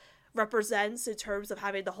show represents in terms of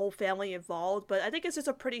having the whole family involved. But I think it's just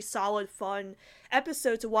a pretty solid, fun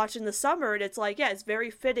episode to watch in the summer, and it's like, yeah, it's very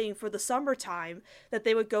fitting for the summertime that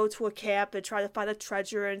they would go to a camp and try to find a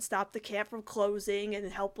treasure and stop the camp from closing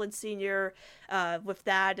and help Lynn Senior with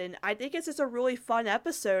that. And I think it's just a really fun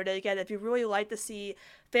episode. And again, if you really like to see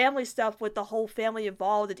family stuff with the whole family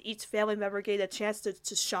involved and each family member getting a chance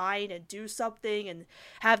to shine and do something and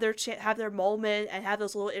have their moment and have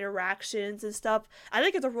those little interactions and stuff, I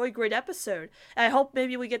think it's a really great episode. And I hope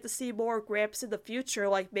maybe we get to see more Gramps in the future.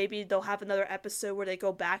 Like, maybe they'll have another episode where they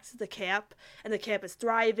go back to the camp and the camp is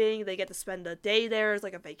thriving. They get to spend a day there as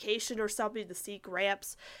like a vacation or something to see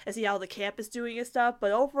Gramps and see how the camp is doing and stuff.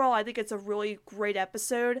 But overall, I think it's a really great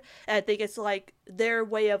episode, and I think it's like their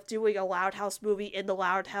way of doing a Loud House movie in the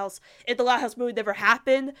Loud House. If the Loud House movie never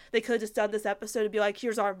happened, they could have just done this episode and be like,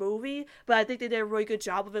 here's our movie. But I think they did a really good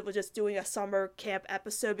job of it with just doing a summer camp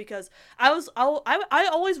episode, because I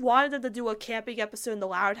always wanted them to do a camping episode in the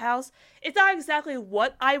Loud House. It's not exactly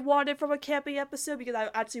what I wanted from a camping episode, because I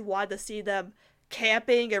actually wanted to see them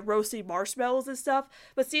camping and roasting marshmallows and stuff,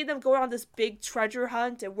 but seeing them going on this big treasure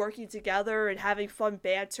hunt and working together and having fun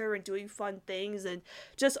banter and doing fun things, and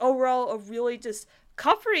just overall a really just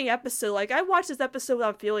comforting episode. Like, I watched this episode when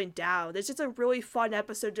I'm feeling down. It's just a really fun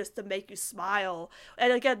episode just to make you smile.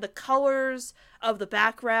 And again, the colors of the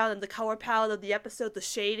background and the color palette of the episode, the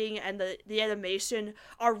shading and the animation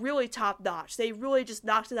are really top notch. They really just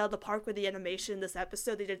knocked it out of the park with the animation in this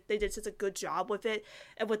episode. They did such a good job with it,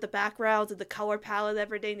 and with the backgrounds and the color palette and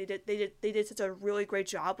everything. They did such a really great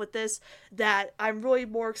job with this, that I'm really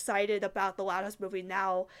more excited about the Loud House movie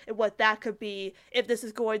now and what that could be, if this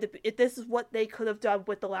is what they could have done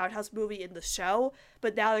with the Loud House movie in the show,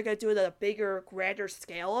 but now they're going to do it at a bigger, grander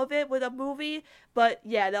scale of it with a movie. But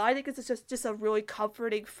yeah, no, I think it's just a really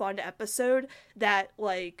comforting, fun episode that,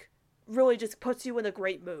 like, really just puts you in a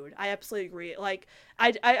great mood. I absolutely agree. Like,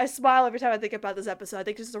 I smile every time I think about this episode. I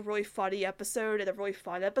think this is a really funny episode and a really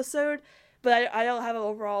fun episode, but I don't have an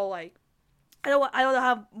overall, like, I don't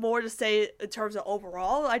have more to say in terms of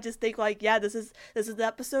overall. I just think, like, yeah, this is the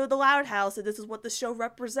episode of the Loud House, and this is what the show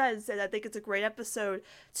represents, and I think it's a great episode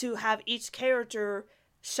to have each character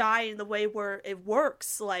shine in the way where it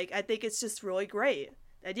works. Like, I think it's just really great.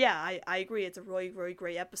 And yeah, I agree, it's a really, really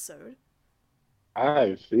great episode.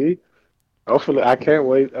 I see. Hopefully, I can't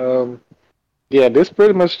wait. Yeah, this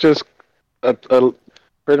pretty much just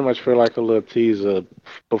pretty much feel like a little teaser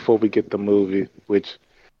before we get the movie, which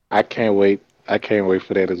I can't wait. I can't wait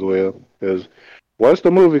for that as well, because once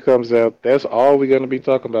the movie comes out, that's all we're going to be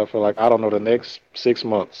talking about for, like, I don't know, the next 6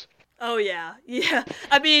 months. Oh, yeah. Yeah.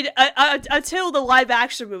 I mean, until the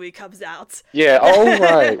live-action movie comes out. Yeah, oh,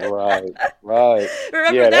 right.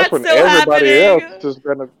 Remember, yeah, that's when still everybody happening. else is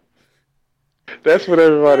going to... That's when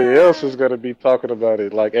everybody else is going to be talking about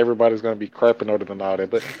it. Like, everybody's going to be crapping on it and all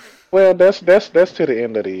that. But, well, that's to the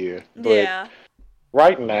end of the year. But Yeah.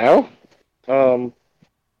 right now,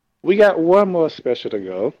 we got one more special to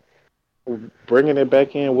go. Bringing it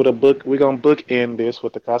back in with a book. We're going to bookend this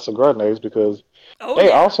with the Casa Grandes, because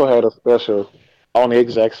they also had a special on the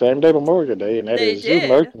exact same day, Memorial Day, and that is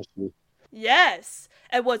Zoommergency. Yes.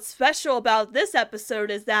 And what's special about this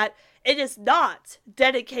episode is that it is not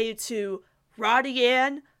dedicated to Ronnie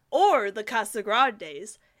Ann or the Casa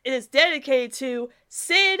Grandes. It is dedicated to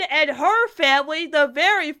Sid and her family, the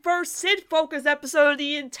very first Sid-focused episode of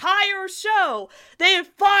the entire show. They have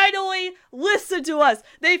finally listened to us.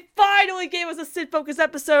 They finally gave us a Sid-focused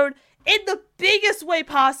episode in the biggest way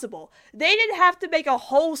possible. They didn't have to make a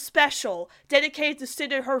whole special dedicated to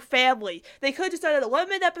Sid and her family. They could have just done an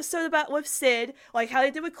 11-minute episode with Sid, like how they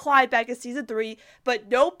did with Clyde back in season 3, but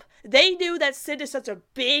nope. They knew that Sid is such a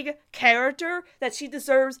big character that she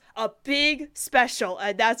deserves a big special,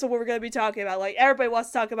 and that's what we're going to be talking about. Like, everybody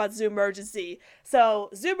wants to talk about Zoommergency.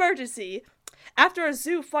 So, Zoommergency, after a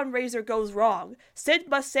zoo fundraiser goes wrong, Sid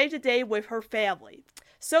must save the day with her family.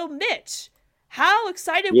 So, Mitch, how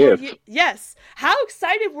excited were you? Yes. How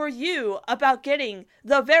excited were you about getting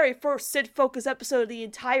the very first Sid-focused episode of the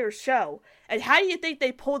entire show? And how do you think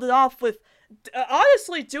they pulled it off with,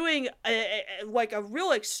 honestly, doing a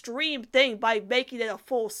real extreme thing by making it a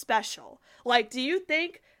full special? Like, do you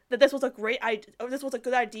think that this was a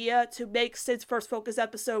good idea to make Sid's first focus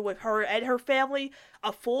episode with her and her family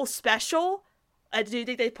a full special? And do you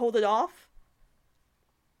think they pulled it off?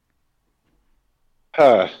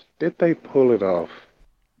 Did they pull it off?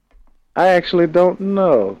 I actually don't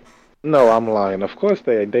know. No, I'm lying. Of course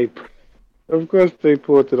they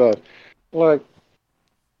pulled it off. Like,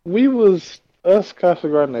 us Casa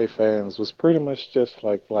Grande fans was pretty much just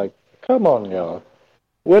like, come on, y'all.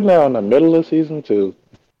 We're now in the middle of season 2,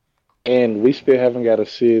 and we still haven't got a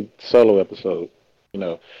Sid solo episode. You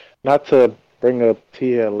know, not to bring up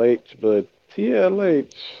TLH, but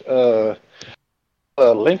TLH,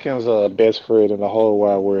 Lincoln's best friend in the whole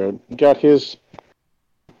wide world, got his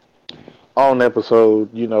own episode,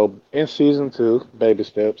 you know, in season 2, Baby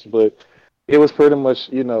Steps, but it was pretty much,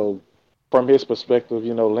 you know, from his perspective,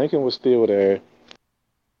 you know, Lincoln was still there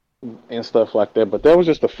and stuff like that, but that was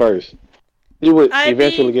just the first. He would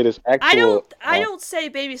eventually get his actual... I don't say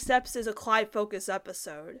Baby Steps is a Clyde-focused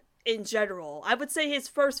episode in general. I would say his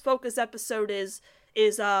first focus episode is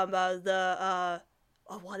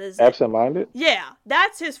what is it? Absent Minded? Yeah,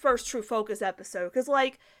 that's his first true focus episode. Because,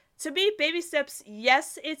 like, to me, Baby Steps,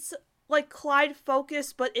 yes, it's, like, Clyde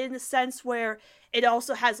focused, but in the sense where it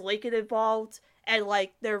also has Lincoln involved, and,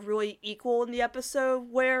 like, they're really equal in the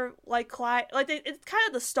episode where, like, Clyde, like, it's kind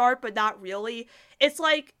of the start, but not really. It's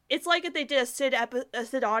like if they did a Sid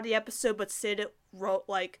Audie episode, but Sid wrote,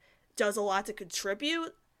 like, does a lot to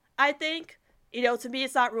contribute. I think. To me,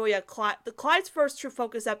 it's not really Clyde's first True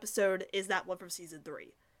Focus episode is that one from season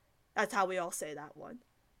 3. That's how we all say that one.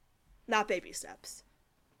 Not Baby Steps.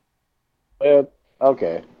 Well,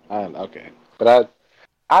 okay, okay, but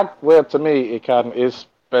well, to me, it kind of is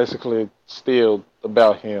basically still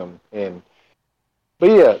about him, but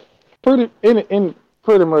yeah, in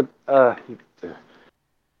pretty much,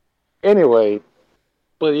 anyway,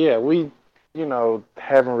 but yeah, we,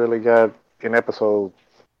 haven't really got an episode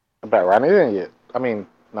about Ryan yet. I mean,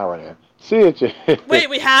 not Ryan. See it yet. Wait,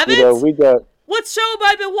 we haven't? We got. What show have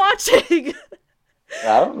I been watching?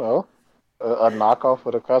 I don't know. A knockoff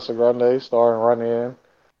of the Casa Grande starring Ryan.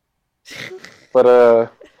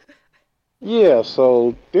 But yeah.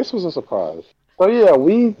 So this was a surprise. So yeah,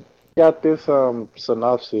 we got this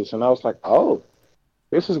synopsis, and I was like, oh,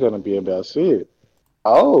 this is gonna be about Sid.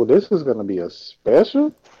 Oh, this is gonna be a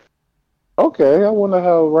special. Okay, I wonder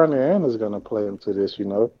how Ronnie Ann is gonna play into this,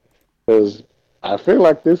 because I feel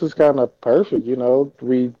like this is kind of perfect,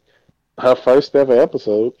 her first ever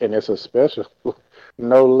episode, and it's a special,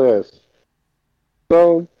 no less.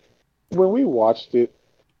 So when we watched it,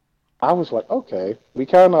 I was like, okay, we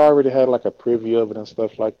kind of already had like a preview of it and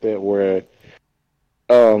stuff like that, where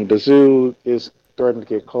the zoo is threatening to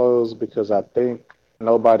get closed because I think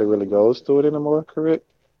nobody really goes to it anymore. Correct?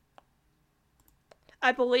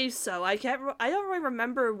 I believe so. I don't really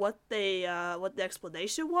remember what the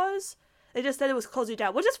explanation was. They just said it was closing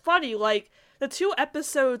down, which is funny. Like, the 2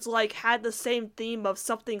 episodes had the same theme of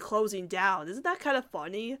something closing down. Isn't that kind of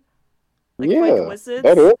funny? Yeah,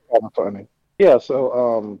 that is kind of funny. Yeah,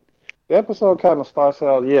 so the episode kind of starts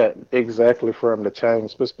out, exactly from the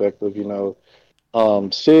Chang's perspective.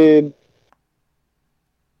 Sid,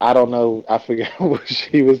 I don't know, I forget what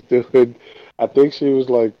she was doing. I think she was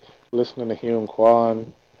like listening to Hume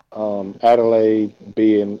Kwan, Adelaide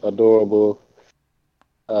being adorable,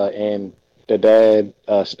 and the dad,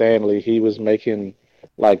 Stanley, he was making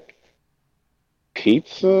like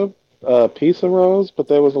pizza rolls, but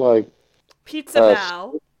there was like pizza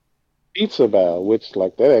bow. Pizza bow, which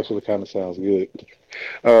like that actually kind of sounds good.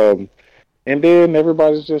 And then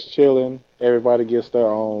everybody's just chilling. Everybody gets their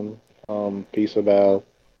own pizza bow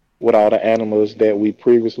with all the animals that we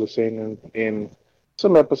previously seen in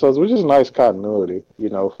some episodes, which is nice continuity,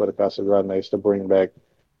 for the Casa Grandes to bring back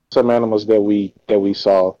some animals that we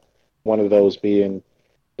saw. One of those being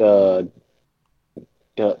the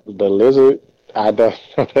lizard. I don't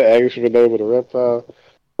know the actual name of the reptile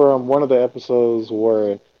from one of the episodes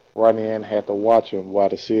where Ronnie Ann had to watch him while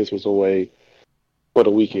the Sis was away for the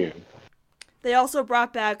weekend. They also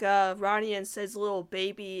brought back Ronnie and Sid's little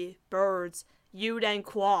baby birds, Yud and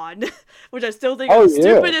Quan, which I still think are the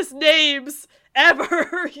stupidest names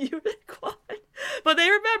ever. Yud and Quan. But they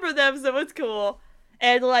remember them, so it's cool.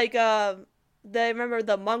 And they remember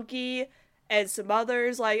the monkey and some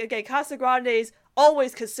others. Again, Casa Grande's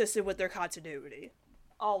always consistent with their continuity.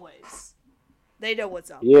 Always. They know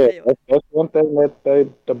what's up. Yeah, that's one thing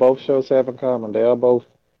that the both shows have in common. They are both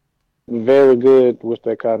very good with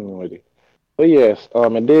their continuity. But yes,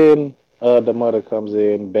 and then the mother comes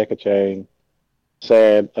in, Becca Chang,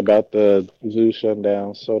 sad about the zoo shutting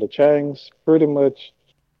down. So the Changs pretty much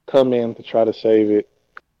come in to try to save it.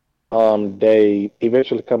 They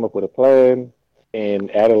eventually come up with a plan, and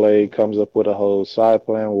Adelaide comes up with a whole side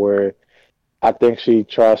plan where I think she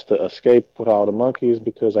tries to escape with all the monkeys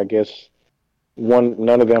because I guess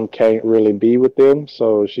none of them can't really be with them,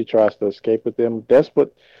 so she tries to escape with them. That's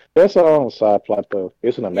her own side plot though.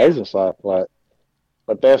 It's an amazing side plot,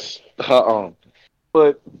 but that's her own.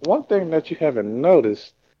 But one thing that you haven't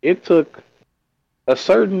noticed, it took a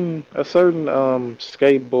certain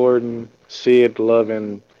skateboarding, Sid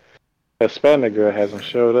loving Hispanic girl hasn't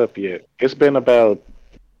showed up yet. It's been about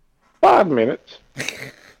 5 minutes.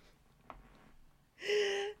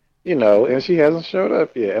 And she hasn't showed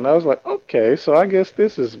up yet. And I was like, okay, so I guess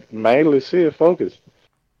this is mainly Sid focused.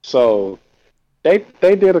 So they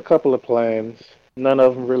did a couple of plans. None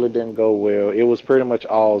of them really didn't go well. It was pretty much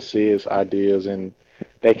all Sid's ideas, and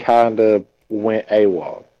they kind of went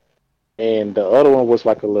AWOL. And the other one was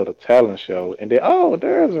like a little talent show. And then, oh,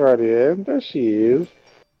 there's Radian. There she is.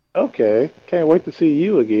 Okay, can't wait to see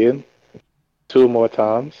you again. 2 more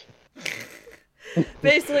times.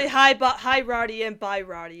 Basically, hi Roddy and bye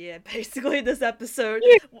Roddy. Basically, this episode.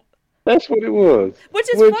 Yeah, that's what it was.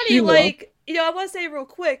 Which is funny, I want to say real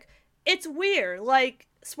quick, it's weird.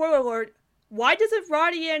 Spoiler alert, why doesn't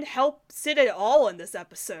Roddy Ann help Sid at all in this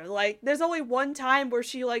episode? There's only one time where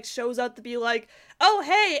she, shows up to be like, oh,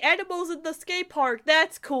 hey, animals in the skate park,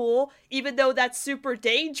 that's cool, even though that's super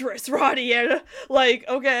dangerous, Roddy Ann.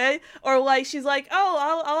 Okay. Or, she's like,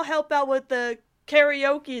 oh, I'll help out with the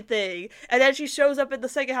karaoke thing, and then she shows up in the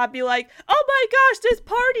second half be like, oh my gosh, this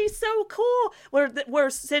party's so cool, where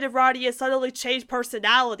Sid and Radia suddenly change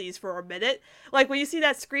personalities for a minute. Like, when you see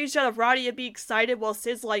that screenshot of Radia being excited while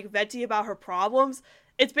Sid's, like, venting about her problems,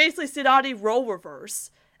 it's basically Sidani role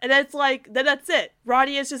reverse. And then it's like, then that's it.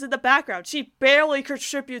 Radia is just in the background. She barely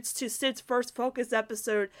contributes to Sid's first Focus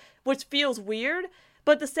episode, which feels weird,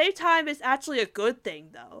 but at the same time, it's actually a good thing,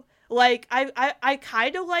 though. Like, I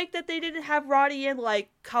kind of like that they didn't have Radia in, like,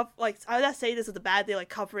 I'm not saying this is a bad thing, like,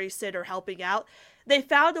 covering Sid or helping out. They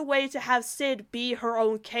found a way to have Sid be her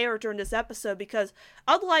own character in this episode, because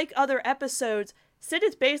unlike other episodes, Sid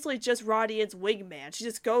is basically just Radian's wingman. She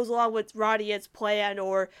just goes along with Radian's plan,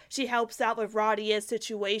 or she helps out with Radian's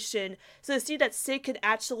situation. So to see that Sid can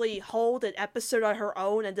actually hold an episode on her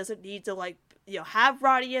own and doesn't need to, like, have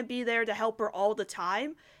Radian be there to help her all the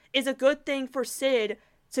time is a good thing for Sid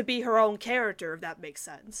to be her own character, if that makes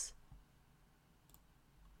sense.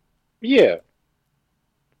 Yeah.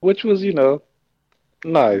 Which was,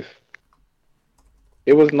 nice.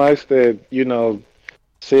 It was nice that,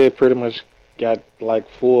 Sid pretty much got like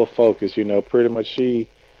full focus, pretty much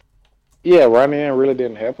Ryan really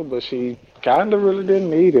didn't help her, but she kind of really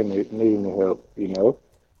didn't need any help.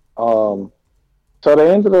 So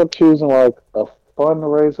they ended up choosing like a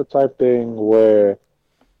fundraiser type thing where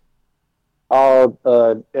all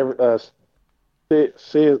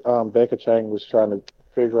Sid Becca Chang was trying to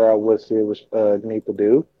figure out what Sid was need to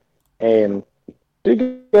do, and she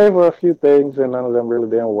gave her a few things, and none of them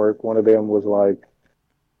really didn't work. One of them was like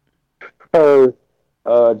her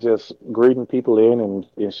just greeting people in,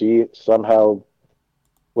 and she somehow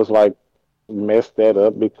was like messed that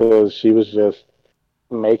up because she was just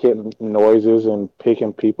making noises and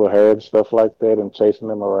picking people's hair and stuff like that and chasing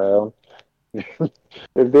them around.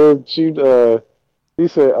 And then she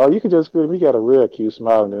said, "Oh, you can just greet him. He got a real cute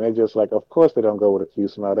smile." And then they just like, of course they don't go with a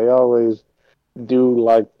cute smile. They always do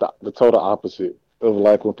like the total opposite of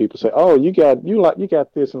like when people say, "Oh, you got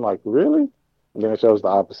this," and like, really? And then it shows the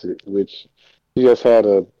opposite, which she just had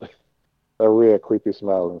a real creepy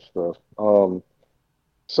smile and stuff.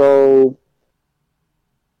 So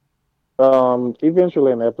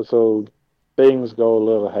eventually in the episode, things go a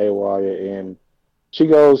little haywire, and she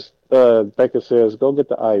goes. Becca says, "Go get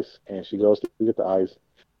the ice," and she goes to get the ice.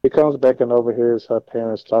 He comes back and overhears her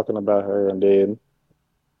parents talking about her, and then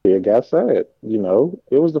it got sad.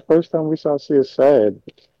 It was the first time we saw Sid sad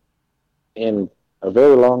in a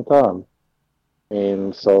very long time,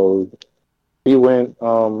 and so he went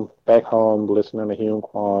back home listening to Hyun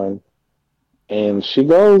Kwan, and she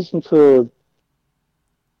goes into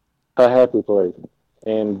her happy place.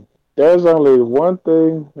 And there's only one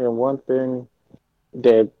thing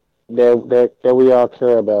that we all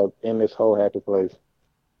care about in this whole happy place.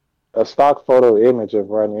 A stock photo image of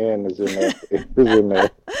Ryan is in there.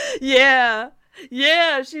 Yeah,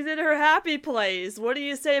 she's in her happy place. What do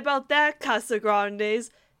you say about that,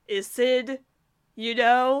 Casagrandes? Is Sid,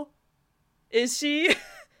 is she?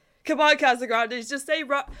 Come on, Casagrandes, just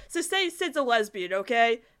say Sid's a lesbian,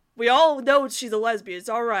 okay? We all know she's a lesbian. It's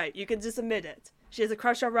all right. You can just admit it. She has a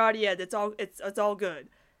crush on Radia. It's all good.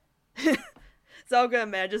 It's all good,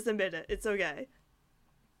 man. Just admit it. It's okay.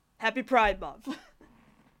 Happy Pride Month.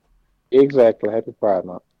 Exactly. Happy Pride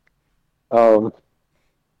Month.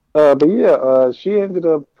 But yeah, she ended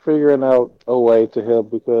up figuring out a way to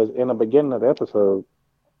help because in the beginning of the episode,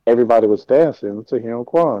 everybody was dancing to Hyun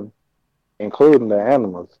Kwan, including the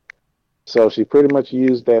animals. So she pretty much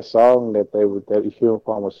used that song that Hyun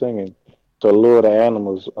Kwan was singing to lure the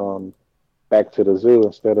animals back to the zoo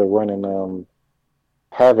instead of running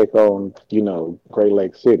havoc on, Great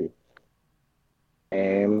Lake City.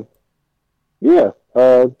 And yeah,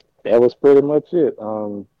 that was pretty much it.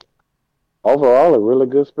 Overall, a really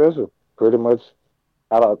good special. Pretty much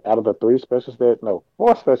out of the four specials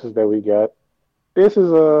that we got, this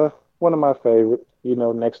is one of my favorites.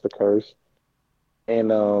 Next to Curse,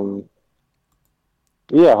 and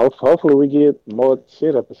yeah, hopefully we get more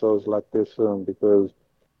shit episodes like this soon because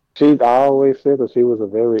I always said that she was a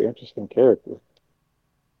very interesting character.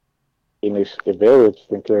 And it's a very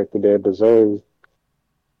interesting character that deserves,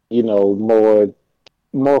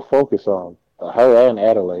 more focus on her and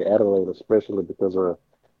Adelaide. Adelaide especially because her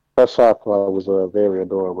soft plot was very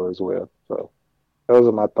adorable as well. So those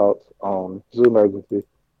are my thoughts on Zoomergency.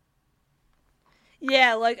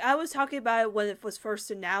 Yeah, like I was talking about it when it was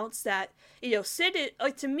first announced that, Sid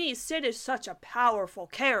is, to me, Sid is such a powerful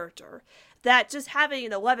character that just having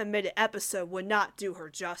an 11-minute episode would not do her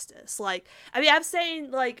justice. Like, I'm saying,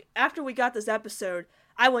 like, after we got this episode,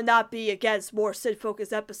 I would not be against more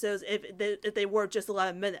Sid-focused episodes if they were just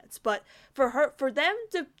 11 minutes. But for them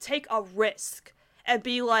to take a risk and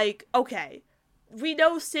be like, okay, we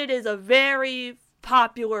know Sid is a very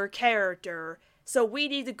popular character, so we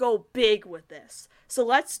need to go big with this. So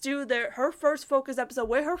let's do her first focus episode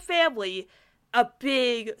with her family, a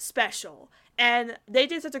big special. And they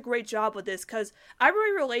did such a great job with this, because I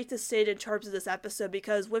really relate to Sid in terms of this episode,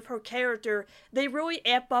 because with her character, they really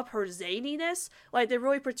amp up her zaniness. Like, they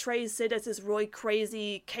really portray Sid as this really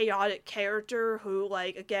crazy, chaotic character who,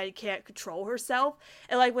 like, again, can't control herself.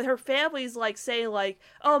 And, like, with her family's, like, saying, like,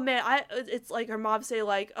 oh, man, it's like her mom saying,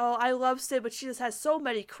 like, oh, I love Sid, but she just has so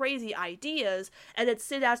many crazy ideas. And then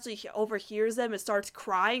Sid actually overhears them and starts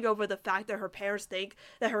crying over the fact that her parents think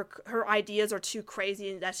that her ideas are too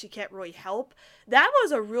crazy and that she can't really help. That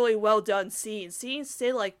was a really well done scene. Seeing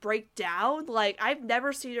Sid, like, break down, like, I've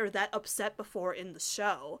never seen her that upset before in the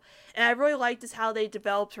show. And I really liked is how they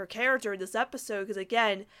developed her character in this episode, because,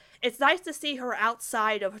 again, it's nice to see her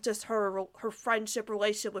outside of just her friendship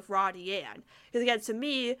relationship with Roddy Ann. Because, again, to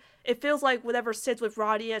me, it feels like whenever Sid's with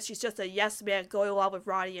Roddy Ann, she's just a yes man going along with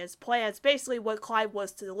Roddy Ann's plans, basically what Clyde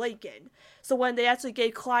was to Lincoln. So when they actually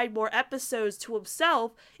gave Clyde more episodes to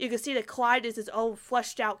himself, you can see that Clyde is his own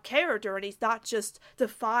fleshed out character, and he's not just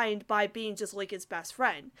defined by being just Lincoln's best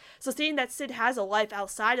friend. So seeing that Sid has a life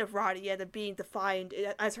outside of Roddy Ann and being defined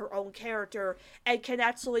as her own character, and can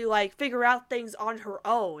actually, like, figure out things on her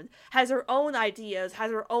own, has her own ideas,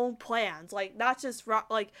 has her own plans, like, not just,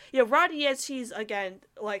 Roddy Ann, she's, again,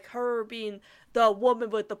 like, her being the woman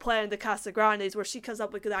with the plan, the Casa Grandes, where she comes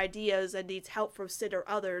up with good ideas and needs help from Sid or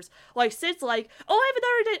others. Like, Sid's like, oh, I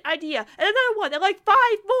have another idea, and another one, and, like, 5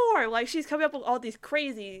 more! Like, she's coming up with all these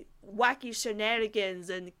crazy, wacky shenanigans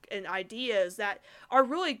and ideas that are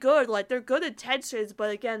really good. Like, they're good intentions, but,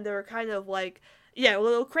 again, they're kind of, like, yeah, a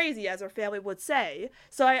little crazy, as her family would say.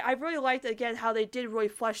 So I really liked, again, how they did really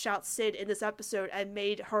flesh out Sid in this episode and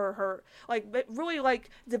made her like, really, like,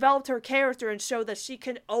 developed her character and showed that she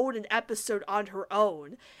can own an episode on her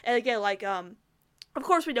own. And again, like, of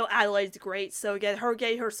course, we know Adelaide's great, so again, her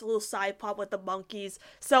getting her little side plot with the monkeys,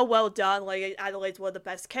 so well done. Like, Adelaide's one of the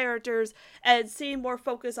best characters, and seeing more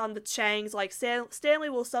focus on the Changs, like, Stanley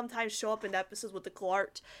will sometimes show up in episodes with the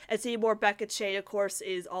Glart, and seeing more Becca Chang, of course,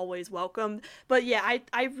 is always welcome. But yeah,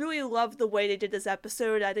 I really love the way they did this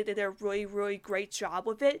episode. I think they did a really, really great job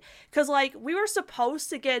with it, because, like, we were supposed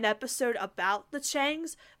to get an episode about the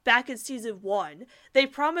Changs back in season 1. They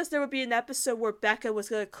promised there would be an episode where Becca was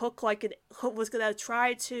going to cook, was going to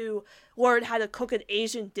try to learn how to cook an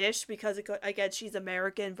Asian dish, because, again, she's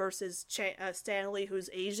American versus Stanley, who's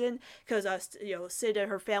Asian, because Sid and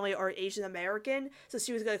her family are Asian American, so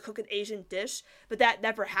she was going to cook an Asian dish, but that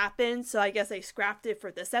never happened, so I guess they scrapped it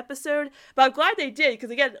for this episode. But I'm glad they did,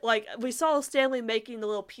 because, again, like, we saw Stanley making the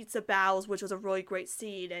little pizza bows, which was a really great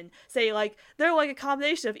scene, and say, like, they're like a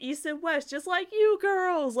combination of East and West, just like you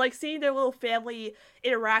girls. Like, seeing their little family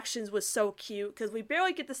interactions was so cute, because we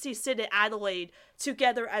barely get to see Sid and Adelaide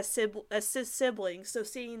together as siblings, so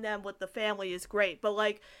seeing them with the family is great. But,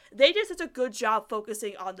 like, they did such a good job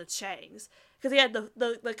focusing on the Changs, because, again,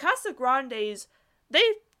 the Casa Grandes, they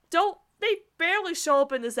barely show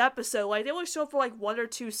up in this episode. Like, they only show up for, like, 1 or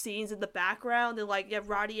 2 scenes in the background, and, like, yeah,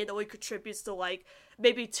 Roddy only contributes to, like,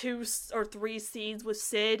 maybe 2 or 3 scenes with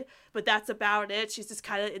Sid, but that's about it. She's just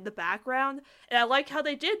kind of in the background, and I like how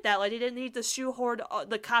they did that. Like, they didn't need to shoehorn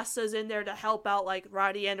the Casas in there to help out, like,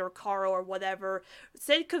 Roddy or Carl or whatever.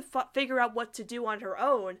 Sid could figure out what to do on her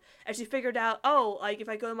own, and she figured out, oh, like, if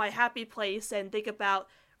I go to my happy place and think about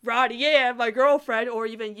Roddy Ann, my girlfriend, or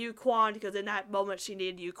even Yu Quan, because in that moment she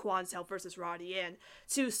needed Yu Quan's help versus Roddy Ann,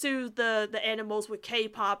 to soothe the animals with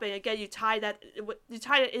K-pop. And again, you tie that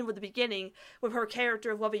in with the beginning with her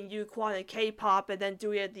character loving Yu Quan and K-pop, and then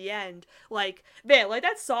doing it at the end. Like, man, like,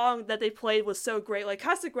 that song that they played was so great. Like,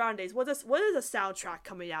 Casa Grandes, what is a soundtrack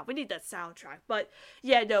coming out? We need that soundtrack. But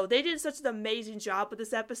yeah, no, they did such an amazing job with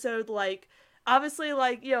this episode. Like, obviously,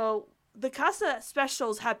 like, the Casa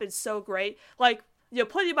specials have been so great. Like,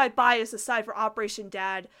 putting my bias aside for Operation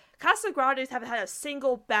Dad, Casa Grandes haven't had a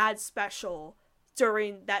single bad special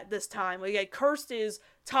during this time. Like, Cursed is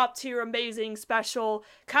top tier, amazing special.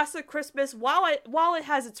 Casa Christmas, while it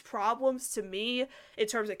has its problems to me in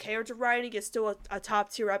terms of character writing, it's still a top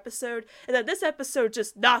tier episode. And then this episode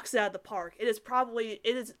just knocks it out of the park. It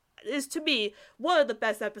is to me one of the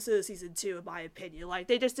best episodes of season 2, in my opinion. Like,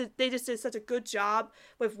 they just did such a good job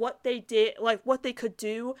with what they did, like, what they could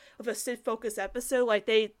do with a Sid focused episode. Like,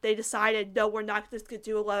 they decided, no, we're not just gonna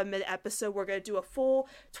do an 11-minute episode, we're gonna do a full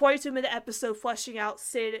 22-minute episode fleshing out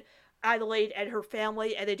Sid, Adelaide, and her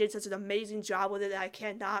family, and they did such an amazing job with it that I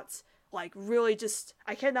cannot, Like, really just,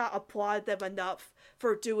 I cannot applaud them enough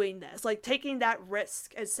for doing this. Like, taking that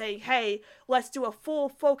risk and saying, hey, let's do a full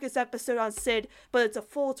focus episode on Sid, but it's a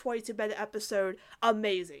full 22-minute episode.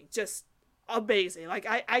 Amazing. Just amazing. Like,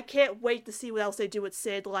 I can't wait to see what else they do with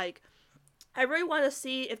Sid. Like, I really want to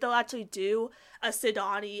see if they'll actually do a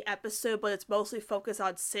Sidani episode, but it's mostly focused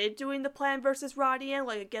on Sid doing the plan versus Rodian.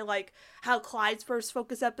 Like, again, like how Clyde's first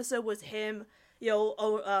focus episode was him, you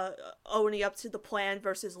know, owning up to the plan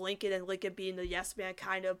versus Lincoln, and Lincoln being the yes man,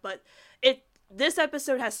 kind of. But this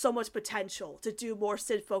episode has so much potential to do more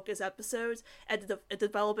Sid-focused episodes and to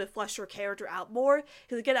develop and flesh her character out more.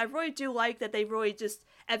 Because again, I really do like that they really just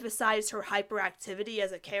emphasized her hyperactivity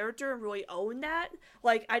as a character and really own that.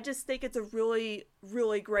 Like, I just think it's a really,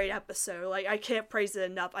 really great episode. Like, I can't praise it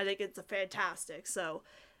enough. I think it's a fantastic. So,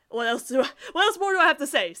 what else more do I have to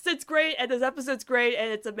say? Sid's great, and this episode's great, and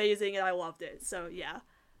it's amazing, and I loved it. So, yeah.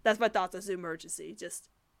 That's my thoughts on Zoomergency. Just,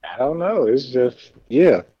 I don't know. It's just,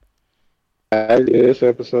 yeah. This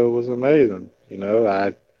episode was amazing. You know,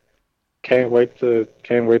 I can't wait to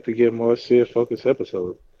get more Sid focused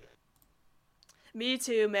episodes. me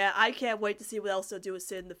too, man. I can't wait to see what else they'll do with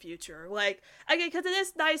Sid in the future. Like, again, because it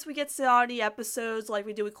is nice we get Sidani episodes like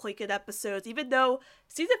we do with Clinket episodes, even though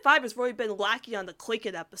Season 5 has really been lacking on the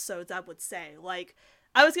Clinket episodes, I would say. Like,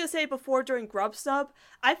 I was going to say before during Grubstub,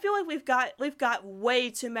 I feel like we've got way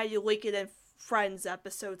too many Lincoln and Friends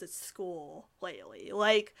episodes at school lately.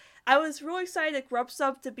 Like, I was really excited at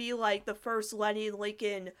Grubstub to be like the first Lenny and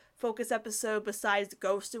Lincoln focus episode besides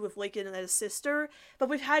Ghosted with Lincoln and his sister, but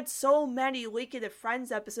we've had so many Lincoln and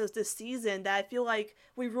Friends episodes this season that I feel like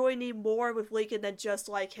we really need more with Lincoln than just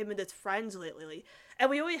like him and his friends lately.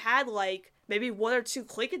 And we only had like maybe 1 or 2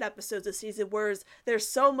 Clinket episodes this season, whereas there's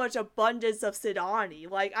so much abundance of Sidani.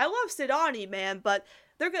 Like, I love Sidani, man, but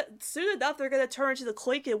soon enough they're gonna turn to the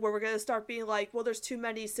Clinket where we're gonna start being like, well, there's too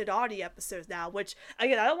many Sidani episodes now, which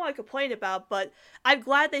again I don't want to complain about, but I'm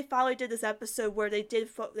glad they finally did this episode where they did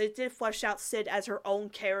flesh out Sid as her own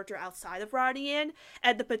character outside of Rodian,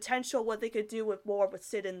 and the potential what they could do with more with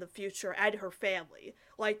Sid in the future and her family.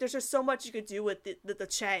 Like, there's just so much you could do with the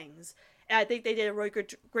Changs, and I think they did a really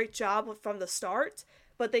great job from the start,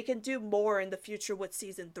 but they can do more in the future with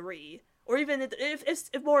Season 3. Or even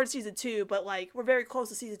if more in Season 2, but like, we're very close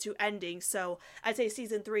to Season 2 ending, so I'd say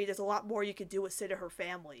Season 3, there's a lot more you can do with Sid and her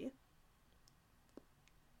family.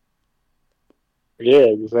 Yeah,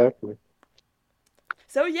 exactly.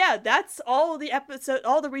 So yeah, that's all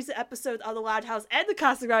the recent episodes of The Loud House and the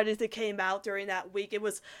Casa Grandes that came out during that week. It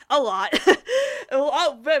was a lot.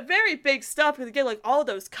 Very big stuff, because again, like all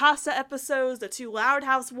those Casa episodes, the 2 Loud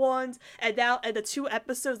House ones, and the 2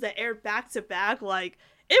 episodes that aired back to back, like,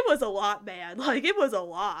 it was a lot, man. Like, it was a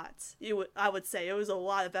lot. I would say it was a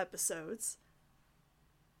lot of episodes.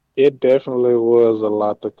 It definitely was a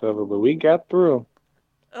lot to cover, but we got through them.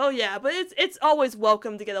 Oh yeah, but it's always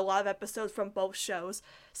welcome to get a lot of episodes from both shows.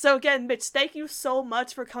 So again, Mitch, thank you so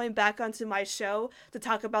much for coming back onto my show to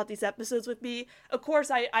talk about these episodes with me. Of course,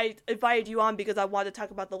 I invited you on because I wanted to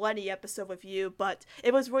talk about the Lenny episode with you, but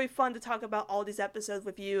it was really fun to talk about all these episodes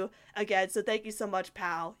with you again, so thank you so much,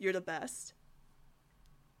 pal. You're the best.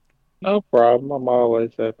 No problem. I'm always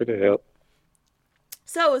happy to help.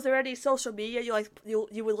 So, is there any social media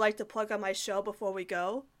you would like to plug on my show before we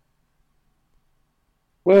go?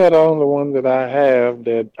 Well, the only one that I have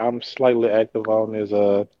that I'm slightly active on is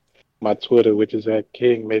my Twitter, which is at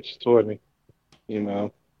King Mitch 20. You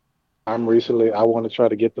know, I want to try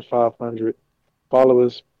to get to 500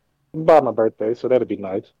 followers by my birthday, so that'd be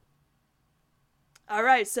nice. All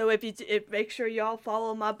right, so if make sure y'all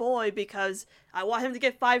follow my boy, because I want him to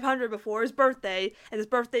get 500 before his birthday, and his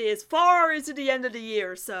birthday is far into the end of the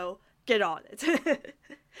year, so get on it.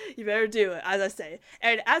 You better do it, as I say.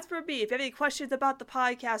 And as for me, if you have any questions about the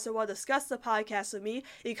podcast or want to discuss the podcast with me,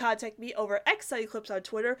 you can contact me over @SunnyClips on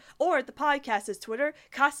Twitter, or at the podcast's Twitter,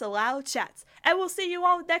 Casa Loud Chats. And we'll see you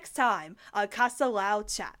all next time on Casa Loud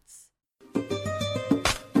Chats.